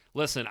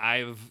 Listen,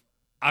 I've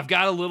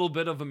got a little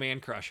bit of a man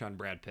crush on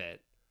Brad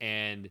Pitt,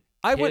 and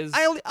I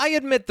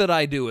admit that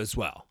I do as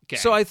well. Okay.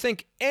 So I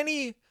think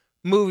any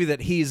movie that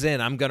he's in,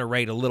 I'm going to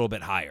rate a little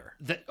bit higher.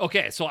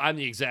 Okay, so I'm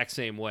the exact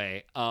same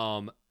way.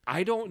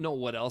 I don't know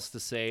what else to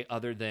say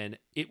other than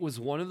it was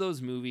one of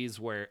those movies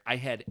where I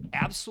had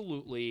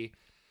absolutely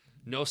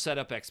no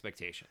setup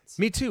expectations.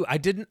 Me too.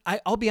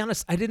 I'll be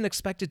honest, I didn't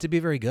expect it to be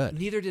very good.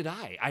 Neither did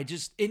I.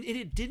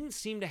 It didn't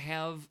seem to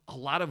have a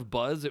lot of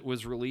buzz. It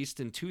was released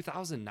in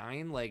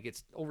 2009, like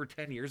it's over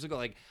 10 years ago.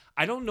 Like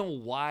I don't know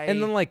why. And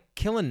then like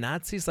killing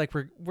Nazis, like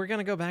we're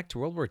gonna go back to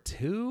World War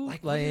II.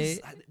 Like, what it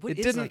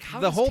is, didn't. like, how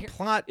The does whole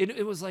plot.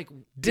 It was like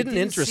didn't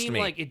interest seem me.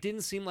 Like it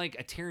didn't seem like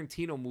a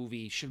Tarantino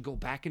movie should go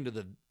back into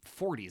the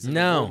 40s.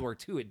 No. World War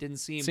II. It didn't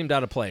seemed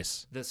out of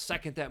place. The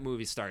second that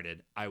movie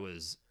started, I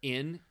was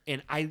in,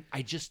 and I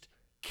just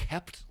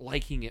kept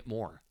liking it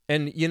more.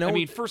 And I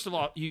mean, first of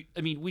all,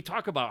 we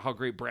talk about how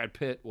great Brad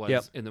Pitt was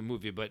Yep. in the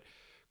movie, but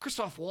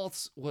Christoph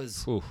Waltz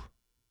was oof,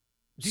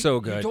 so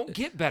good. You don't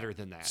get better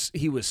than that.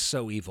 He was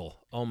so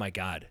evil. Oh my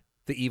God,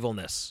 the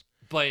evilness.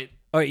 But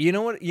All right, you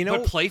know what?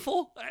 but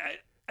playful.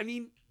 I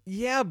mean,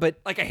 yeah, but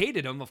like I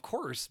hated him, of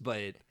course,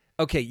 but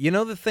okay, you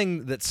know the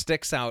thing that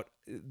sticks out,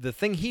 the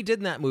thing he did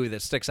in that movie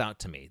that sticks out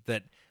to me,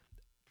 that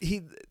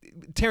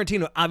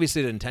Tarantino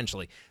obviously did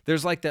intentionally.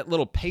 There's like that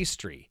little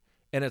pastry,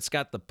 and it's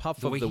got the puff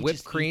The of way the he whipped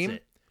just cream. eats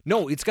it.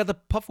 No, it's got the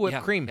puff of whipped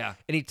Yeah, cream, yeah.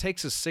 and he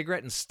takes a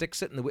cigarette and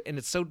sticks it in and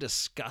it's so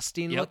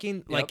disgusting Yep, looking.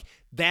 yep. Like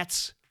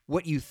that's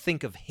what you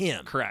think of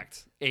him.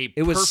 correct.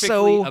 It was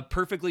so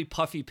perfectly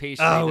puffy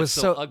pastry. Oh, it that's was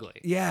so so ugly.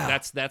 yeah.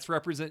 That's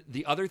represent.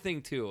 The other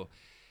thing too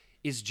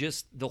is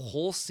just the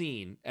whole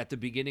scene at the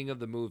beginning of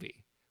the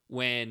movie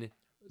when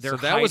they're So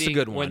that was a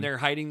good when one. they're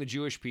hiding the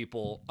Jewish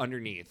people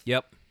underneath.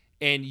 Yep.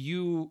 And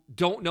you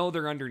don't know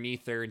they're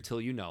underneath there until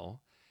you know.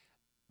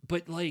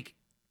 But like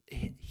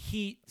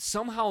he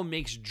somehow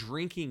makes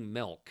drinking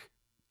milk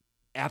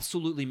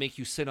absolutely make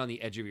you sit on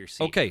the edge of your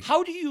seat. Okay.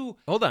 How do you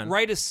Hold on.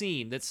 write a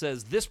scene that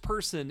says this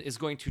person is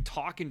going to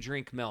talk and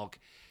drink milk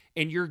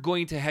and you're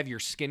going to have your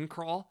skin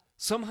crawl?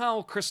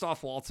 Somehow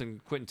Christoph Waltz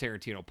and Quentin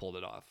Tarantino pulled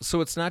it off.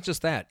 So it's not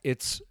just that.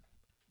 It's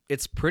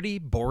pretty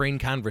boring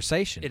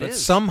conversation. It but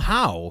is.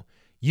 somehow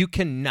you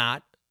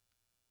cannot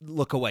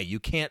look away. You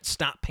can't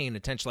stop paying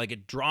attention. Like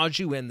it draws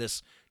you in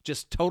this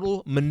just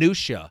total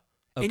minutia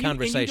of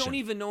conversation. And you don't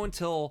even know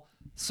until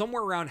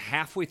somewhere around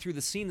halfway through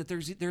the scene that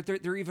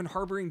they're even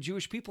harboring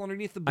Jewish people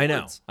underneath the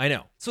boards. I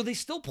know. So they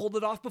still pulled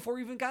it off before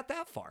we even got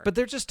that far. But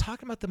they're just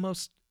talking about the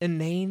most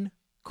inane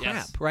crap,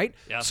 Yes. right?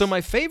 Yes. So my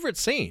favorite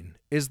scene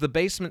is the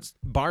basement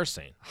bar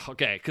scene,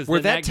 okay, because where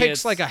that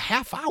takes like a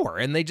half hour,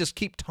 and they just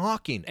keep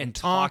talking and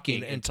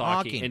talking and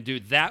talking. And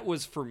dude, that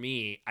was for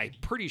me. I'm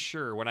pretty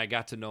sure when I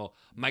got to know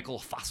Michael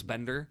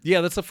Fassbender,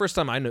 Yeah, that's the first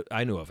time I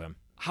knew of him.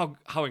 how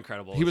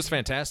incredible He was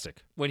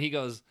fantastic. when he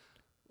goes,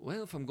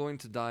 well, if I'm going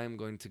to die, I'm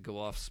going to go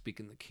off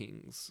speaking the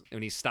Kings.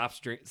 And he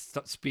stops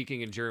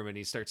speaking in German.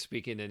 He starts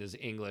speaking in his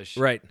English.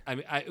 Right. I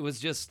mean, it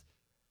was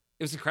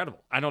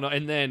incredible. I don't know.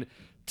 And then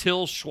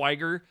Till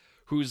Schweiger,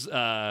 who's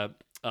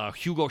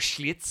Hugo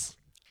Schlitz.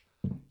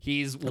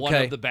 He's one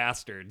Okay. of the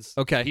bastards.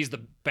 Okay. He's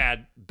the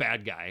bad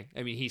guy.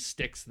 I mean, he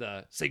sticks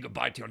say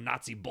goodbye to your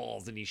Nazi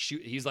balls, and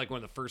he's like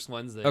one of the first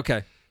ones that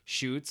Okay.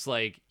 shoots.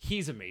 Like,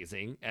 he's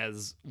amazing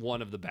as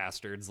one of the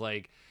bastards.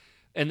 Like,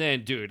 and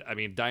then, dude, I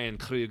mean, Diane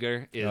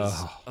Kruger is,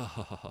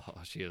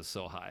 she is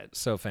so hot.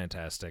 So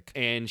fantastic.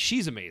 And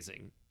she's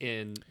amazing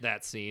in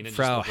that scene. And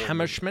Frau just the whole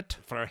movie. Hammerschmidt.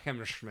 Frau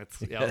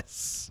Hammerschmidt. Yep.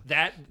 Yes.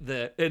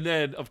 And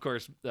then, of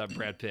course,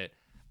 Brad Pitt.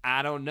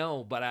 I don't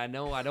know, but I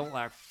know I don't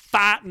like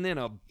fighting in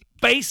a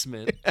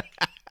basement.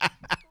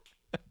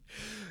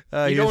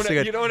 You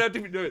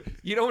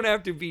don't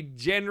have to be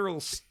General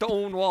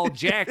Stonewall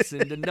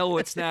Jackson to know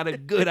it's not a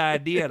good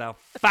idea to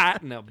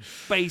fight in a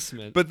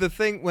basement. But the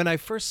thing, when I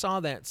first saw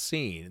that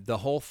scene, the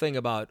whole thing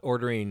about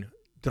ordering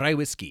dry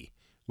whiskey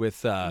with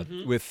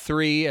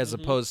 3 as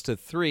opposed to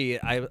 3,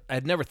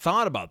 I'd never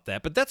thought about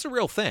that, but that's a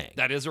real thing.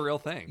 That is a real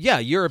thing. Yeah,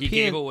 He European.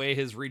 gave away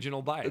his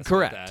regional bias.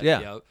 Correct, With that.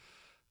 yeah. Yep.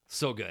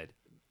 So good.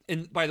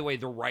 And by the way,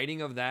 the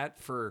writing of that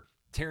for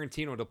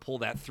Tarantino to pull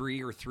that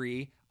 3 or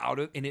 3 out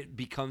of, and it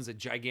becomes a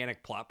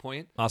gigantic plot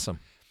point. Awesome.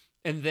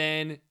 And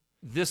then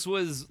this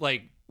was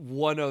like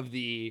one of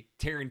the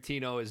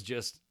Tarantino is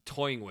just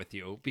toying with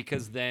you,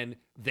 because then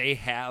they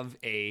have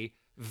a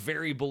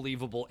very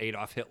believable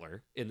Adolf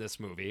Hitler in this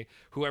movie.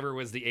 Whoever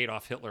was the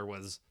Adolf Hitler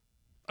was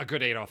a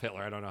good Adolf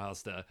Hitler. I don't know how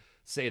else to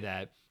say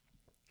that.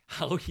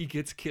 How he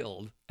gets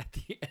killed at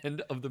the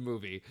end of the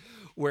movie,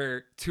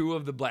 where 2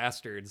 of the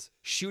bastards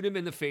shoot him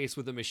in the face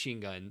with a machine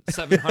gun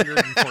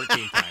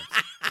 714 times.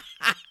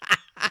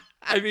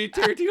 I mean,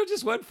 Tarantino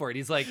just went for it.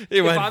 He's like,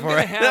 if I'm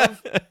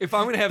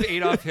gonna have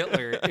Adolf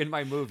Hitler in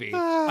my movie,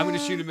 I'm gonna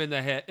shoot him in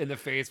the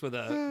face with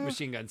a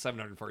machine gun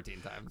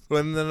 714 times.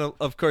 Well, and then,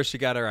 of course, you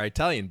got our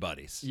Italian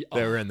buddies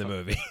that were in the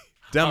movie.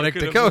 Dominic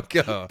Dominic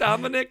DeCoco.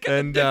 Dominic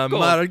and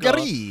DeCoco.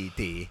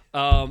 Margheriti.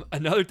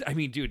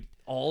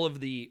 All of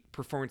the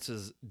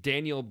performances,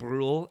 Daniel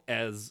Brühl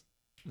as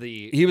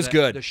He was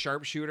good. the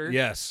sharpshooter.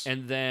 Yes.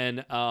 And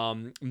then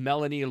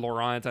Melanie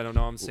Laurent, I don't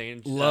know, I'm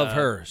saying. Love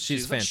her.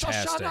 She's like,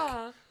 fantastic.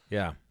 "Shoshana."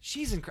 Yeah.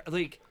 She's incredible.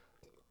 Like,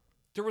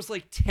 there was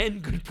like 10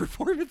 good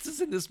performances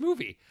in this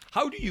movie.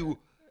 How do you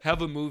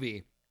have a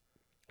movie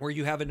where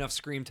you have enough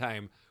screen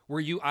time where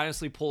you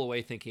honestly pull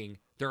away thinking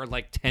there are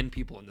like 10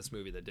 people in this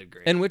movie that did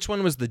great? And which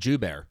one was the Jew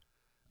Bear?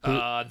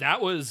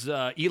 That was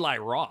Eli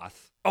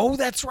Roth. Oh,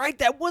 that's right.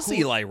 That was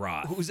Eli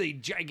Roth. Who's a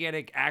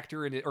gigantic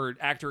actor and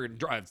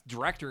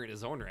director in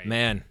his own right.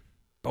 Man,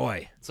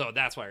 boy. So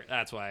that's why.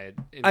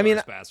 I mean,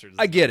 Inglourious Basterds is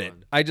I get the it.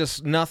 one. I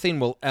just, nothing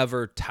will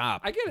ever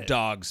top I get it.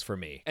 Dogs for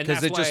me. And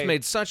Because that's it just why-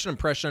 made such an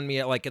impression on me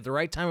at the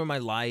right time in my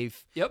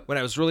life. Yep. When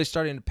I was really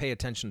starting to pay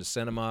attention to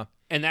cinema.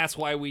 And that's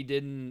why we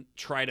didn't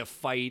try to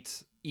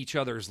fight each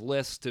other's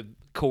lists to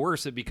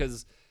coerce it,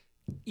 because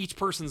each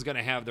person's going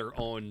to have their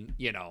own,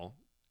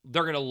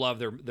 they're going to love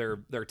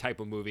their type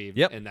of movie.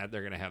 Yep. And that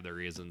they're going to have their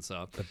reasons.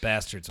 So, The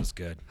Bastards was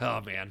good.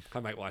 oh man, I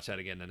might watch that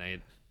again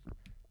tonight.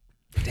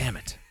 Damn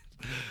it.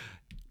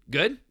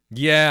 Good?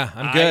 Yeah,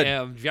 I'm good. I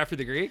am Jeffrey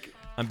the Greek.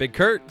 I'm Big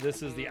Kurt.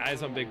 This is the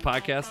Eyes on Big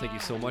podcast. Thank you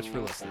so much for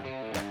listening.